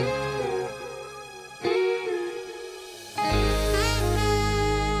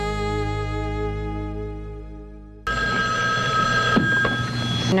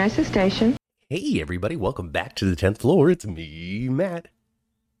Nurses Station. Hey everybody, welcome back to the 10th floor. It's me, Matt.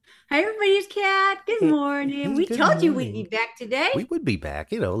 Hi everybody, it's Kat. Good morning. We Good told you we'd be morning. back today. We would be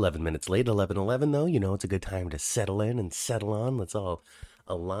back, 11 minutes late, 11:11 though. It's a good time to settle in and settle on. Let's all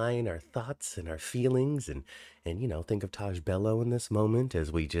align our thoughts and our feelings and think of Taj Bello in this moment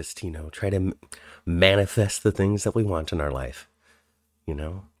as we just, try to manifest the things that we want in our life.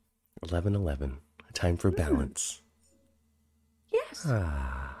 11:11, a time for balance. Yes.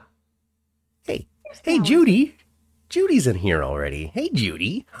 Hey, Judy. Judy's in here already. Hey,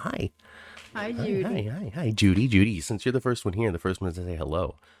 Judy. Hi. Hi, Judy. Hi, Judy. Judy, since you're the first one here, the first one to say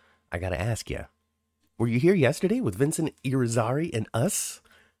hello, I got to ask you, were you here yesterday with Vincent Irizarry and us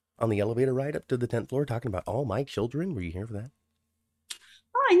on the elevator ride up to the 10th floor talking about all my children? Were you here for that?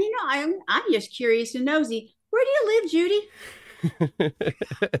 Oh, and I'm just curious and nosy. Where do you live, Judy?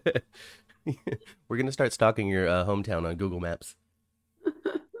 We're going to start stalking your hometown on Google Maps.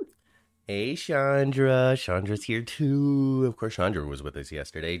 Hey, Chandra. Chandra's here, too. Of course, Chandra was with us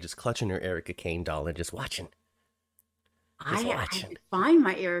yesterday, just clutching her Erica Kane doll and just watching. I have to find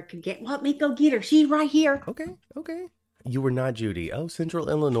my Erica. Let me go get her. She's right here. Okay. You were not Judy. Oh, Central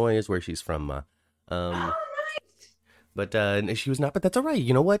Illinois is where she's from. Oh, nice. But she was not, but that's all right.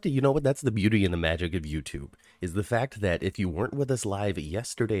 You know what? That's the beauty and the magic of YouTube, is the fact that if you weren't with us live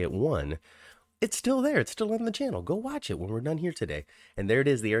yesterday at 1, it's still there. It's still on the channel. Go watch it when we're done here today. And there it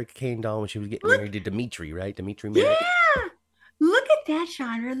is, the Erica Kane doll when she was getting married to Dimitri, right? Dimitri Merrick. Yeah. Look at that,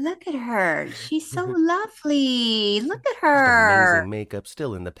 Chandra. Look at her. She's so lovely. Look at her. Amazing makeup,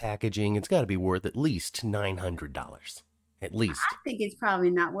 still in the packaging. It's got to be worth at least $900. At least. I think it's probably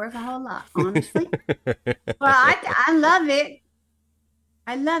not worth a whole lot, honestly. Well, I love it.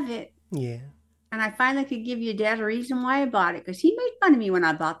 I love it. Yeah. And I finally could give your dad a reason why I bought it, because he made fun of me when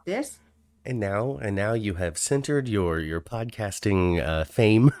I bought this. And now you have centered your podcasting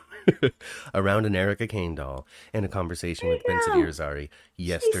fame around an Erica Kane doll and a conversation with Vincent Irizarry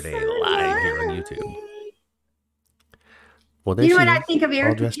yesterday live here on YouTube. Well, you know what I think of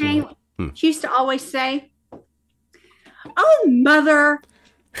Erica Kane? She used to always say, "Oh, mother."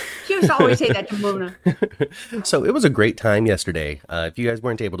 She used to always say that to Mona. So it was a great time yesterday. If you guys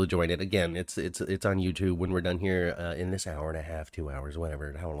weren't able to join it, again, it's on YouTube when we're done here in this hour and a half, 2 hours,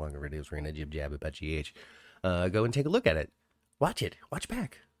 whatever, how long it is, we're going to jib-jab about GH. Go and take a look at it. Watch it. Watch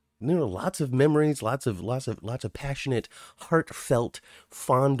back. Lots of memories, lots of passionate, heartfelt,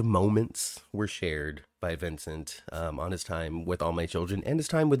 fond moments were shared by Vincent on his time with all my children and his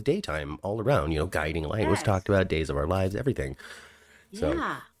time with Daytime all around. Guiding Light was talked about, Days of Our Lives, everything.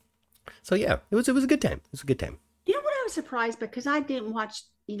 So yeah, it was a good time. It was a good time. You know what, I was surprised because I didn't watch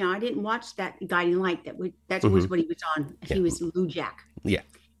that Guiding Light. That was what he was on. Yeah. He was Lou Jack. Yeah.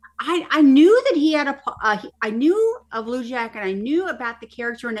 I knew that he had I knew of Lou Jack, and I knew about the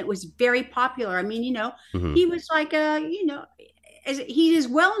character, and it was very popular. I mean, he was like he is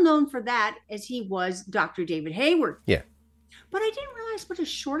well known for that as he was Dr. David Hayward. Yeah. But I didn't realize what a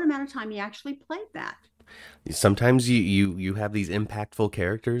short amount of time he actually played that. Sometimes you have these impactful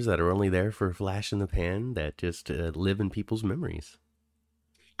characters that are only there for a flash in the pan that just live in people's memories.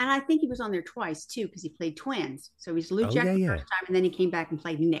 And I think he was on there twice too, because he played twins. So he's Lou Jack the first time, and then he came back and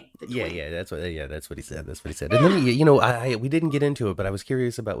played Nick. That's what he said. That's what he said. And then we didn't get into it, but I was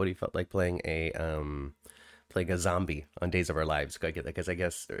curious about what he felt like playing a zombie on Days of Our Lives, because I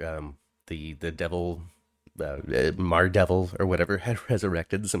guess the devil. Mar Devil or whatever had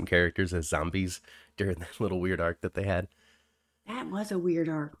resurrected some characters as zombies during that little weird arc that they had. That was a weird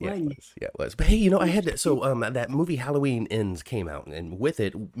arc, wasn't it? Yeah, it was. But hey, I had that movie Halloween Ends came out, and with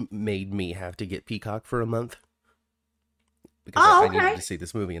it made me have to get Peacock for a month because I needed to see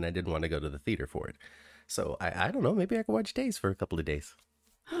this movie, and I didn't want to go to the theater for it. So I don't know. Maybe I could watch Days for a couple of days.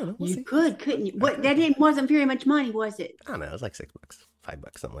 I don't know. We'll see. Could, couldn't you? What? Wasn't very much money, was it? I don't know. It was like $6,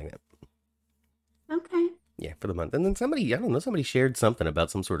 $5, something like that. Okay. Yeah, for the month. And then somebody shared something about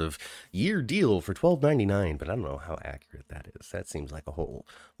some sort of year deal for $12.99, but I don't know how accurate that is. That seems like a whole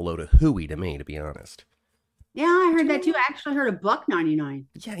load of hooey to me, to be honest. Yeah, I heard that too. I actually heard $1.99.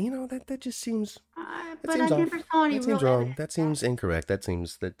 Yeah, that just seems. But I never saw any. That seems wrong. That seems incorrect.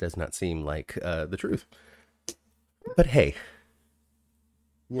 That does not seem like the truth. But hey,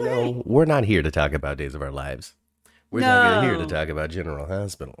 we're not here to talk about Days of Our Lives. We're not here to talk about General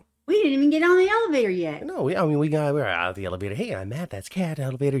Hospital. We didn't even get on the elevator yet. No, we're out of the elevator. Hey, I'm Matt. That's Kat.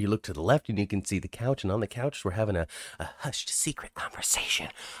 Elevator. You look to the left and you can see the couch. And on the couch, we're having a hushed secret conversation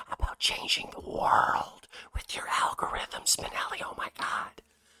about changing the world with your algorithm, Spinelli. Oh, my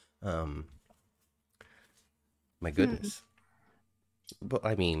God. My goodness. But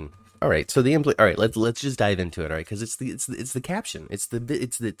I mean, all right. So all right. Let's just dive into it. All right, because it's the caption. It's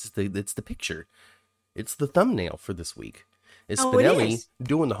the picture. It's the thumbnail for this week. Is Oh, it Spinelli is.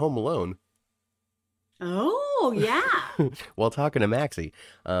 doing the Home Alone Oh, yeah. while talking to Maxie?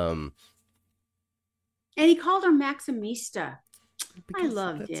 And he called her Maximista. I Because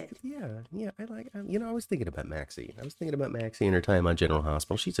loved that's it. yeah. I like I was thinking about Maxie. I was thinking about Maxie and her time on General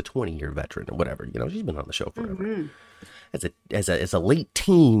Hospital. She's a 20-year veteran or whatever. She's been on the show forever. Hmm. As a late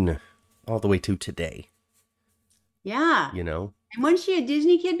teen, all the way to today. Yeah. You know, And wasn't she a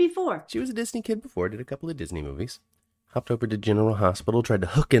Disney kid before? she was a Disney kid before. Did a couple of Disney movies. Hopped over to General Hospital, tried to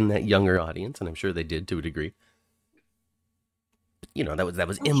hook in that younger audience, and I'm sure they did to a degree. That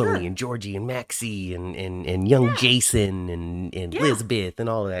was Oh, Emily sure. and Georgie and Maxie and young Yeah. Jason and Yeah. Elizabeth and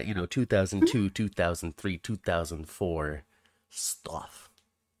all of that, Mhm. 2002, 2003, 2004 stuff.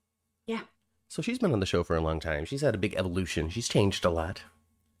 Yeah. So she's been on the show for a long time. She's had a big evolution. She's changed a lot.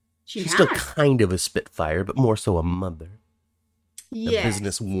 She She's still has. kind of a Spitfire, but more so a mother, a Yes.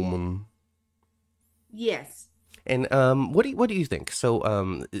 businesswoman. Yes. And what do you think?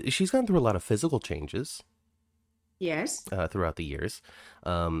 So she's gone through a lot of physical changes Yes. throughout the years.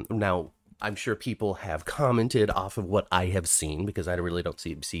 Now, I'm sure people have commented off of what I have seen because I really don't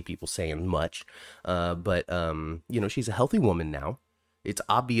see people saying much. But she's a healthy woman now. It's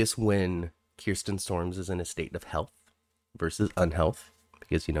obvious when Kirsten Storms is in a state of health versus unhealth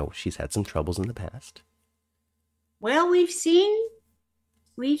because, she's had some troubles in the past. Well, we've seen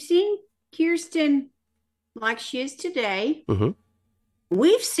Kirsten like she is today. Mm-hmm.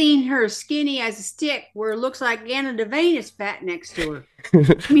 We've seen her skinny as a stick where it looks like Anna Devane is fat next to her.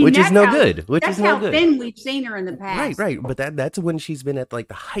 I mean, Which is that's no how good. Which that's is no how good. thin we've seen her in the Right, past. right. But that's when she's been at like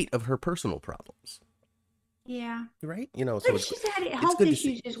the height of her personal problems. Yeah. Right? So But it's she's had it's health good to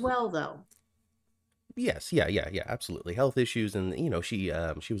issues see. as well, though. Yes, yeah, absolutely. Health issues, and she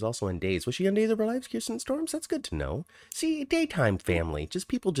was also on Days. Was she on Days of Our Lives, Kirsten Storms? That's good to know. See, daytime family, just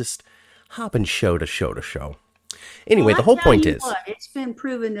people just hopping show to show to show. Anyway, Well, the I whole tell point you is, what, it's been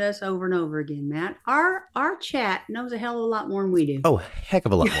proven to us over and over again, Matt. Our chat knows a hell of a lot more than we do. oh, heck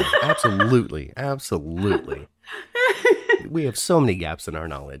of a lot more. Absolutely, absolutely. We have so many gaps in our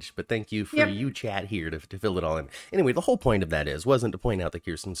knowledge, but thank you for Yep. you chat here to fill it all in. Anyway, the whole point of that wasn't to point out that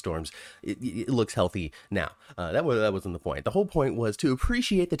Kirsten Storms it looks healthy now. That wasn't the point. The whole point was to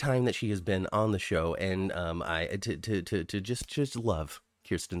appreciate the time that she has been on the show, and I to just love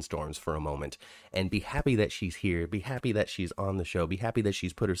Kirsten Storms for a moment and be happy that she's here, be happy that she's on the show, be happy that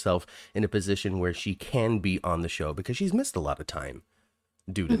she's put herself in a position where she can be on the show because she's missed a lot of time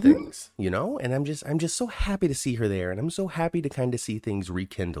due to Mhm. things, and I'm just so happy to see her there, and I'm so happy to kind of see things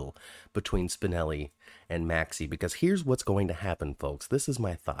rekindle between Spinelli and Maxie, because here's what's going to happen, folks. This is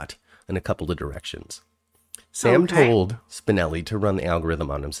my thought in a couple of directions. Sam Okay. told Spinelli to run the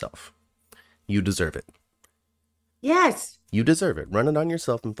algorithm on himself. You deserve it. Yes. You deserve it. Run it on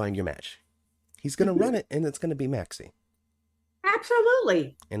yourself and find your match. He's going to Mhm. run it, and it's going to be Maxie.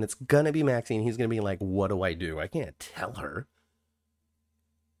 Absolutely. And it's going to be Maxie, and he's going to be like, what do? I can't tell her.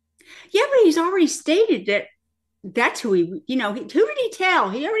 Yeah, but he's already stated that that's who who did he tell?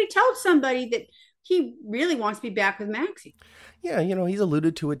 He already told somebody that he really wants to be back with Maxie. Yeah, he's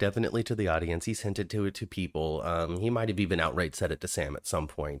alluded to it definitely to the audience. He's hinted to it to people. He might have even outright said it to Sam at some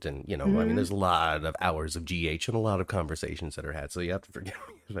point. And, I mean, Mhm. there's a lot of hours of GH and a lot of conversations that are had. So you have to forgive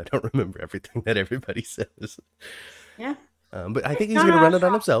me if I don't remember everything that everybody says. Yeah. But I think It's he's not going to our run it on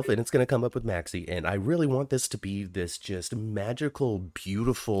fault. himself, and it's going to come up with Maxie. And I really want this to be this just magical,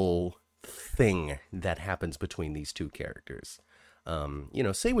 beautiful thing that happens between these two characters.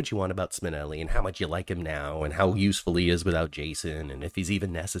 Say what you want about Spinelli and how much you like him now and how useful he is without Jason and if he's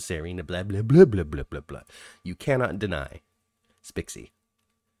even necessary and blah, blah, blah, blah, blah, blah, blah. You cannot deny Spixie.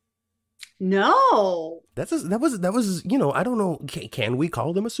 No. That was, I don't know, can we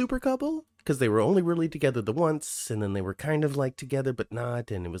call them a super couple? Because they were only really together the once, and then they were kind of like together but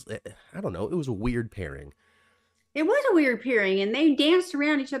not, and it was, I don't know, it was a weird pairing. It was a weird pairing, and they danced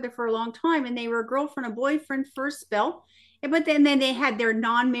around each other for a long time, and they were a girlfriend and boyfriend for a spell. But then they had their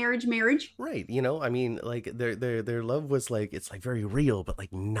non-marriage marriage. Right, I mean, like their love was like, it's like very real, but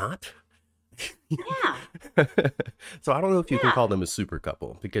like not. Yeah. So I don't know if you can Yeah. call them a super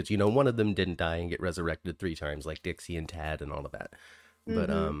couple because one of them didn't die and get resurrected 3 times like Dixie and Tad and all of that. But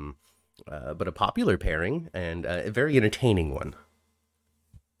Mhm. but a popular pairing and a very entertaining one.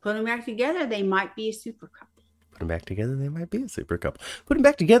 Put them back together, they might be a super couple. Put them back together, they might be a super couple. Put them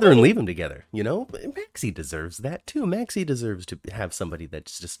back together and leave them together. Maxie deserves that too. Maxie deserves to have somebody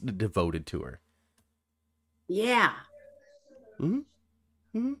that's just devoted to her. Yeah. Hmm.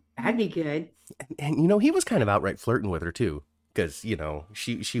 That'd be good. And he was kind of outright flirting with her too. because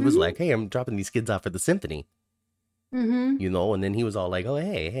she was Mm-hmm. like, "Hey, I'm dropping these kids off at the symphony," Mm-hmm. and then he was all like, "Oh,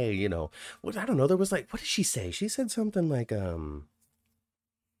 hey, well, I don't know." There was like, what did she say? She said something like, I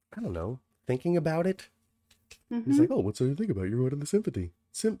don't know, thinking about it. He's Mm-hmm. like, "Oh, what's so you think about? You're going to the symphony,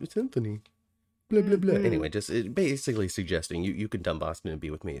 blah blah blah." Mm-hmm. Anyway, just basically suggesting you can dump Boston and be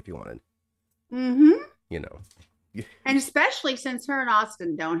with me if you wanted, Mm-hmm. you know. And especially since her and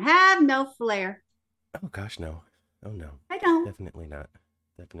Austin don't have no flair. Oh gosh, no. Oh no. I don't. Definitely not.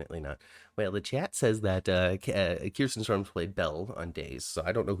 Definitely not. Well, the chat says that Kirsten Storms played Belle on Days, so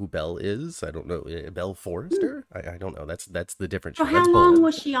I don't know who Belle is. I don't know Belle Forrester. I don't know. That's the different So show. That's how long Bullet.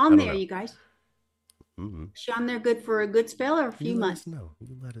 was she I on don't there, know. you guys? Mm-hmm. Was she on there good for a good spell or a You few let months? us know.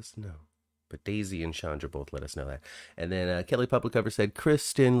 You let us know. But Daisy and Chandra both let us know that. And then Kelly Public Cover said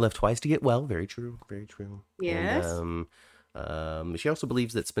Kristen left twice to get well. Very true. Very true. And Yes. she also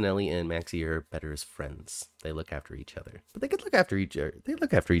believes that Spinelli and Maxie are better as friends. They look after each other, but they could look after each other. They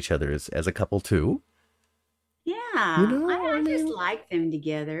look after each other as a couple too. Yeah. I I just mean, liked them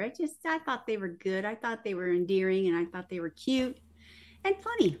together. I thought they were good. I thought they were endearing and I thought they were cute and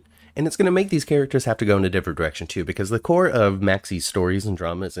funny. and it's going to make these characters have to go in a different direction too, because the core of Maxie's stories and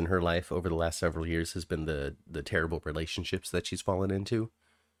dramas in her life over the last several years has been the terrible relationships that she's fallen into,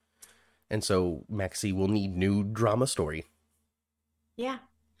 and so Maxie will need new drama story. Yeah.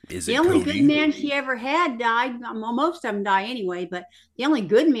 Is The it only good Cody? man she ever had died. Well, most of them die anyway, but the only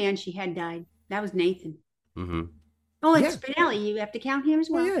good man she had died. That was Nathan. Mm-hmm. Oh, and Yeah. Spinelli, you have to count him as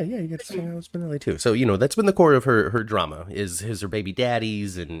Well, well. yeah, you got to spend out Spinelli too. So that's been the core of her drama is her baby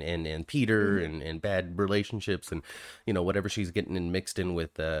daddies and Peter Mhm. and bad relationships and whatever she's getting mixed in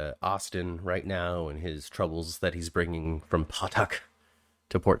with Austin right now and his troubles that he's bringing from Potok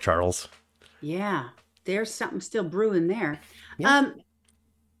to Port Charles. Yeah, there's something still brewing there. Yeah. Um,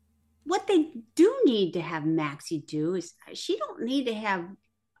 what they do need to have Maxie do is she don't need to have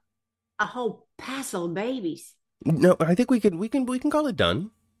a whole passel of babies. No, I think we can call it done.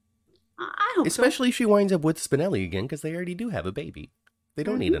 I hope so. Especially if she winds up with Spinelli again because they already do have a baby. They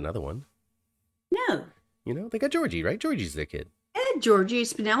don't need Hmm. another one. No, They got Georgie, right? Georgie's the kid. Georgie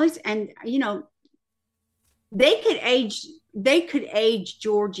Spinelli's, and they could age. They could age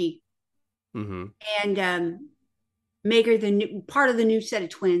Georgie Mm-hmm. and make her the new, part of the new set of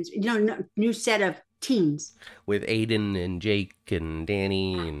twins. New set of teens. With Aiden and Jake and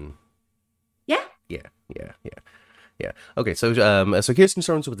Danny and Yeah. yeah, yeah, yeah. Yeah. Okay. So Kirsten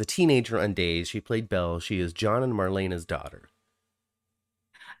Storms was a teenager on Days. She played Belle. She is John and Marlena's daughter.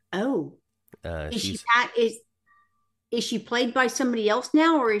 Oh, is she She's not? Is she played by somebody else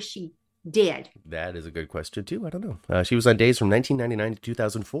now, or is she dead? That is a good question too. I don't know. She was on Days from 1999 to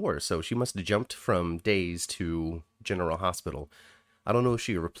 2004, so she must have jumped from Days to General Hospital. I don't know if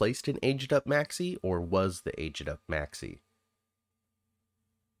she replaced an aged up Maxie or was the aged up Maxie.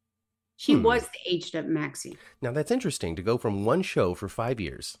 She was the aged up Maxie. Now that's interesting to go from one show for 5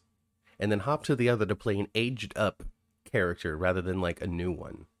 years and then hop to the other to play an aged up character rather than like a new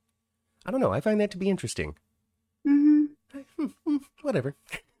one. I don't know. I find that to be interesting. Mm-hmm. Whatever.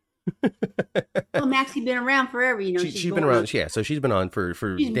 Well, Maxie been around forever. She's been around. Yeah, so she's been on for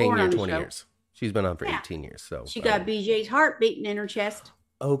She's dang born near on the 20 show. years. She's been on for Yeah. 18 years. So She got BJ's heart beating in her chest.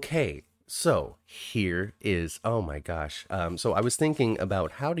 okay. So here is, oh my gosh. So I was thinking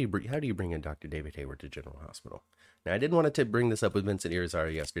about how do you bring in Dr. David Hayward to General Hospital? Now I didn't want to bring this up with Vincent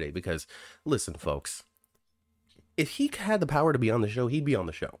Irizarry yesterday because listen, folks, if he had the power to be on the show, he'd be on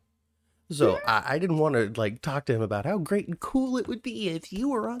the show. So I didn't want to like talk to him about how great and cool it would be if you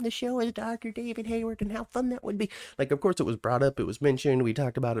were on the show as Dr. David Hayward and how fun that would be. Like, of course, it was brought up, it was mentioned, we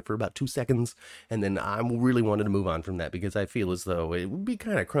talked about it for about 2 seconds, and then I really wanted to move on from that because I feel as though it would be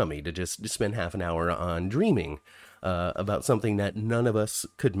kind of crummy to just spend half an hour on dreaming about something that none of us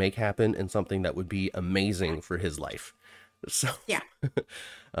could make happen and something that would be amazing for his life. So, Yeah.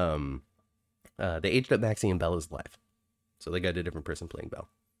 they aged up Maxie and Belle is live. So they got a different person playing Belle.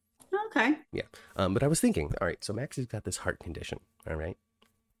 Okay. Yeah. But I was thinking, all right, so Maxie's got this heart condition, all right?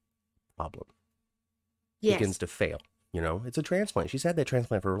 Problem. Yes. Begins to fail. It's a transplant. She's had that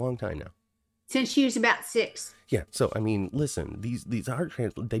transplant for a long time now. Since she was about 6. Yeah. So, I mean, listen, these heart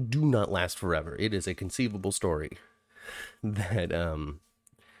transplants, they do not last forever. It is a conceivable story that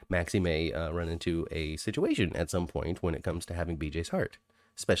Maxie may run into a situation at some point when it comes to having BJ's heart,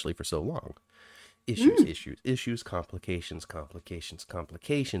 especially for so long. Issues, complications.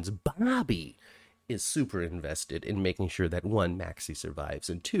 Bobby is super invested in making sure that one, Maxie survives,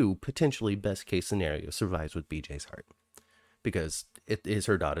 and two, potentially best case scenario, survives with BJ's heart. Because it is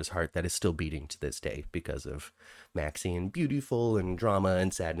her daughter's heart that is still beating to this day because of Maxie, and beautiful and drama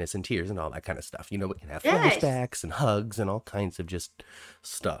and sadness and tears and all that kind of stuff. You know, we can have Yes. flashbacks and hugs and all kinds of just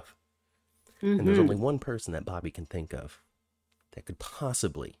stuff. Mm-hmm. And there's only one person that Bobby can think of that could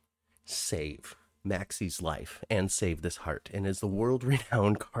possibly save Maxie's life and save this heart, and is the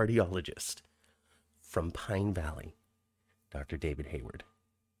world-renowned cardiologist from Pine Valley, Dr. David Hayward.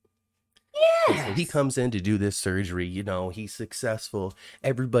 Yes. So he comes in to do this surgery, you know, he's successful.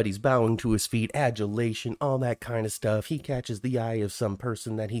 Everybody's bowing to his feet, adulation, all that kind of stuff. He catches the eye of some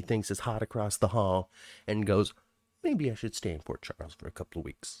person that he thinks is hot across the hall and goes, maybe I should stay in Port Charles for a couple of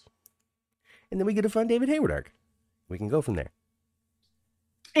weeks. And then we get a fun David Hayward arc. We can go from there.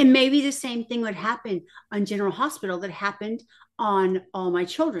 And maybe the same thing would happen on General Hospital that happened on All My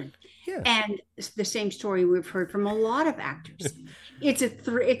Children. Yeah. And it's the same story we've heard from a lot of actors. It's a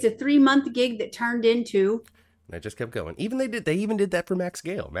 3-month gig that turned into. And I just kept going. They even did that for Max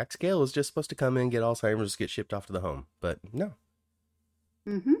Gale. Max Gale was just supposed to come in, get Alzheimer's, get shipped off to the home. But no.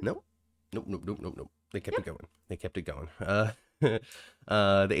 Mm-hmm. Nope. They kept it going.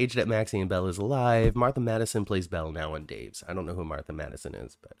 The age that Maxie and Belle is alive. Martha Madison plays Belle now on Dave's. I don't know who Martha Madison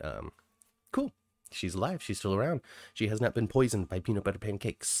is, but cool. She's alive. She's still around. She has not been poisoned by peanut butter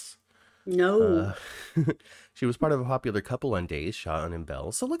pancakes. No. She was part of a popular couple on Days, Sean and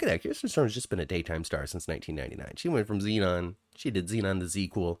Belle. So look at that. Kirsten Storm's just been a daytime star since 1999. She went from Xenon. She did Xenon the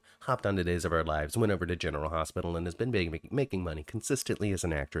Z-Quel, hopped on to Days of Our Lives, went over to General Hospital, and has been making money consistently as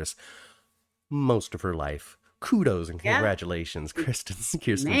an actress most of her life. Kudos and congratulations, Kirsten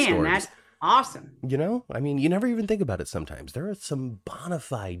Storms. Man, that's awesome. You know, I mean, you never even think about it sometimes. There are some bona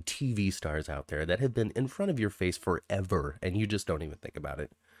fide TV stars out there that have been in front of your face forever, and you just don't even think about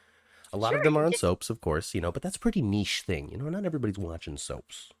it. A lot of them are on soaps, of course, you know, but that's a pretty niche thing. You know, not everybody's watching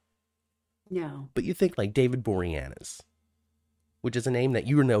soaps. No. But you think like David Boreanaz, which is a name that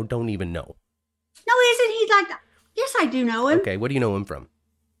you don't even know. No, isn't he like that? Yes, I do know him. Okay, what do you know him from?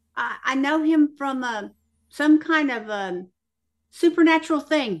 I know him from some kind of supernatural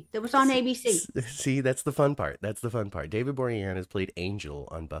thing that was on ABC. See, that's the fun part. David Boreanaz played Angel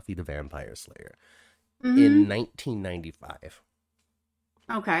on Buffy the Vampire Slayer in 1995.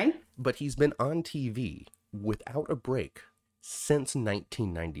 Okay. But he's been on TV without a break since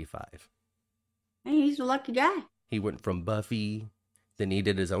 1995. Hey, he's a lucky guy. He went from Buffy, then he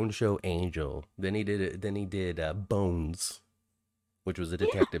did his own show Angel, then he did Bones, which was a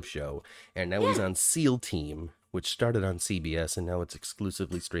detective show, and now he's on SEAL Team, which started on CBS, and now it's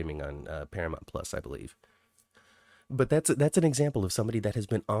exclusively streaming on Paramount Plus, I believe. But that's an example of somebody that has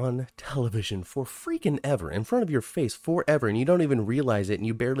been on television for freaking ever, in front of your face forever, and you don't even realize it, and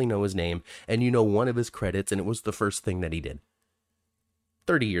you barely know his name, and you know one of his credits, and it was the first thing that he did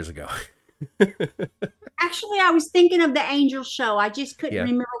 30 years ago. Actually, I was thinking of the Angel show. I just couldn't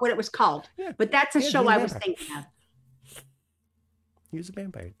remember what it was called. Yeah. But that's a show I was thinking of. He was a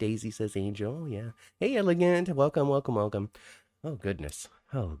vampire. Daisy says Angel. Yeah. Hey, Elegant. Welcome. Oh, goodness.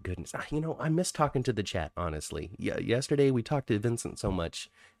 You know, I miss talking to the chat, honestly. Yeah, yesterday we talked to Vincent so much,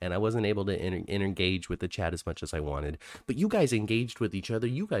 and I wasn't able to engage with the chat as much as I wanted. But you guys engaged with each other.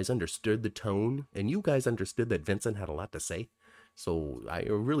 You guys understood the tone, and you guys understood that Vincent had a lot to say. So I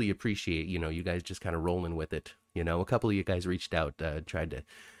really appreciate, you know, you guys just kind of rolling with it. You know, a couple of you guys reached out, tried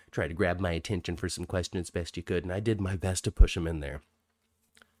to grab my attention for some questions best you could, and I did my best to push them in there.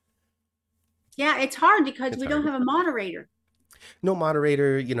 Yeah, it's hard because we don't have a moderator. No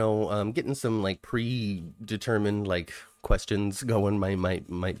moderator, you know, getting some like predetermined like questions going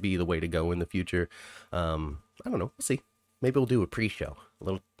might be the way to go in the future. I don't know. We'll see. Maybe we'll do a pre-show, a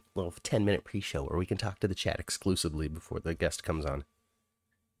little 10-minute pre-show where we can talk to the chat exclusively before the guest comes on.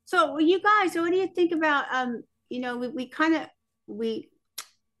 So you guys, what do you think about, you know,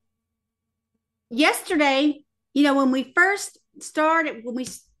 yesterday, you know, when we first decided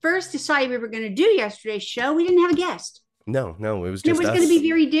we were going to do yesterday's show, we didn't have a guest. No, it was just us. Going to be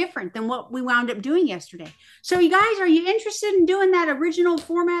very different than what we wound up doing yesterday. So you guys, are you interested in doing that original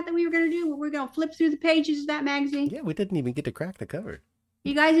format that we were going to do, where we're going to flip through the pages of that magazine? Yeah, we didn't even get to crack the cover.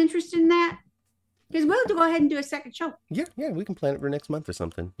 You guys interested in that? Because we'll go ahead and do a second show. Yeah, we can plan it for next month or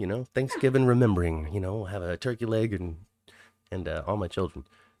something. You know, Thanksgiving remembering. You know, we'll have a turkey leg and All My Children.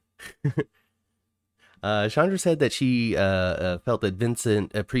 Chandra said that she felt that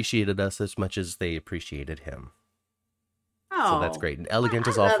Vincent appreciated us as much as they appreciated him. Oh, so that's great. And Elegant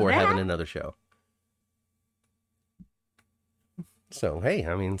is all for having another show. So, hey,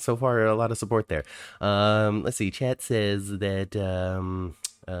 I mean, so far, a lot of support there. Let's see. Chat says that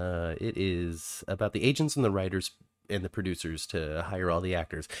it is about the agents and the writers and the producers to hire all the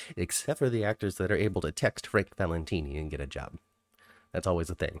actors, except for the actors that are able to text Frank Valentini and get a job. That's always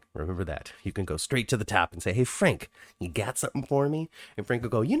a thing. Remember that. You can go straight to the top and say, hey, Frank, you got something for me? And Frank will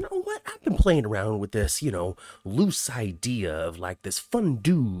go, you know what? I've been playing around with this, loose idea of like this fun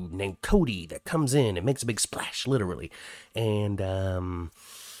dude named Cody that comes in and makes a big splash, literally. And,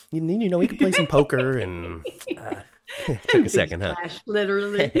 he can play some poker and took a second, huh? Splash,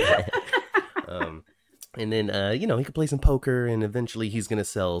 literally. And then, he could play some poker and eventually he's going to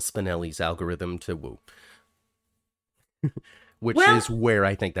sell Spinelli's algorithm to Woo. Which is where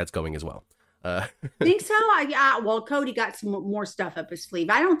I think that's going as well. Think so? Well, Cody got some more stuff up his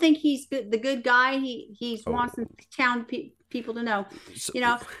sleeve. I don't think he's the good guy. He wants the town people to know.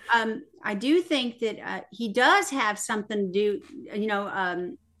 So, I do think that he does have something to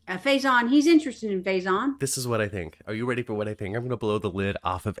do. Faison, he's interested in Faison. This is what I think. Are you ready for what I think? I'm going to blow the lid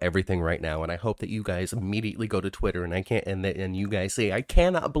off of everything right now, and I hope that you guys immediately go to Twitter and you guys say, I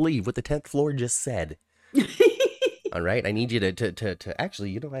cannot believe what the 10th floor just said. All right, I need you to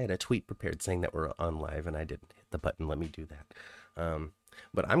actually, I had a tweet prepared saying that we're on live, and I didn't hit the button. Let me do that.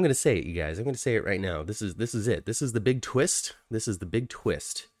 But I'm going to say it, you guys. I'm going to say it right now. This is it. This is the big twist. This is the big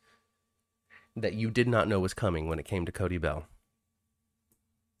twist that you did not know was coming when it came to Cody Bell.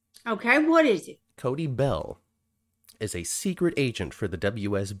 Okay, what is it? Cody Bell is a secret agent for the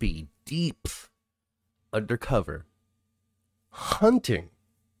WSB, deep undercover, hunting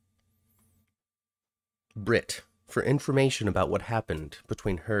Britt for information about what happened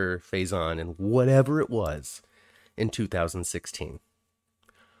between her, Faison, and whatever it was in 2016.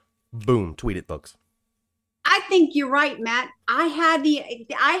 Boom, tweet it, folks. I think you're right, Matt. I had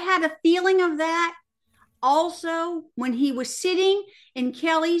a feeling of that also when he was sitting in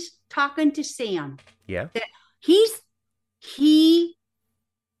Kelly's talking to Sam. Yeah. That he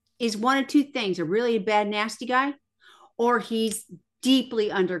is one of two things, a really bad, nasty guy, or he's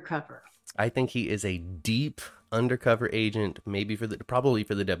deeply undercover. I think he is a deep undercover agent, probably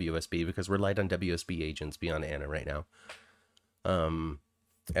for the WSB, because we're light on WSB agents beyond Anna right now.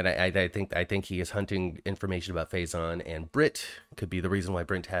 And I think he is hunting information about Faison, and Britt could be the reason why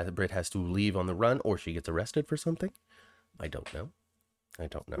Britt has to leave on the run, or she gets arrested for something. I don't know.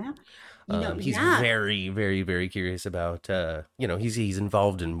 He's very, very, very curious about, he's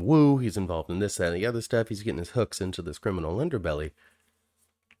involved in Woo. He's involved in this, that, and the other stuff. He's getting his hooks into this criminal underbelly.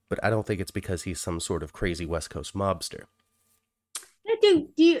 But I don't think it's because he's some sort of crazy West Coast mobster. And do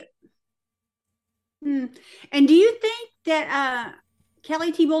you think that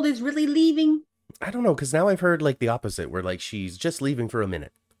Kelly Thiebaud is really leaving? I don't know, because now I've heard like the opposite, where like she's just leaving for a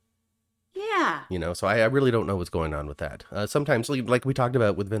minute. Yeah. So I really don't know what's going on with that. Sometimes, like we talked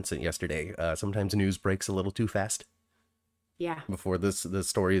about with Vincent yesterday, sometimes news breaks a little too fast. Yeah. Before the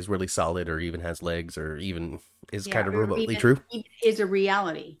story is really solid or even has legs or even is kind of remotely true. Even is a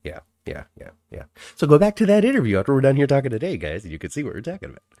reality. Yeah. So go back to that interview after we're done here talking today, guys, and you can see what we're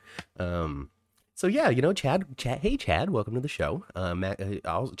talking about. So yeah, Chad, hey Chad, welcome to the show.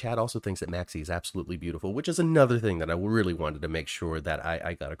 Chad also thinks that Maxie is absolutely beautiful, which is another thing that I really wanted to make sure that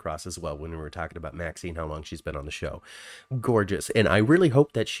I got across as well when we were talking about Maxie and how long she's been on the show. Gorgeous. And I really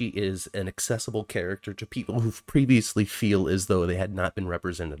hope that she is an accessible character to people who previously feel as though they had not been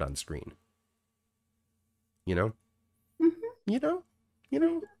represented on screen. Mm-hmm.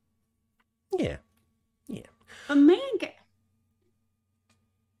 Yeah. A man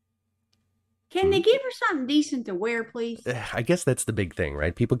Can they give her something decent to wear, please? I guess that's the big thing,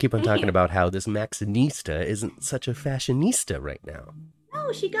 right? People keep on talking about how this Maxinista isn't such a fashionista right now.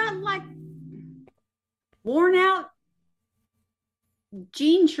 No, she got like worn out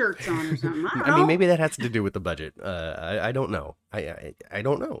jean shirts on or something. I mean, maybe that has to do with the budget. I don't know. I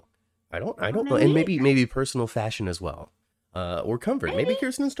don't know. I don't know. And maybe personal fashion as well. Or comfort. Maybe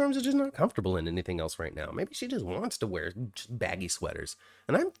Kirsten Storms is just not comfortable in anything else right now. Maybe she just wants to wear just baggy sweaters,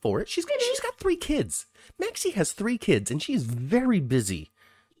 and I'm for it. She's got 3 kids. Maxie has 3 kids, and she's very busy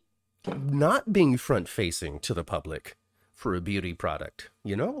not being front facing to the public for a beauty product.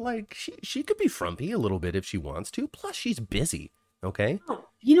 Like she could be frumpy a little bit if she wants to. Plus, she's busy. Okay. Oh,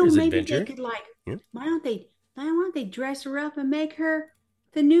 maybe adventure. They could why don't they dress her up and make her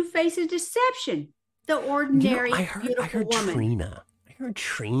the new face of deception? The ordinary, beautiful woman. Trina. I heard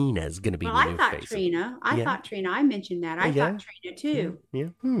Trina's going to be the new face. I thought Trina. I mentioned that. I thought Trina too. Yeah.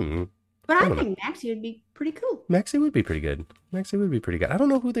 But I think Maxie would be pretty cool. Maxie would be pretty good. I don't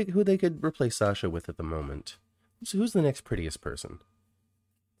know who they could replace Sasha with at the moment. So who's the next prettiest person?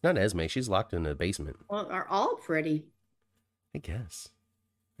 Not Esme. She's locked in the basement. Well, are all pretty. I guess.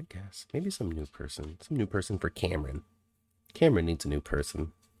 Maybe some new person. Some new person for Cameron. Cameron needs a new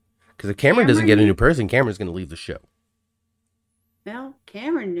person. Because if Cameron doesn't get a new person, Cameron's going to leave the show. Well,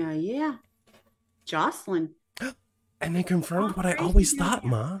 Cameron, yeah. Jocelyn. And they confirmed All what I crazy always down thought,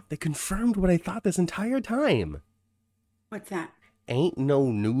 there. Ma. They confirmed what I thought this entire time. What's that? Ain't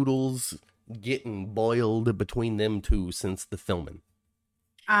no noodles getting boiled between them two since the filming.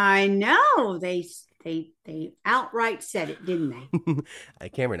 I know they outright said it, didn't they?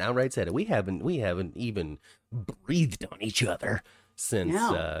 Cameron outright said it. We haven't even breathed on each other since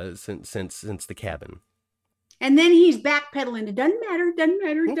No. since the cabin. And then he's backpedaling. It doesn't matter, doesn't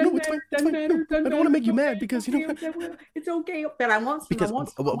matter, No, doesn't it's fine. matter, It's doesn't fine. matter, No, doesn't I don't matter. want to make It's you mad okay, because it's okay, it's okay. But I want some. I want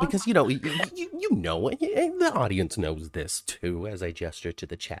some. I want because some. you know the audience knows this too. As I gesture to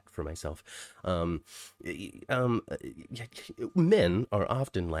the chat for myself, men are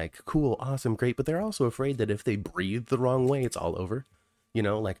often like cool, awesome, great, but they're also afraid that if they breathe the wrong way, it's all over. You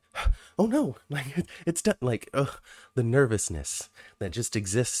know, like, oh no, like it's done. Like, the nervousness that just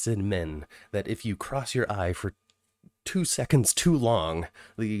exists in men. That if you cross your eye for 2 seconds too long,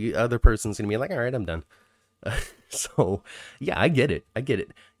 the other person's gonna be like, all right, I'm done. So yeah, I get it.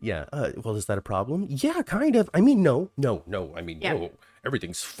 Yeah. Well, is that a problem? Yeah, kind of. I mean, no. I mean, Yeah. no.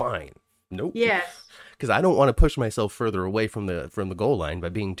 Everything's fine. Nope. Yes. Because I don't want to push myself further away from the goal line by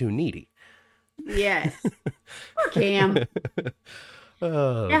being too needy. Yes. Poor Cam.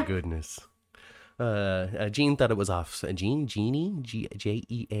 Oh Yeah. goodness. Jean thought it was off. Jeannie, Jeanne.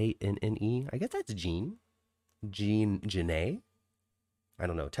 I guess that's Jean. Janae. I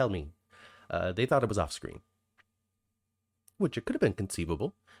don't know. Tell me. They thought it was off screen, which it could have been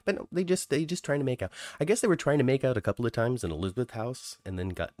conceivable, but no, they just trying to make out. I guess they were trying to make out a couple of times in Elizabeth House, and then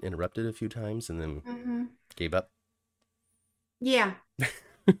got interrupted a few times, and then gave up. Yeah.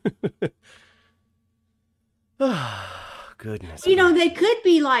 Oh, goodness. You know, they could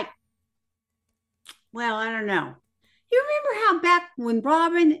be like, well, I don't know. You remember how back when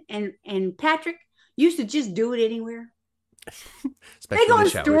Robin and Patrick used to just do it anywhere? Especially They go in in the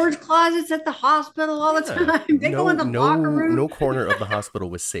showers. storage closets at the hospital all the time. They go in the locker room. No corner of the hospital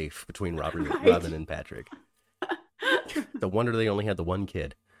was safe between Robin and Patrick. No wonder they only had the one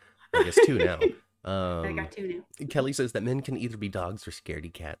kid. I guess two now. I got two now. Kelly says that men can either be dogs or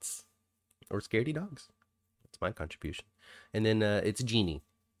scaredy cats. Or scaredy dogs. That's my contribution. And then it's Jeannie.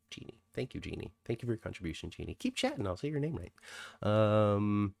 Jeannie. Thank you, Jeannie. Thank you for your contribution, Jeannie. Keep chatting. I'll say your name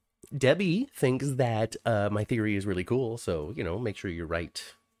right. Debbie thinks that my theory is really cool. So, make sure you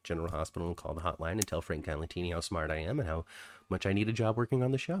write General Hospital and call the hotline and tell Frank Galantini how smart I am and how much I need a job working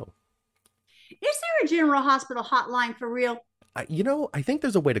on the show. Is there a General Hospital hotline for real? I think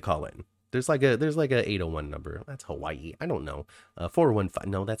there's a way to call in. There's like a 801 number. That's Hawaii. I don't know. 415.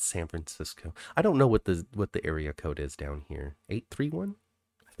 No, that's San Francisco. I don't know what the area code is down here. 831.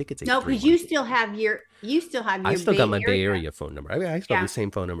 I think it's 831. No, because you still have your I still got my Bay Area. Area phone number. I still have the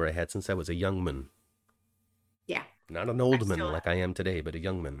same phone number I had since I was a young man. Yeah. Not an old man like I am today, but a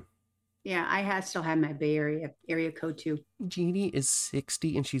young man. Yeah, still have my Bay Area code too. Jeannie is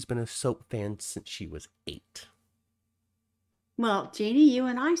 60 and she's been a soap fan since she was 8. Well, Jeannie, you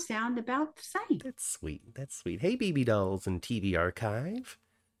and I sound about the same. That's sweet. Hey, BB Dolls and TV Archive.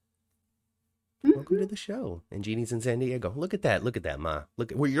 Welcome to the show. And Jeannie's in San Diego. Look at that, Ma.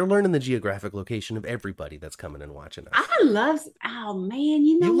 Look, you're learning the geographic location of everybody that's coming and watching us. Oh man,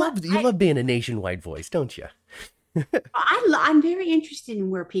 you know you love being a nationwide voice, don't you? I'm very interested in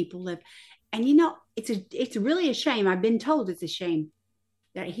where people live, and it's really a shame. I've been told it's a shame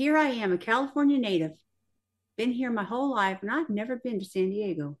that here I am, a California native, been here my whole life, and I've never been to San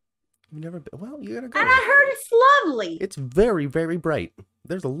Diego. You've never been? Well, you gotta go. And I heard it's lovely. It's very, very bright.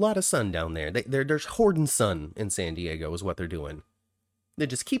 There's a lot of sun down there. There's hoarding sun in San Diego is what they're doing. They're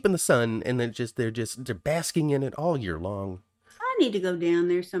just keeping the sun, and they're basking in it all year long. I need to go down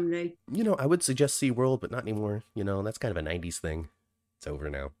there someday. I would suggest SeaWorld, but not anymore. That's kind of a 90s thing. It's over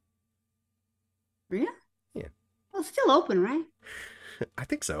now. Yeah? Yeah. Well, it's still open, right? I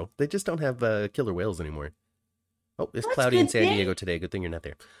think so. They just don't have killer whales anymore. Oh, it's Well, cloudy in good San thing. Diego today. Good thing you're not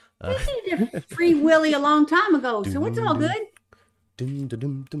there. They did a Free Willy a long time ago, so it's all good. Dum, dum,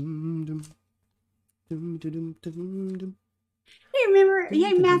 dum, dum, dum. Dum, dum, dum, dum.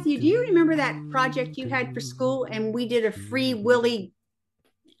 Hey, Matthew, do you remember that project you had for school and we did a Free Willy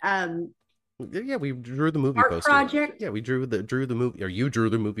Yeah, we drew the movie art poster. project? Yeah, we drew the movie, or you drew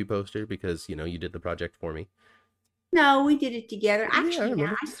the movie poster because you did the project for me. No, we did it together. I Actually,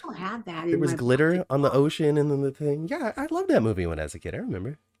 remember. I still have that. There was glitter on the ocean and then the thing. Yeah, I loved that movie when I was a kid. I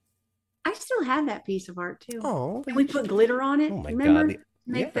remember. I still have that piece of art too. Oh, And we put glitter on it. Oh my remember? God.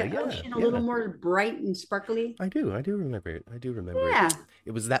 Make the ocean a little more bright and sparkly. I do remember it. Yeah.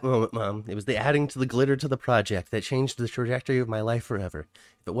 It was that moment, Mom. It was the adding to the glitter to the project that changed the trajectory of my life forever.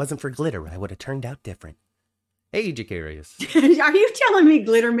 If it wasn't for glitter, I would have turned out different. Hey, Jacarius. Are you telling me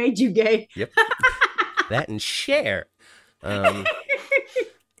glitter made you gay? Yep. That and share.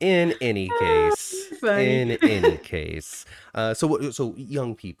 In any case, Funny. so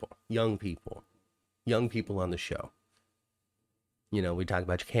young people on the show. You know, we talk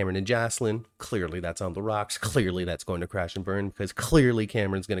about Cameron and Jocelyn. Clearly, that's on the rocks. Clearly, that's going to crash and burn because clearly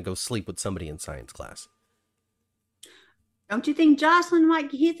Cameron's going to go sleep with somebody in science class. Don't you think Jocelyn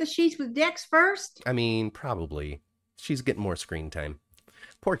might hit the sheets with Dex first? I mean, probably. She's getting more screen time.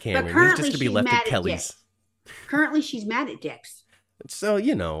 Poor Cameron. He's just to be left at Kelly's. Currently, she's mad at Dex. So,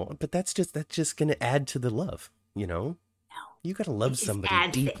 you know, but that's just going to add to the love, you know? No. You got to love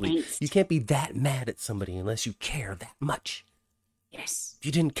somebody deeply. You can't be that mad at somebody unless you care that much. Yes. If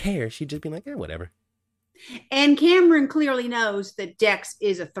you didn't care, she'd just be like, whatever. And Cameron clearly knows that Dex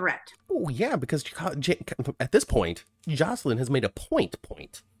is a threat. Oh, yeah, because at this point, Jocelyn has made a point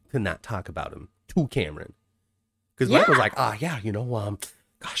to not talk about him to Cameron. Because Michael's like, you know,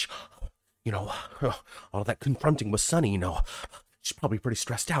 gosh, you know, all that confronting with Sonny, you know, she's probably pretty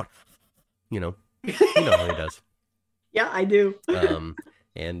stressed out. You know how he does. Yeah, I do.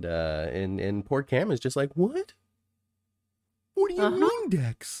 And poor Cameron's just like, what? What do you mean,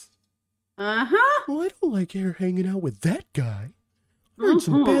 Dex? Well, I don't like her hanging out with that guy. I heard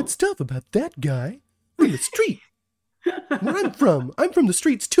some bad stuff about that guy on the street. Where I'm from the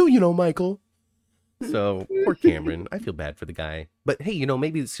streets too, you know, Michael. So, poor Cameron. I feel bad for the guy. But hey, you know,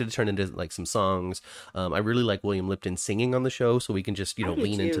 maybe it should turn into like some songs. I really like William Lipton singing on the show, so we can just, you know,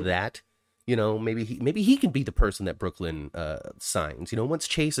 lean into that. You know, maybe he can be the person that Brooklyn signs. You know, once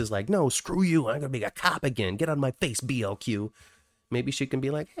Chase is like, no, screw you, I'm gonna be a cop again. Get on my face, BLQ. Maybe she can be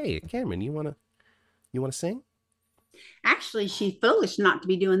like, hey, Cameron, you wanna sing? Actually, she's foolish not to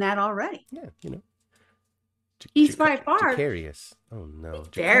be doing that already. Yeah, you know. He's by far. Jacarius. Oh no,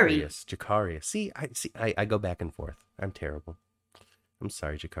 Jacarius. See, I go back and forth. I'm terrible. I'm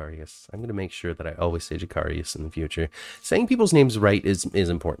sorry, Jacarius. I'm gonna make sure that I always say Jacarius in the future. Saying people's names right is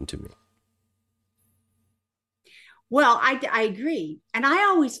important to me. Well, I agree. And I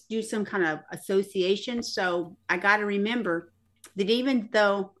always do some kind of association. So I got to remember that even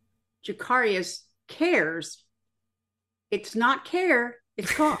though Jacarius cares, it's not care,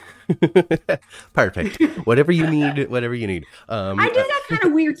 it's call. Perfect. Whatever you need. I do that kind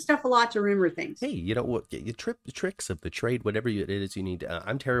of weird stuff a lot to remember things. Hey, you know what? You the tricks of the trade, whatever it is you need.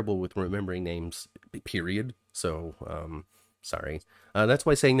 I'm terrible with remembering names, period. So, sorry. That's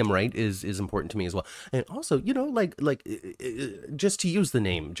why saying them right is important to me as well. And also, you know, like just to use the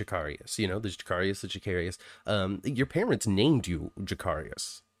name Jacarius, you know, there's Jacarius, the Jacarius. Your parents named you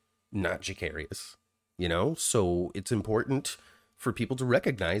Jacarius, not Jacarius, you know? So it's important for people to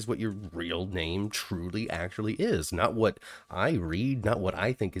recognize what your real name truly actually is. Not what I read, not what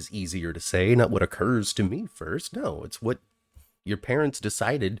I think is easier to say, not what occurs to me first. No, it's what your parents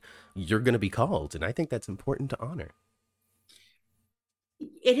decided you're going to be called. And I think that's important to honor.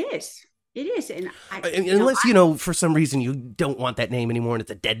 It is. It is. And unless, you know, for some reason you don't want that name anymore and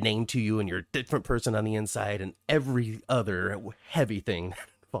it's a dead name to you and you're a different person on the inside and every other heavy thing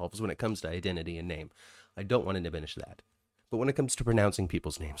involves when it comes to identity and name. I don't want to diminish that. But when it comes to pronouncing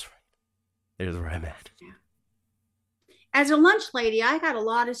people's names right, there's where I'm at. Yeah. As a lunch lady, I got a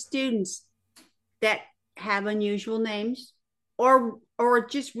lot of students that have unusual names or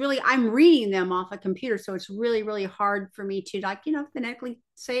just really, I'm reading them off a computer. So it's really, really hard for me to, like, you know, phonetically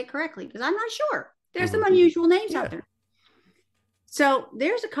say it correctly because I'm not sure. There's some unusual names out there. So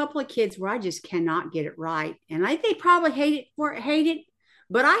there's a couple of kids where I just cannot get it right. And I think probably hate it.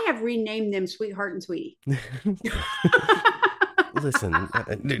 But I have renamed them Sweetheart and Sweetie. Listen,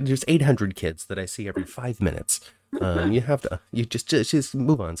 there's 800 kids that I see every 5 minutes. You just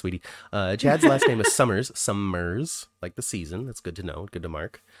move on, sweetie. Chad's last name is Summers, like the season. That's good to know, good to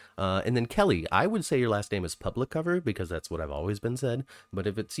mark. And then Kelly, I would say your last name is public cover because that's what I've always been said. But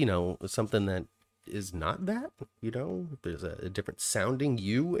if it's, you know, something that is not that, you know, if there's a different sounding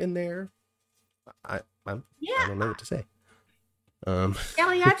you in there, I don't know what to say.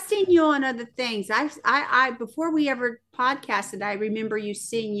 Kelly, I've seen you on other things. I before we ever podcasted, I remember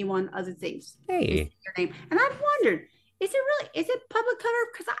seeing you on other things. Hey, your name, and I've wondered, is it public cover?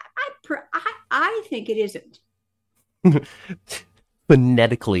 Because I think it isn't.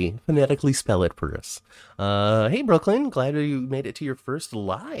 Phonetically spell it for us. Hey, Brooklyn, glad you made it to your first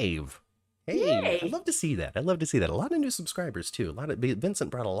live. Hey, I'd love to see that. A lot of new subscribers, too.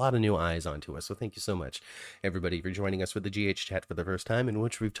 Vincent brought a lot of new eyes onto us, so thank you so much, everybody, for joining us for the GH chat for the first time, in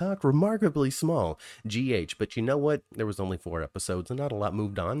which we've talked remarkably small GH. But you know what? There was only 4 episodes, and not a lot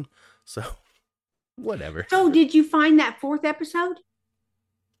moved on, so whatever. So did you find that 4th episode?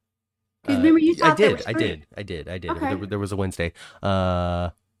 Because remember you thought I did. Okay. There was a Wednesday.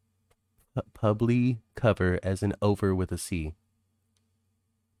 Public cover as an over with a C.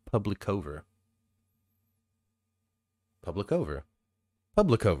 Public over. Public over.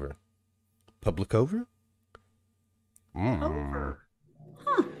 Public over. Public over? Over.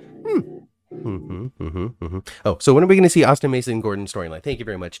 Huh. Oh, so when are we going to see Austin Mason Gordon storyline? Thank you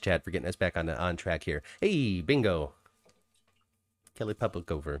very much, Chad, for getting us back on track here. Hey, bingo. Kelly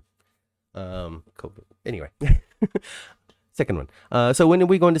Public over. Anyway. Second one. So when are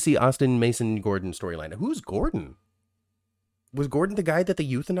we going to see Austin Mason Gordon storyline? Who's Gordon? Was Gordon the guy that they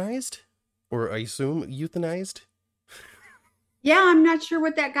euthanized? Or I assume euthanized? Yeah, I'm not sure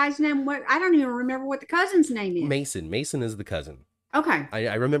what that guy's name was. I don't even remember what the cousin's name is. Mason. Mason is the cousin. Okay.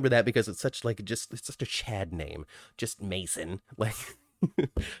 I remember that because it's such it's such a Chad name. Just Mason. Like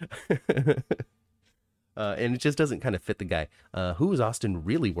and it just doesn't kind of fit the guy. Who is Austin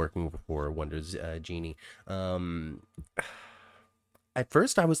really working for, wonders Jeannie. At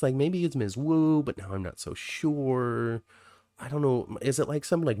first I was like, maybe it's Ms. Wu, but now I'm not so sure. I don't know. Is it like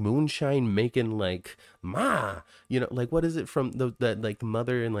some like moonshine making like ma? You know, like what is it from the like the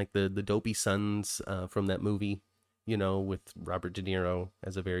mother and like the dopey sons from that movie? You know, with Robert De Niro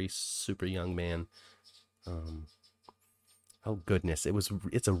as a very super young man. Oh goodness,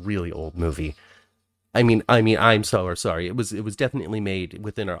 it's a really old movie. I mean, I'm so sorry. It was definitely made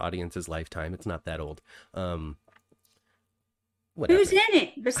within our audience's lifetime. It's not that old. Whatever. Who's in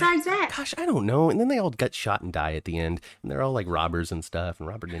it besides that? Gosh, I don't know. And then they all got shot and die at the end, and they're all like robbers and stuff. And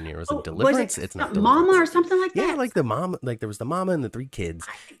Robert De Niro's in Deliverance. Was it's not Mama Deliverance. or something like that. Yeah, like the mom. Like there was the mama and the three kids.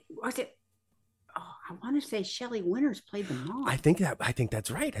 Was it? Oh, I want to say Shelley Winters played the mom. I think that's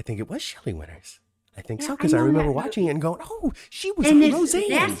right. I think it was Shelley Winters. I think so, because I remember watching it and going, "Oh, she was and Roseanne."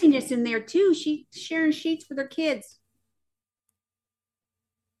 And there's nastiness in there too. She's sharing sheets with her kids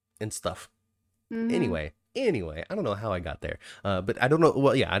and stuff. Mm-hmm. Anyway, I don't know how I got there, but I don't know.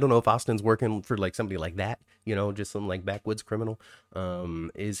 Well, yeah, I don't know if Austin's working for like somebody like that, you know, just some like backwoods criminal.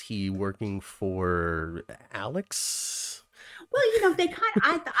 Is he working for Alex? Well, you know, they kind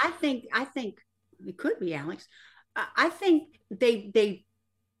of. I think it could be Alex. I think they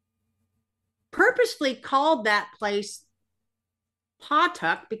purposely called that place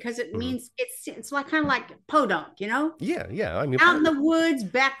Pawtuck because it means it's like kind of like podunk, you know? Yeah. I mean, out in the woods,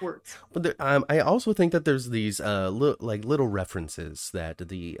 backwards. But I also think that there's these little references that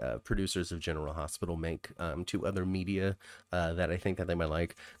the producers of General Hospital make to other media that I think that they might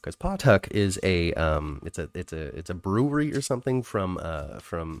like, because Pawtuck is it's a brewery or something from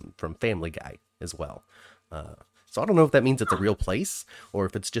Family Guy as well. So I don't know if that means it's a real place or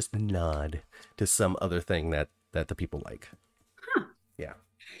if it's just a nod to some other thing that the people like.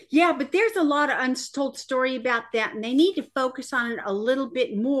 Yeah, but there's a lot of untold story about that, and they need to focus on it a little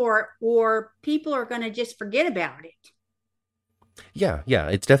bit more, or people are going to just forget about it. Yeah,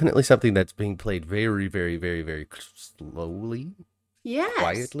 it's definitely something that's being played very, very, very, very slowly,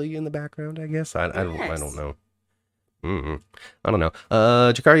 quietly in the background. I guess I don't know. I don't know.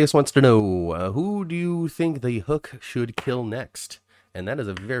 Jacarius wants to know who do you think the Hook should kill next? And that is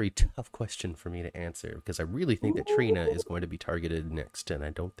a very tough question for me to answer, because I really think that Trina is going to be targeted next, and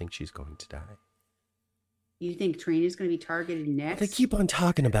I don't think she's going to die. You think Trina is going to be targeted next? They keep on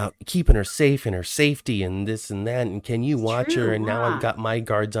talking about keeping her safe and her safety and this and that, and can you watch her? And now I've got my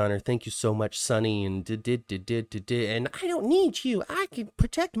guards on her. Thank you so much, Sonny. And and I don't need you. I can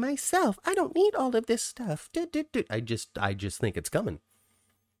protect myself. I don't need all of this stuff. I just think it's coming.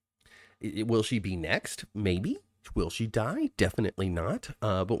 Will she be next? Maybe. Will she die? Definitely not.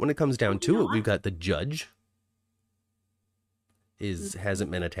 But when it comes down to it, we've got the judge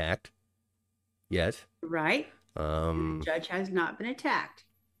hasn't been attacked yet. Right. The judge has not been attacked.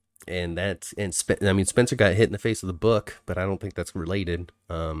 And Spencer got hit in the face with a book, but I don't think that's related.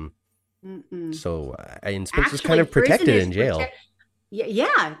 So and Spencer's kind of protected in jail.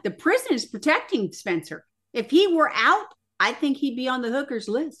 Yeah, the prison is protecting Spencer. If he were out, I think he'd be on the hookers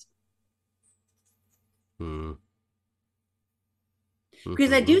list.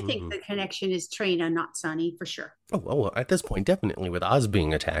 Because I do think the connection is Trina, not Sonny, for sure. Oh, well, at this point, definitely with Oz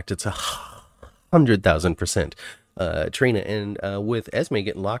being attacked, it's 100,000% Trina. And with Esme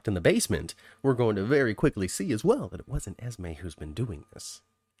getting locked in the basement, we're going to very quickly see as well that it wasn't Esme who's been doing this.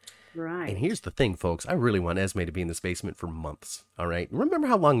 Right. And here's the thing, folks. I really want Esme to be in this basement for months. All right. Remember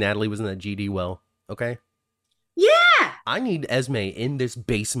how long Natalie was in that GD well? Okay. Yeah. I need Esme in this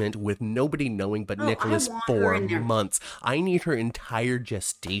basement with nobody knowing but Nicholas for months. I need her entire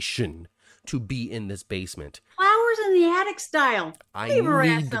gestation to be in this basement. Flowers in the attic style. I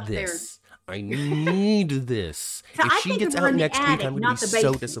need this. I need this. So if she gets out next week, I'm going to be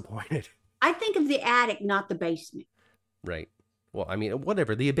so disappointed. I think of the attic, not the basement. Right. Well, I mean,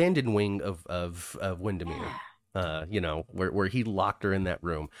 whatever, the abandoned wing of Windermere. Yeah. Where he locked her in that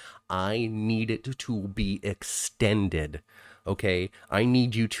room. I need it to be extended. Okay, I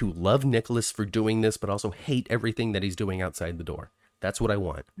need you to love Nicholas for doing this, but also hate everything that he's doing outside the door. That's what I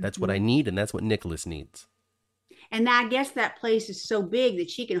want. That's what I Mhm. need, and that's what Nicholas needs. And I guess that place is so big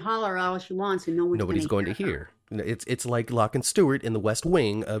that she can holler all she wants and no one's going Nobody's to going to hear her. hear. It's like Locke and Stewart in the West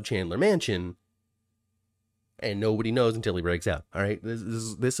Wing of Chandler Mansion, and nobody knows until he breaks out. All right, this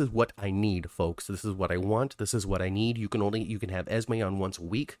is what I need, folks. This is what I want. This is what I need. You can have Esme on once a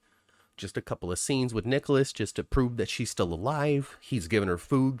week, just a couple of scenes with Nicholas, just to prove that she's still alive. He's given her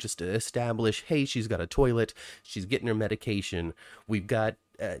food just to establish, hey, she's got a toilet. She's getting her medication. We've got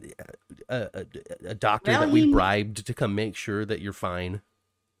a doctor Well, that we he bribed to come make sure that you're fine.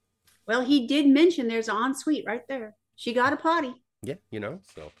 well he did mention there's an ensuite right there. She got a potty. Yeah,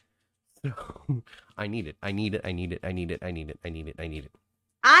 so I need it. I need it. I need it. I need it. I need it. I need it. I need it.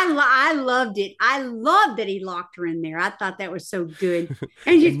 I loved it. I loved that he locked her in there. I thought that was so good.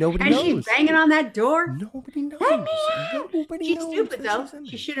 And And nobody she's knows. banging on that door. Nobody knows. Let me out. Nobody She's knows stupid that though. she's in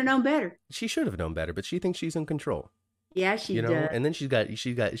She there. should have known better. She should have known better, but she thinks she's in control. Yeah, she does. And then she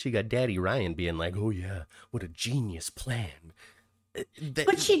got Daddy Ryan being like, "Oh yeah, what a genius plan."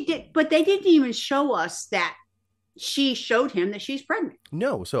 But she did. But they didn't even show us that she showed him that she's pregnant.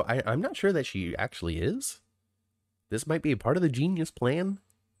 No, so I'm not sure that she actually is. This might be a part of the genius plan,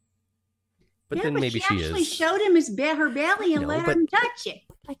 but Yeah, then but maybe she she actually is. showed him her belly and know, let but- him touch it.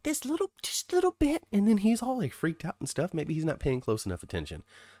 Like this just a little bit, and then he's all like freaked out and stuff. Maybe he's not paying close enough attention.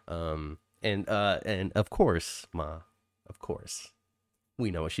 And of course, of course,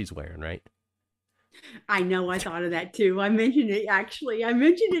 we know what she's wearing, right? I know. I thought of that too. I mentioned it actually. I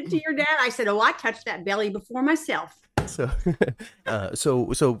mentioned it to your dad. I said, "Oh, I touched that belly before myself." So,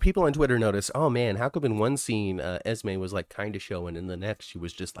 so people on Twitter notice, oh man, how come in one scene Esme was like kind of showing, and the next she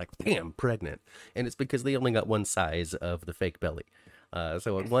was just like, bam, pregnant, and it's because they only got one size of the fake belly.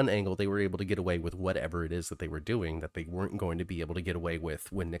 So at one angle, they were able to get away with whatever it is that they were doing that they weren't going to be able to get away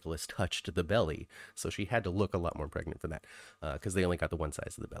with when Nicholas touched the belly. So she had to look a lot more pregnant for that, because they only got the one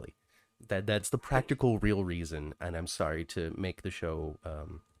size of the belly. That's the practical, real reason. And I'm sorry to make the show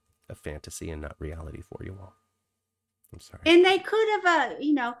a fantasy and not reality for you all. I'm sorry. And they could have,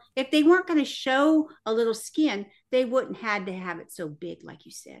 if they weren't going to show a little skin, they wouldn't had to have it so big, like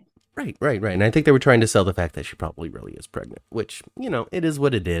you said. Right. And I think they were trying to sell the fact that she probably really is pregnant, which, it is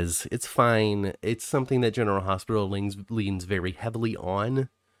what it is. It's fine. It's something that General Hospital leans very heavily on.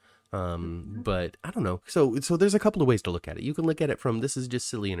 But I don't know. So there's a couple of ways to look at it. You can look at it from, this is just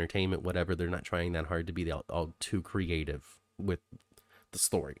silly entertainment, whatever. They're not trying that hard to be all too creative with the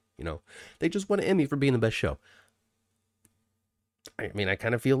story. They just won an Emmy for being the best show. I mean, I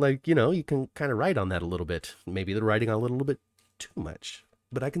kind of feel like, you can kind of write on that a little bit. Maybe they're writing on a little bit too much,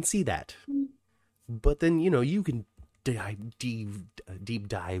 but I can see that. But then, you can deep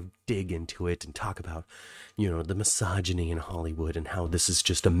dive, dig into it and talk about, the misogyny in Hollywood and how this is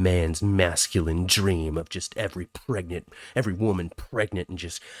just a man's masculine dream of just every woman pregnant and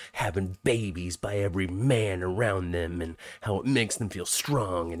just having babies by every man around them, and how it makes them feel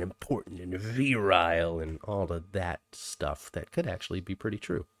strong and important and virile and all of that stuff that could actually be pretty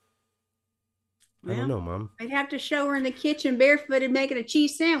true. I don't know, Mom. I'd have to show her in the kitchen barefooted making a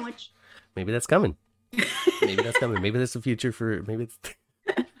cheese sandwich. Maybe that's coming. Maybe that's the future for, maybe it's,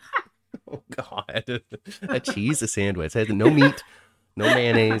 oh God, a cheese sandwich. No meat, no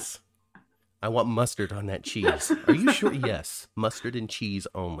mayonnaise. I want mustard on that cheese. Are you sure? Yes, mustard and cheese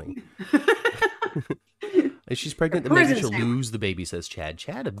only. If she's pregnant, then maybe she'll lose the baby, says Chad.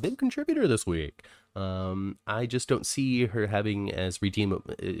 Chad, a big contributor this week. I just don't see her having as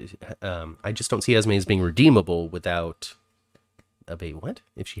redeemable. I just don't see Esme as being redeemable without a baby. What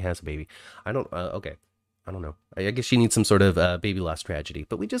if she has a baby? I don't. Okay, I don't know. I guess she needs some sort of baby loss tragedy.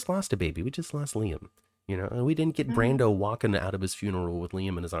 But we just lost a baby. We just lost Liam. We didn't get Brando walking out of his funeral with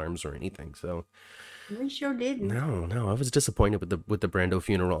Liam in his arms or anything. So we sure didn't. No. I was disappointed with the Brando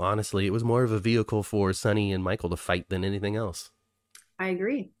funeral. Honestly, it was more of a vehicle for Sonny and Michael to fight than anything else. I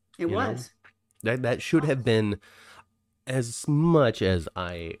agree. It was. That should have been, as much as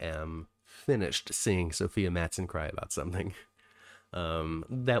I am finished seeing Sophia Matson cry about something.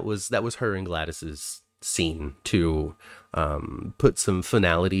 That was her and Gladys's scene to put some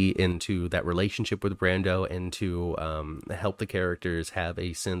finality into that relationship with Brando and to help the characters have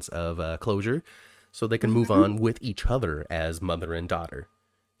a sense of closure so they can move on with each other as mother and daughter.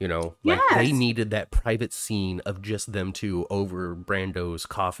 They needed that private scene of just them two over Brando's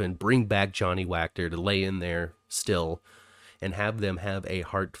coffin, bring back Johnny Wachter to lay in there still and have them have a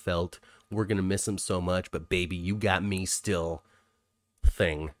heartfelt, we're going to miss him so much, but baby, you got me still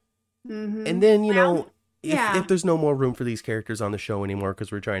thing. Mm-hmm. And then, yeah. if there's no more room for these characters on the show anymore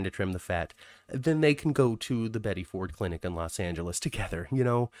because we're trying to trim the fat, then they can go to the Betty Ford Clinic in Los Angeles together,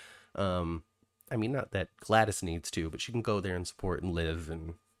 I mean, not that Gladys needs to, but she can go there and support and live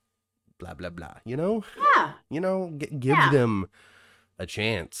and blah, blah, blah, Yeah. Give them a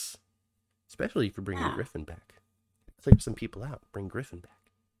chance, especially if you're bringing Griffin back. Clear some people out, bring Griffin back.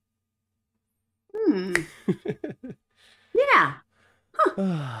 Yeah.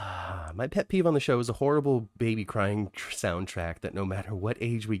 My pet peeve on the show is a horrible baby crying soundtrack that no matter what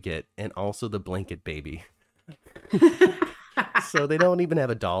age we get, and also the blanket baby. So they don't even have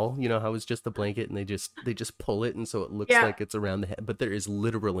a doll, how it's just the blanket and they just pull it and so it looks like it's around the head, but there is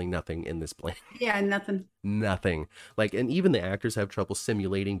literally nothing in this blanket. Yeah, Nothing. Like, and even the actors have trouble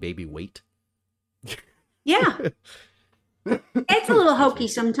simulating baby weight. Yeah. It's a little hokey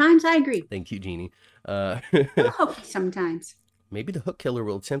sometimes, I agree. Thank you, Jeannie. A little hokey sometimes. Maybe the Hook Killer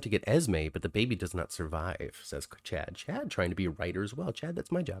will attempt to get Esme, but the baby does not survive, says Chad. Chad trying to be a writer as well. Chad,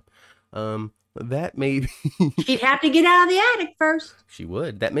 that's my job. That may be... She'd have to get out of the attic first. She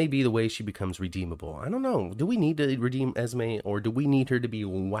would. That may be the way she becomes redeemable. I don't know. Do we need to redeem Esme, or do we need her to be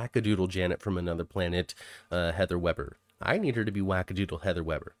wackadoodle Janet from another planet, Heather Weber? I need her to be wackadoodle Heather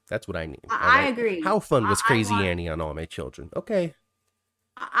Weber. That's what I need. I agree. How fun was Crazy Annie on All My Children? Okay.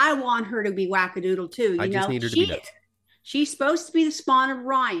 I want her to be wackadoodle too. I just need her to be nuts. She's supposed to be the spawn of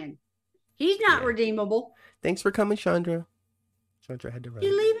Ryan. He's not redeemable. Thanks for coming, Chandra. Chandra had to run.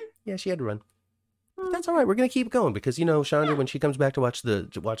 You leaving? Yeah, she had to run. But that's all right. We're gonna keep going because Chandra, when she comes back to watch the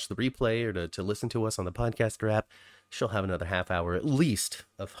replay or to listen to us on the podcaster app, she'll have another half hour at least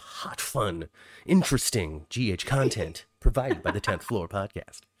of hot, fun, interesting GH content provided by the 10th Floor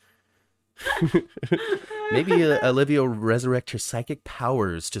podcast. Maybe Olivia will resurrect her psychic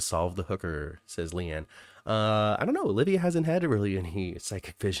powers to solve the hooker, says Leanne. I don't know. Olivia hasn't had really any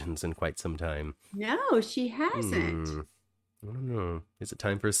psychic visions in quite some time. No, she hasn't. I don't know. Is it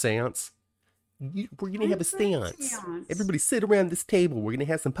time for a seance? We're going to have a seance. Everybody sit around this table. We're going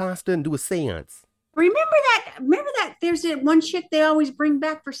to have some pasta and do a seance. Remember that there's that one chick they always bring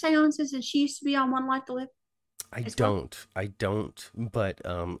back for seances, and she used to be on One Life to Live? I don't. But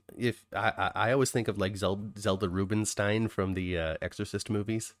if I always think of like Zelda Rubinstein from the Exorcist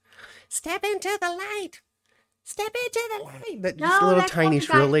movies. Step into the light. Step into the light. That just little tiny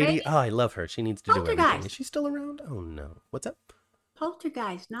shrill lady. Baby. Oh, I love her. She needs to do everything. Is she still around? Oh no. What's up?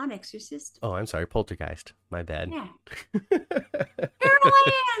 Poltergeist, not Exorcist. Oh, I'm sorry. Poltergeist. My bad. Yeah. Carol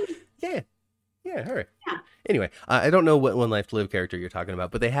Ann. Yeah, her. Yeah. Anyway, I don't know what One Life to Live character you're talking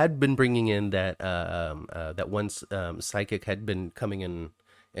about, but they had been bringing in that once psychic had been coming in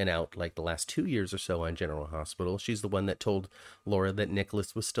and out like the last 2 years or so on General Hospital. She's the one that told Laura that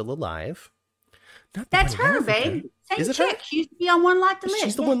Nicholas was still alive. That's her, babe. Is it chick. Her? She used to be on One Life to Live.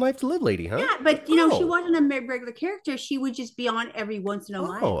 She's the One Life to Live lady, huh? Yeah, but she wasn't a regular character. She would just be on every once in a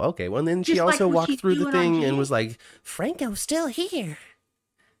while. Oh, okay. Well, and then she also walked through the thing and was like, Franco's still here.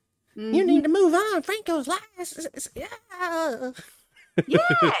 Mm-hmm. You need to move on. Franco's last. Yeah.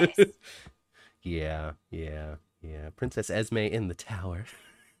 Yes. Yeah. Princess Esme in the tower.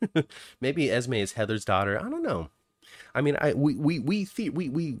 Maybe Esme is Heather's daughter. I don't know. I mean, we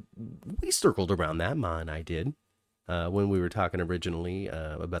circled around that. Ma and I did when we were talking originally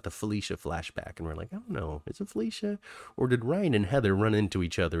about the Felicia flashback, and we're like, I don't know, is it Felicia, or did Ryan and Heather run into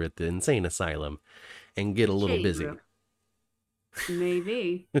each other at the insane asylum and get a little busy?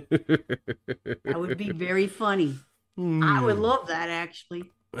 Maybe. That would be very funny. I would love that, actually.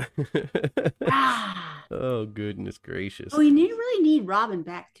 Oh, goodness gracious. Oh, we really need Robin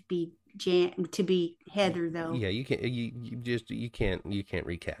back to be Heather, though. Yeah, you can't. You can't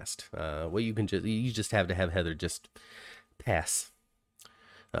recast. Well, you just have to have Heather just pass.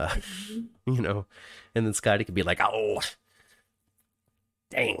 And then Scotty could be like, "Oh,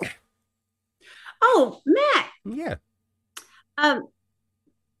 dang." Oh, Matt. Yeah.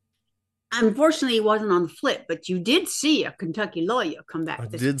 Unfortunately, he wasn't on the flip, but you did see a Kentucky lawyer come back. I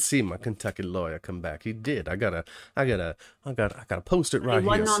did see my Kentucky lawyer come back. He did. I gotta post it right here. He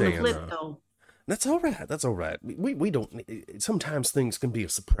wasn't on the flip though. That's all right. That's all right. We don't. Sometimes things can be a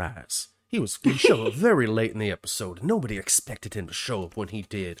surprise. He showed up very late in the episode, and nobody expected him to show up when he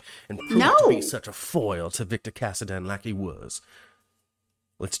did, and prove to be such a foil to Victor Cassadine like he was.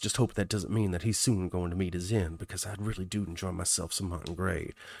 Let's just hope that doesn't mean that he's soon going to meet his end, because I really do enjoy myself some Martin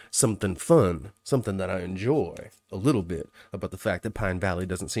Gray. Something fun, something that I enjoy a little bit about the fact that Pine Valley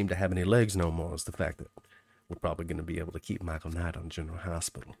doesn't seem to have any legs no more is the fact that we're probably going to be able to keep Michael Knight on General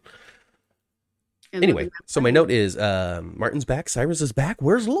Hospital. Anyway, so my note is Martin's back, Cyrus is back.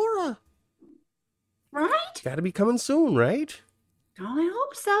 Where's Laura? Right? Got to be coming soon, right? Oh, I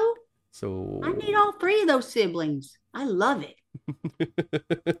hope so. I So need all three of those siblings. I love it.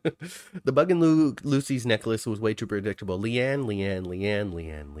 the bug in Lucy's necklace was way too predictable. Leanne.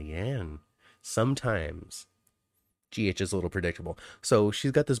 Sometimes GH is a little predictable. So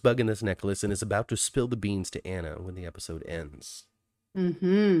she's got this bug in this necklace and is about to spill the beans to Anna when the episode ends.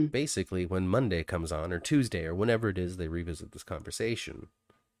 Mm-hmm. Basically, when Monday comes on, or Tuesday, or whenever it is they revisit this conversation,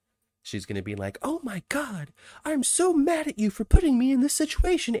 she's going to be like, "Oh my God, I'm so mad at you for putting me in this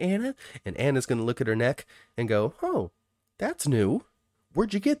situation, Anna." And Anna's going to look at her neck and go, "Oh, that's new.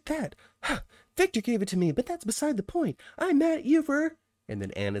 Where'd you get that?" "Huh, Victor gave it to me, but that's beside the point. I'm mad at you for..." And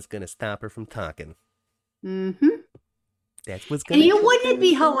then Anna's going to stop her from talking. Mm-hmm. That's what's And going to wouldn't it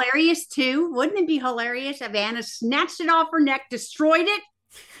be hilarious too? Wouldn't it be hilarious if Anna snatched it off her neck, destroyed it,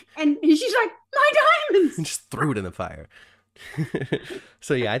 and she's like, "My diamonds!" just threw it in the fire.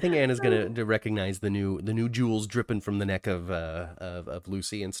 So yeah, I think Anna's gonna recognize the new jewels dripping from the neck of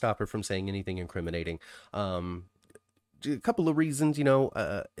Lucy and stop her from saying anything incriminating. A couple of reasons,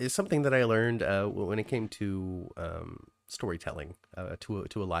 is something that I learned when it came to storytelling to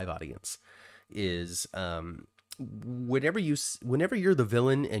a live audience is whenever you're the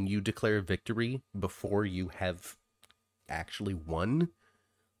villain and you declare victory before you have actually won,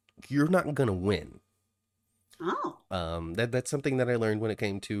 you're not gonna win. Oh. That's something that I learned when it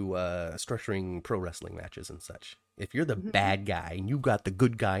came to structuring pro wrestling matches and such. If you're the bad guy and you got the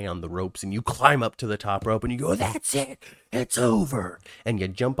good guy on the ropes and you climb up to the top rope and you go, "That's it, it's over," and you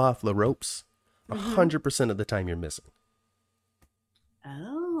jump off the ropes, 100% of the time you're missing.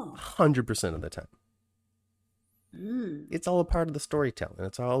 Oh. 100% of the time. Mm. It's all a part of the storytelling.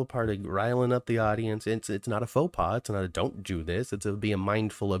 It's all a part of riling up the audience. It's not a faux pas. It's not a "don't do this." It's a being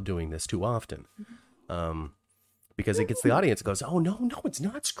mindful of doing this too often. Because it gets the audience, goes, "Oh, no, it's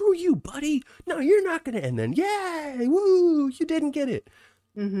not. Screw you, buddy. No, you're not going to." And then, "Yay, woo, you didn't get it."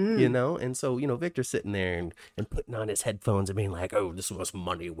 Mm-hmm. And so, Victor's sitting there and putting on his headphones and being like, "Oh, this was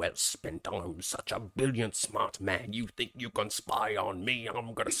money well spent. I'm such a brilliant, smart man. You think you can spy on me?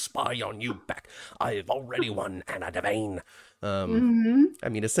 I'm going to spy on you back. I've already won, Anna Devane." I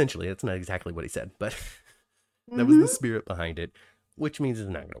mean, essentially, that's not exactly what he said, but that was the spirit behind it, which means it's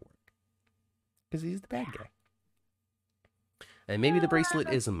not going to work. Because he's the bad guy. And maybe the bracelet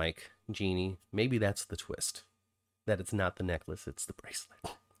is a Mike genie. Maybe that's the twist. That it's not the necklace, it's the bracelet.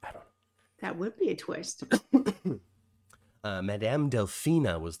 I don't know. That would be a twist. Madame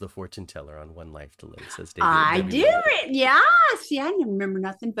Delphina was the fortune teller on One Life to Live, says David. I do it. Yeah. See, I didn't remember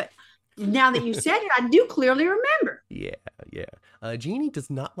nothing, but now that you said it, I do clearly remember. Yeah. Jeannie does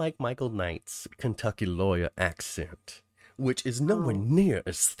not like Michael Knight's Kentucky lawyer accent, which is nowhere near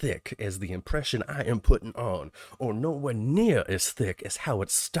as thick as the impression I am putting on, or nowhere near as thick as how it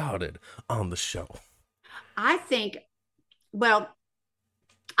started on the show. I think, well,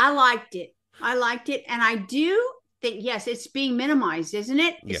 I liked it. And I do think, yes, it's being minimized, isn't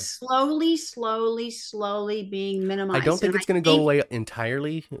it? Yeah. It's slowly being minimized. I don't think it's going to go away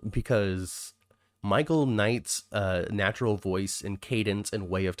entirely because Michael Knight's natural voice and cadence and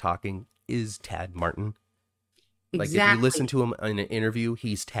way of talking is Tad Martin. Like, if you listen to him in an interview,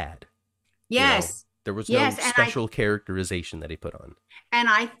 he's Tad. Yes. There was no special characterization that he put on. And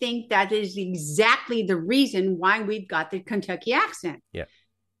I think that is exactly the reason why we've got the Kentucky accent. Yeah.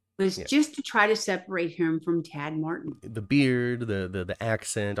 It was just to try to separate him from Tad Martin. The beard, the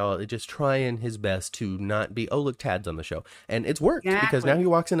accent, just trying his best to not be, "Oh, look, Tad's on the show." And it's worked because now he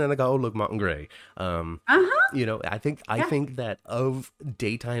walks in and I go, "Oh, look, Mountain Gray." I think that of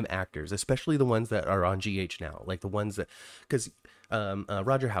daytime actors, especially the ones that are on GH now, like the ones that, because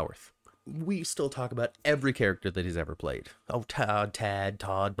Roger Howarth, we still talk about every character that he's ever played. Oh, Tad,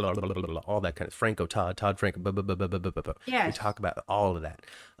 Todd, blah, blah, blah, blah, blah, all that kind of Franco, Todd, Franco, blah, blah, blah, blah, blah, blah. Yes. We talk about all of that.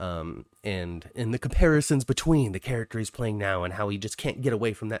 And the comparisons between the character he's playing now and how he just can't get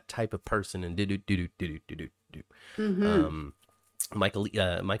away from that type of person and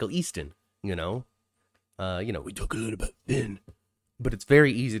Michael Easton, we talk a little about Ben, but it's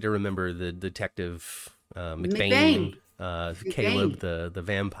very easy to remember the detective McBain. Caleb, the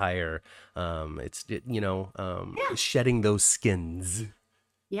vampire, shedding those skins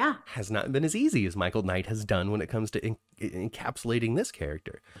has not been as easy as Michael Knight has done when it comes to encapsulating this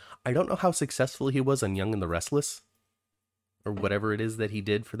character. I don't know how successful he was on Young and the Restless or whatever it is that he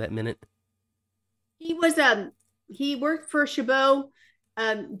did for that minute. He was he worked for Jabot,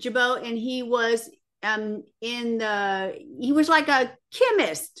 and he was he was like a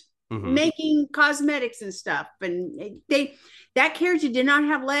chemist. Mm-hmm. Making cosmetics and stuff, and that character did not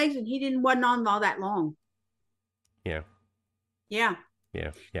have legs, and he wasn't on all that long. Yeah.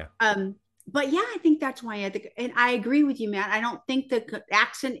 but yeah, I think that's why and I agree with you, Matt. I don't think the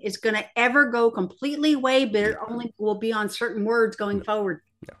accent is going to ever go completely away, but it only will be on certain words going No, forward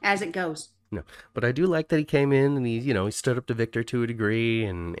no, as it goes. no. But I do like that he came in and he stood up to Victor to a degree,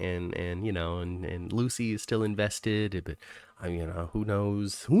 and Lucy is still invested. But who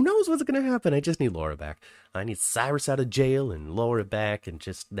knows what's gonna happen? I just need Laura back. I need Cyrus out of jail and Laura back, and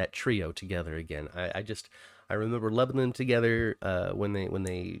just that trio together again. I remember loving them together when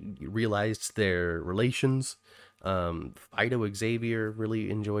they realized their relations. Fido Xavier really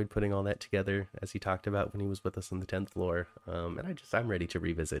enjoyed putting all that together, as he talked about when he was with us on the 10th floor. And I'm ready to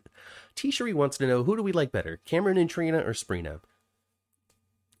revisit. T-Sheree wants to know, who do we like better, Cameron and Trina or Sprina?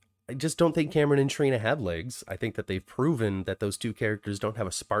 I just don't think Cameron and Trina have legs. I think that they've proven that those two characters don't have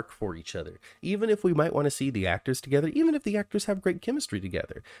a spark for each other. Even if we might want to see the actors together, even if the actors have great chemistry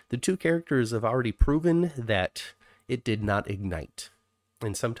together, the two characters have already proven that it did not ignite.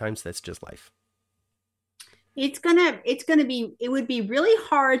 And sometimes that's just life. It would be really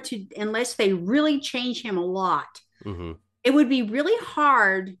hard to, unless they really change him a lot. Mm-hmm. It would be really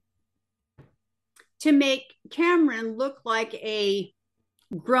hard to make Cameron look like a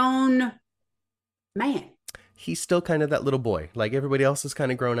grown man. He's still kind of that little boy. Like everybody else is kind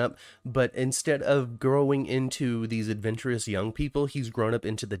of grown up, but instead of growing into these adventurous young people, he's grown up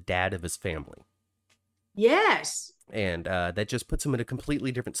into the dad of his family. Yes. And that just puts him at a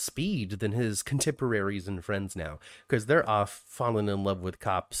completely different speed than his contemporaries and friends now, because they're off falling in love with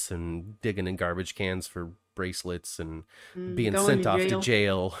cops and digging in garbage cans for bracelets and being sent off to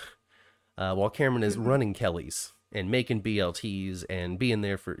jail, while Cameron is running Kelly's and making BLTs and being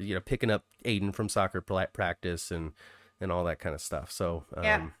there for, picking up Aiden from soccer practice and all that kind of stuff. So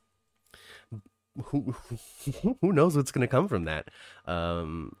yeah. Who knows what's going to come from that?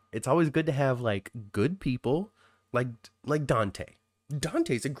 It's always good to have like good people like Dante.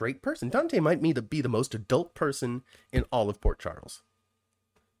 Dante's a great person. Dante might be the most adult person in all of Port Charles.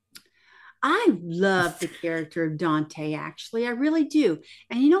 I love the character of Dante, actually. I really do.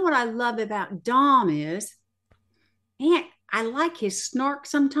 And you know what I love about Dom is, man, I like his snark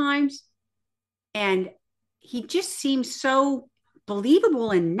sometimes. And he just seems so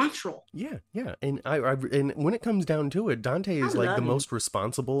believable and natural. Yeah. And and when it comes down to it, Dante is like the most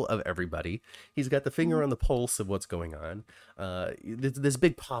responsible of everybody. He's got the finger on the pulse of what's going on. This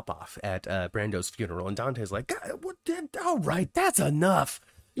big pop off at Brando's funeral, and Dante's like, all right, that's enough.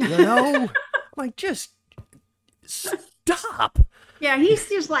 Like, just stop. Yeah, he's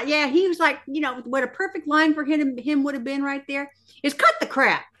just like, he was like, what a perfect line for him would have been right there is cut the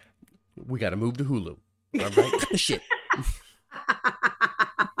crap. We got to move to Hulu. All right, cut the shit.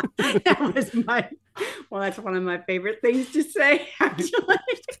 That's one of my favorite things to say, actually.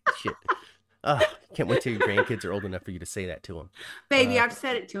 Shit. Can't wait till your grandkids are old enough for you to say that to them. Baby, I've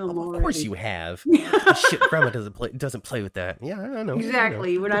said it to them already. Of course you have. Shit, Grandma doesn't play with that. Yeah, I know.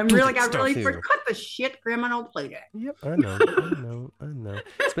 Exactly. When I really got cut the shit, Grandma don't play that. Yep, I know.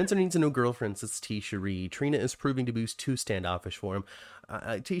 Spencer needs a new girlfriend, says T-Sheree. Trina is proving to be too standoffish for him.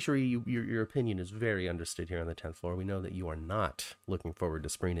 T-Sheree, your opinion is very understood here on the 10th floor. We know that you are not looking forward to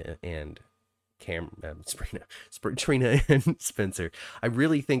Sprina and Trina and Spencer. I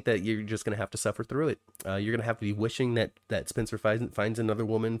really think that you're just going to have to suffer through it. You're going to have to be wishing that Spencer finds another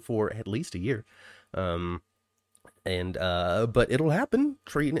woman for at least a year. But it'll happen.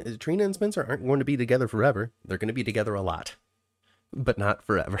 Trina and Spencer aren't going to be together forever. They're going to be together a lot, but not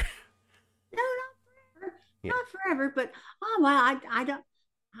forever. No, not forever. Yeah. Not forever, but I don't.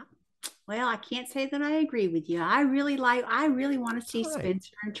 Well, I can't say that I agree with you. I really want to see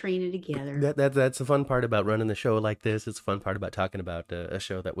Spencer and Trina together. That's the fun part about running the show like this. It's a fun part about talking about a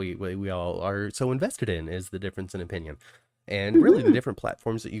show that we all are so invested in, is the difference in opinion. And really the different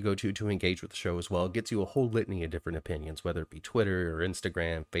platforms that you go to engage with the show as well gets you a whole litany of different opinions, whether it be Twitter or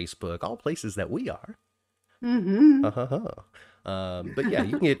Instagram, Facebook, all places that we are. Mm-hmm. But yeah,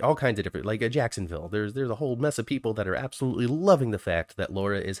 you can get all kinds of different, like Jacksonville. There's a whole mess of people that are absolutely loving the fact that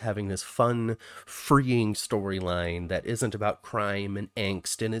Laura is having this fun, freeing storyline that isn't about crime and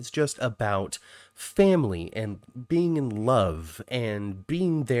angst, and it's just about family and being in love and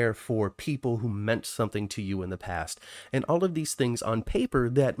being there for people who meant something to you in the past, and all of these things on paper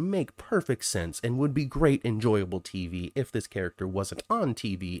that make perfect sense and would be great, enjoyable TV if this character wasn't on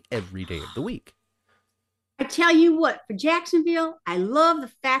TV every day of the week. I tell you what, for Jacksonville, I love the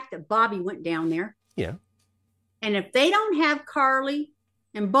fact that Bobby went down there. Yeah. And if they don't have Carly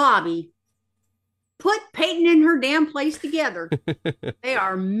and Bobby put Peyton in her damn place together, they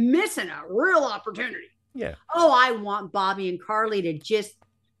are missing a real opportunity. Yeah. Oh, I want Bobby and Carly to just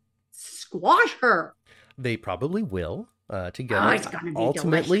squash her. They probably will together. Oh, it's gonna be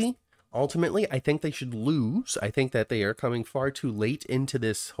ultimately, delicious. Ultimately, I think they should lose. I think that they are coming far too late into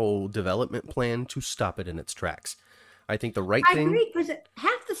this whole development plan to stop it in its tracks. I think the right I thing. agree because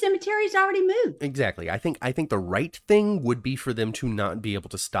half the cemetery's already moved. Exactly. I think the right thing would be for them to not be able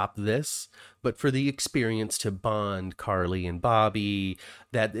to stop this, but for the experience to bond Carly and Bobby.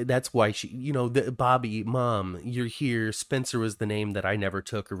 That's why she, Bobby, Mom, you're here. Spencer was the name that I never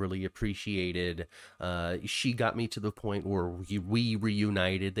took or really appreciated. She got me to the point where we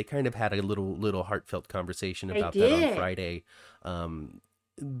reunited. They kind of had a little heartfelt conversation They about that on did. Friday.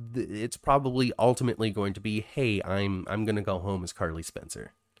 It's probably ultimately going to be, hey, I'm gonna go home as Carly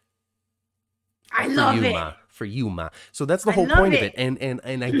Spencer. I For love you, it. ma. For you, ma. So that's the I whole love point of it. it.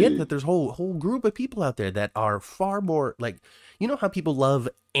 And I get that there's whole group of people out there that are far more like, how people love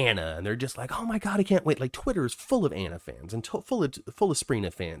Anna and they're just like, oh my god, I can't wait. Like Twitter is full of Anna fans and full of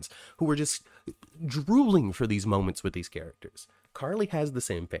Sprina fans who are just drooling for these moments with these characters. Carly has the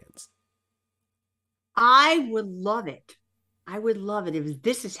same fans. I would love it. I would love it if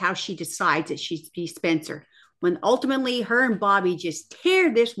this is how she decides that she's be Spencer. When ultimately her and Bobby just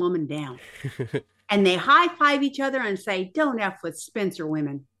tear this woman down and they high five each other and say, "Don't F with Spencer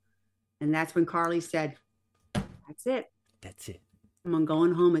women." And that's when Carly said, "That's it. That's it. I'm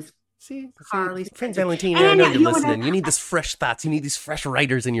going home as See, Carly Friend Spencer." Valentina, I And know you're you know listening. what? You need this fresh thoughts. You need these fresh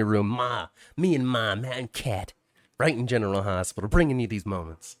writers in your room. Me and Matt and Kat, right in General Hospital, bringing you these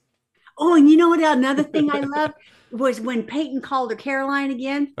moments. Oh, and you know what? Another thing I loved was when Peyton called her Caroline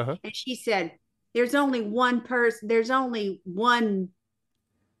again, Uh-huh. and she said, "There's only one person. There's only one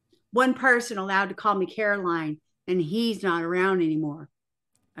person allowed to call me Caroline, and he's not around anymore.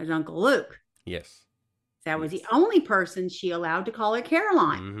 As Uncle Luke. Yes. That was the Yes. only person she allowed to call her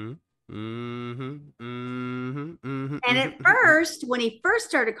Caroline." Mm-hmm. Mm-hmm. Mm-hmm. Mm-hmm. And Mm-hmm. at Mm-hmm. first, when he first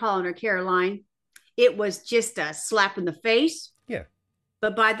started calling her Caroline, it was just a slap in the face. Yeah.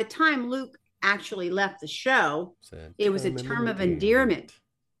 But by the time Luke actually left the show, It's a it was a term of term of endearment. endearment.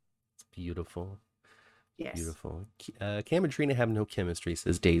 It's beautiful. Yes. Beautiful. Cam and Trina have no chemistry,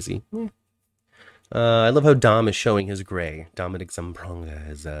 says Daisy. I love how Dom is showing his gray. Dominic Zambranga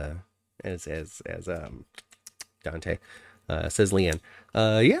as Dante. Says Leanne.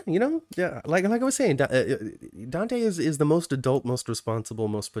 Yeah, like I was saying, Dante is the most adult, most responsible,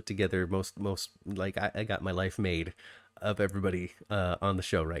 most put together, most like I got my life made of everybody on the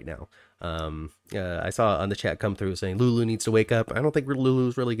show right now. I saw on the chat come through saying Lulu needs to wake up. I don't think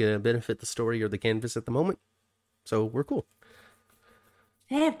Lulu's really gonna benefit the story or the canvas at the moment, so we're cool.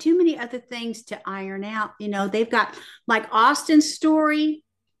 They have too many other things to iron out. They've got like Austin's story,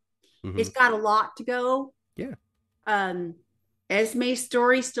 Mm-hmm. it's got a lot to go. Yeah. Um, Esme's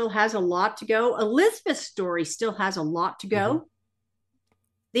story still has a lot to go. Elizabeth's story still has a lot to go. Mm-hmm.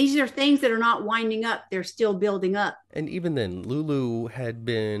 These are things that are not winding up, they're still building up. And even then, Lulu had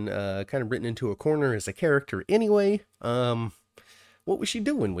been kind of written into a corner as a character anyway. What was she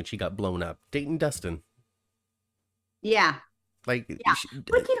doing when she got blown up? Dating Dustin. Yeah. Like, Yeah.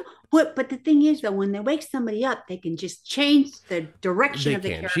 But the thing is, though, when they wake somebody up, they can just change the direction they of the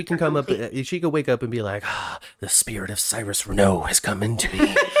can. character. She can come completely. up. She could wake up and be like, the spirit of Cyrus Renault has come into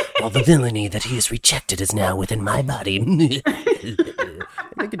me. All the villainy that he has rejected is now within my body.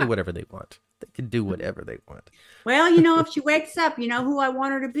 They can do whatever they want. They can do whatever they want. Well, if she wakes up, you know who I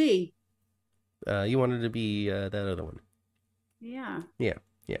want her to be. You wanted to be that other one. Yeah. Yeah.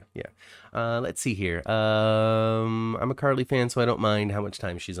 Let's see here. I'm a Carly fan, so I don't mind how much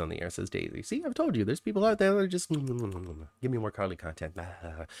time she's on the air, says Daisy. See, I've told you, there's people out there that are just give me more Carly content. What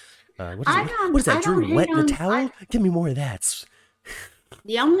is that, I Drew? don't Wet hate in the on. towel? Give me more of that.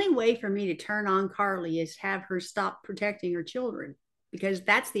 The only way for me to turn on Carly is have her stop protecting her children, because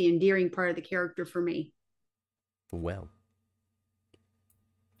that's the endearing part of the character for me. Well,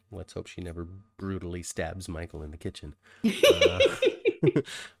 let's hope she never brutally stabs Michael in the kitchen.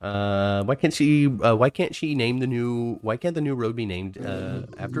 Why can't she? Why can't the new road be named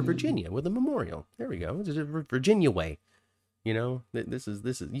after Virginia with a memorial? There we go. This is Virginia Way. This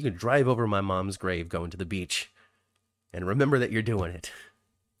is. You can drive over my mom's grave going to the beach, and remember that you're doing it.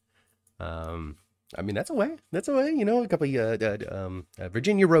 I mean that's a way. That's a way. A couple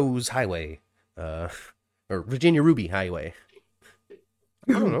Virginia Rose Highway, or Virginia Ruby Highway.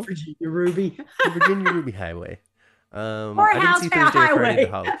 I don't know. Virginia Ruby. Virginia Ruby Highway. Or I didn't see Thursday or Friday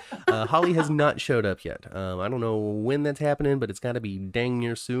to Highway. Holly. Holly has not showed up yet. I don't know when that's happening, but it's got to be dang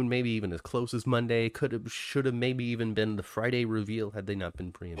near soon. Maybe even as close as Monday. Should have, maybe even been the Friday reveal had they not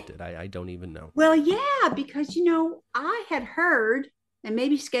been preempted. I don't even know. Well, yeah, because I had heard, and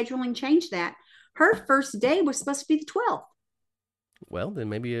maybe scheduling changed that. Her first day was supposed to be the 12th. Well, then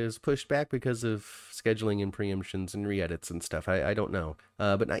maybe it was pushed back because of scheduling and preemptions and re-edits and stuff. I don't know.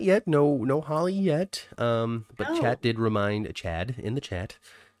 But not yet. No Holly yet. But No. Chat did remind Chad in the chat.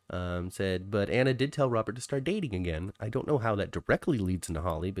 Said, but Anna did tell Robert to start dating again. I don't know how that directly leads into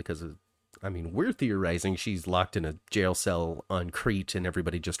Holly because I mean, we're theorizing she's locked in a jail cell on Crete and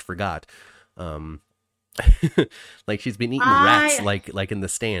everybody just forgot. Like she's been eating rats like in The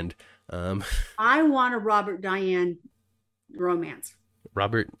Stand. I want a Robert Diane romance.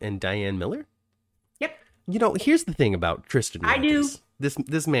 Robert and Diane Miller? Yep. You know, here's the thing about Tristan Rogers. I do.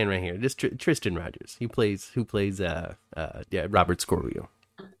 This man right here, Tristan Rogers. Who plays Robert Scorpio.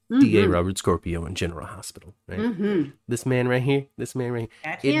 DA Robert Scorpio in General Hospital, right? This man right here, That's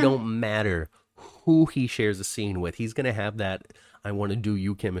it him. don't matter who he shares a scene with. He's going to have that I want to do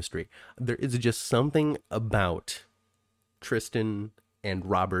you chemistry. There is just something about Tristan and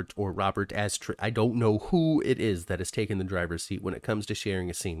Robert, or Robert as I don't know who it is that has taken the driver's seat when it comes to sharing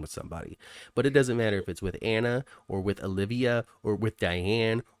a scene with somebody. But it doesn't matter if it's with Anna or with Olivia or with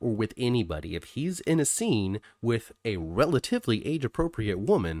Diane or with anybody. If he's in a scene with a relatively age-appropriate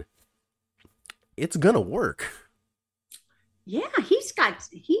woman, it's gonna work. Yeah, there's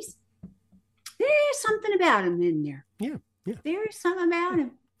something about him in there. Yeah. There is something about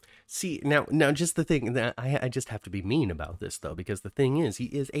him. See, now, just the thing that I just have to be mean about this though, because the thing is, he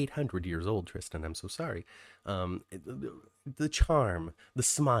is 800 years old, Tristan. I'm so sorry. The charm, the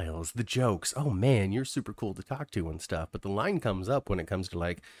smiles, the jokes. Oh man, you're super cool to talk to and stuff. But the line comes up when it comes to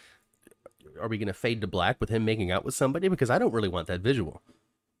like, are we gonna fade to black with him making out with somebody? Because I don't really want that visual.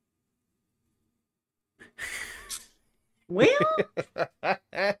 Well,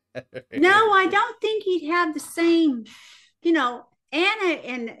 no, I don't think he'd have the same, Anna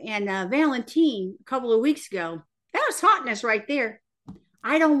and Valentine a couple of weeks ago. That was hotness right there.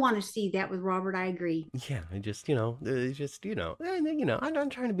 I don't want to see that with Robert. I agree. Yeah, I'm not